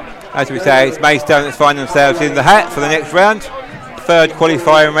as we say, it's Maidstone that's find themselves in the hat for the next round. Third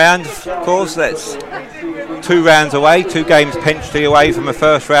qualifying round, of course. That's 2 rounds away, 2 games potentially away from a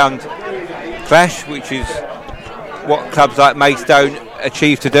first round clash, which is what clubs like Maidstone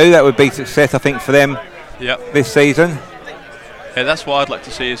achieve to do. That would be success, I think, for them this season. Yeah, that's what I'd like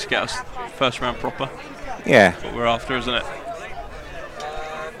to see, is get us first round proper. Yeah. That's what we're after, isn't it?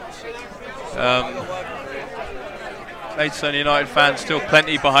 Maidstone United fans still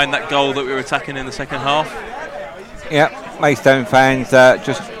plenty behind that goal that we were attacking in the second half. Yeah, Maidstone fans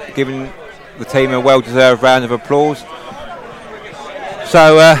just giving the team a well-deserved round of applause.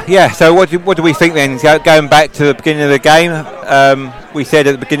 So so what do we think then? Going back to the beginning of the game, we said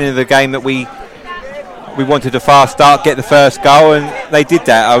at the beginning of the game that we wanted a fast start, get the first goal, and they did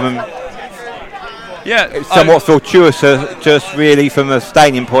that. It's somewhat fortuitous, just really from a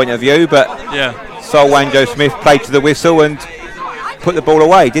Steyning point of view, but Sol Wanjo Smith played to the whistle and put the ball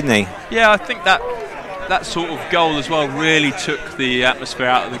away, didn't he? Yeah, I think that sort of goal as well really took the atmosphere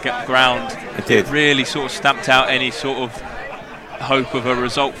out of the ground. It did. It really sort of stamped out any sort of hope of a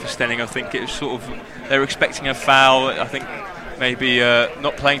result for Steyning. I think it was sort of, they were expecting a foul. I think maybe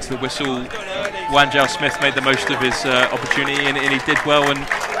not playing to the whistle Wanjel Smith made the most of his opportunity, and he did well, and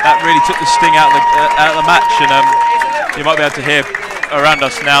that really took the sting out of the match. And you might be able to hear around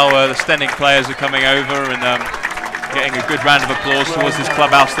us now, the Steyning players are coming over and getting a good round of applause towards this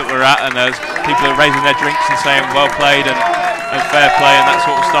clubhouse that we're at, and people are raising their drinks and saying well played and fair play and that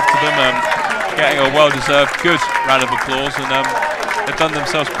sort of stuff to them. Getting a well-deserved good round of applause, and they've done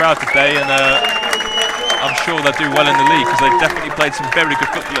themselves proud today, and I'm sure they'll do well in the league, because they've definitely played some very good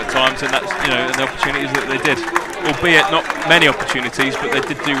football at times, and that's, and the opportunities that they did, albeit not many opportunities, but they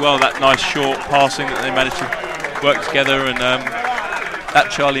did do well. That nice short passing that they managed to work together, and that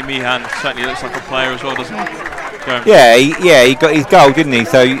Charlie Meehan certainly looks like a player as well, doesn't he? He got his goal, didn't he?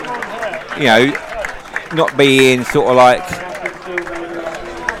 So, not being sort of like,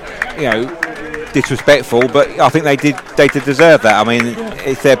 disrespectful, but I think they did deserve that. I mean,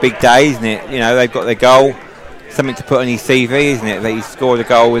 it's their big day, isn't it? They've got their goal, something to put on his CV, isn't it? That he scored a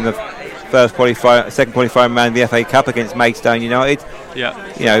goal in the second qualifying round of the FA Cup against Maidstone United. Yeah.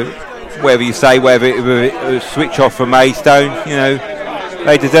 Whatever you say, whether it was switch off from Maidstone,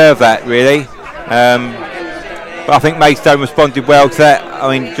 they deserve that, really. But I think Maidstone responded well to that.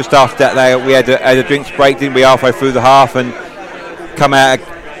 I mean, just after that, we had a drinks break, didn't we, halfway through the half, and come out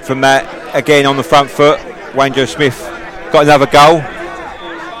from that again on the front foot. Wanjel Smith got another goal.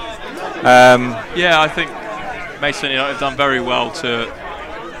 I think Maidstone United have done very well to,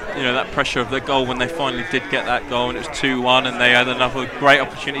 that pressure of the goal when they finally did get that goal, and it was 2-1, and they had another great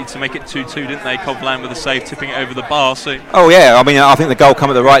opportunity to make it 2-2, didn't they? Cobland with a save, tipping it over the bar. So. Oh yeah, I mean, I think the goal came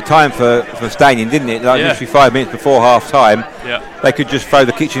at the right time for Steyning, didn't it? Literally 5 minutes before half time. Yeah. They could just throw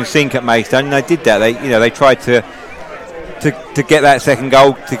the kitchen sink at Maidstone, and they did that. They tried to get that second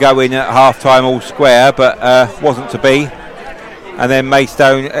goal to go in at half time all square, but wasn't to be. And then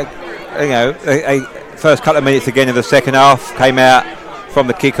Maidstone, first couple of minutes again of the second half, came out from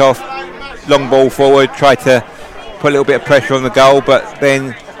the kick-off, long ball forward, tried to put a little bit of pressure on the goal, but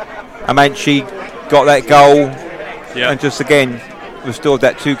then Amanchi got that goal and just again restored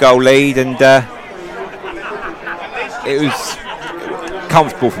that 2-goal lead, and it was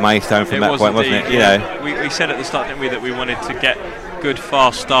comfortable for Maidstone from that point, wasn't it? We said at the start, didn't we, that we wanted to get good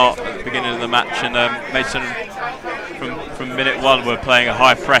fast start at the beginning of the match, and Maidstone from minute one were playing a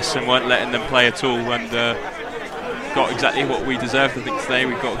high press and weren't letting them play at all, and got exactly what we deserved. I think today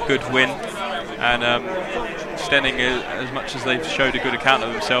we've got a good win, and Steyning, as much as they've showed a good account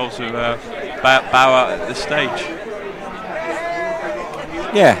of themselves, bow out at this stage.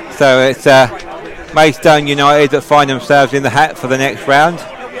 So it's Maidstone United that find themselves in the hat for the next round.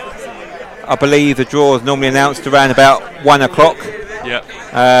 I believe the draw is normally announced around about 1 o'clock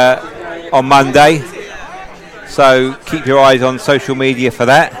on Monday, so keep your eyes on social media for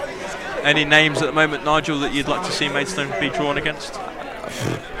that. Any names at the moment, Nigel, that you'd like to see Maidstone be drawn against?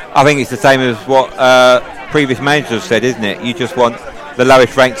 I think it's the same as what previous managers said, isn't it? You just want the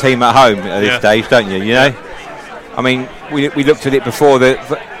lowest ranked team at home at this stage, don't you? I mean, we looked at it before the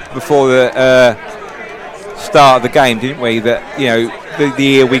start of the game, didn't we? That the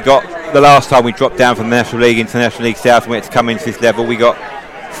year we got, the last time we dropped down from the National League into National League South and we had to come into this level, we got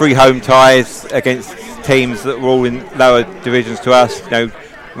 3 home ties against teams that were all in lower divisions to us. I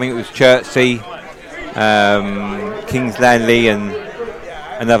think it was Chertsey, Kings Langley, and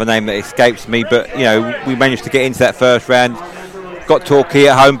another name that escapes me. But we managed to get into that first round. Got Torquay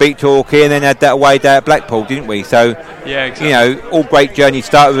at home, beat Torquay, and then had that away day at Blackpool, didn't we? So exactly. All great journeys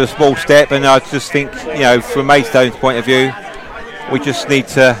start with a small step, and I just think from Maidstone's point of view, we just need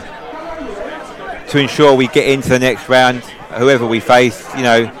to ensure we get into the next round, whoever we face,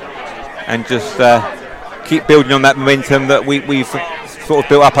 and just keep building on that momentum that we've sort of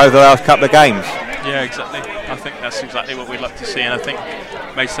built up over the last couple of games. Yeah, exactly. I think that's exactly what we'd like to see, and I think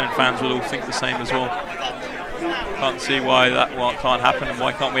Maidstone fans will all think the same as well. Can't see why that can't happen, and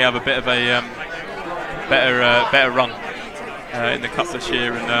why can't we have a bit of a better run in the cup this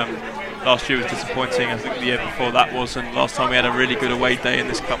year. And last year was disappointing. I think the year before that was, and last time we had a really good away day in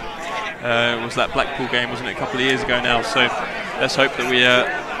this cup was that Blackpool game, wasn't it, a couple of years ago now. So let's hope that we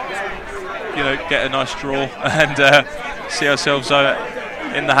get a nice draw and see ourselves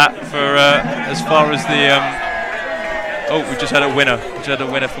in the hat for as far as the we just had a winner. We just had a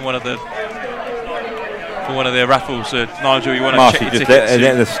winner from one of the raffles. Nigel, you want to check your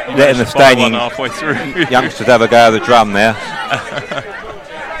tickets? Letting the Steyning halfway through. youngsters have a go at the drum there.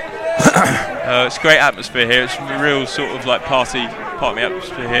 It's a great atmosphere here. It's a real sort of like party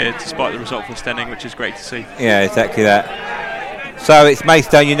atmosphere here, despite the result for Steyning, which is great to see. Yeah, exactly that. So it's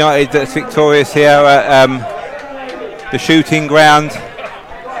Maidstone United that's victorious here at the shooting ground.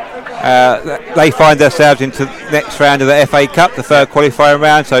 They find themselves into the next round of the FA Cup, the third qualifying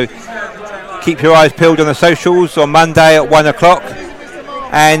round. So keep your eyes peeled on the socials on Monday at 1 o'clock.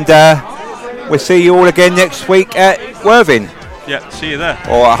 And we'll see you all again next week at Worthing. Yeah, see you there.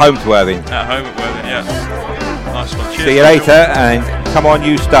 Or at home to Worthing. At home at Worthing, yeah. Nice one. Cheers. See you later, and come on,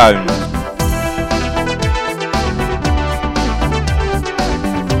 you Stones.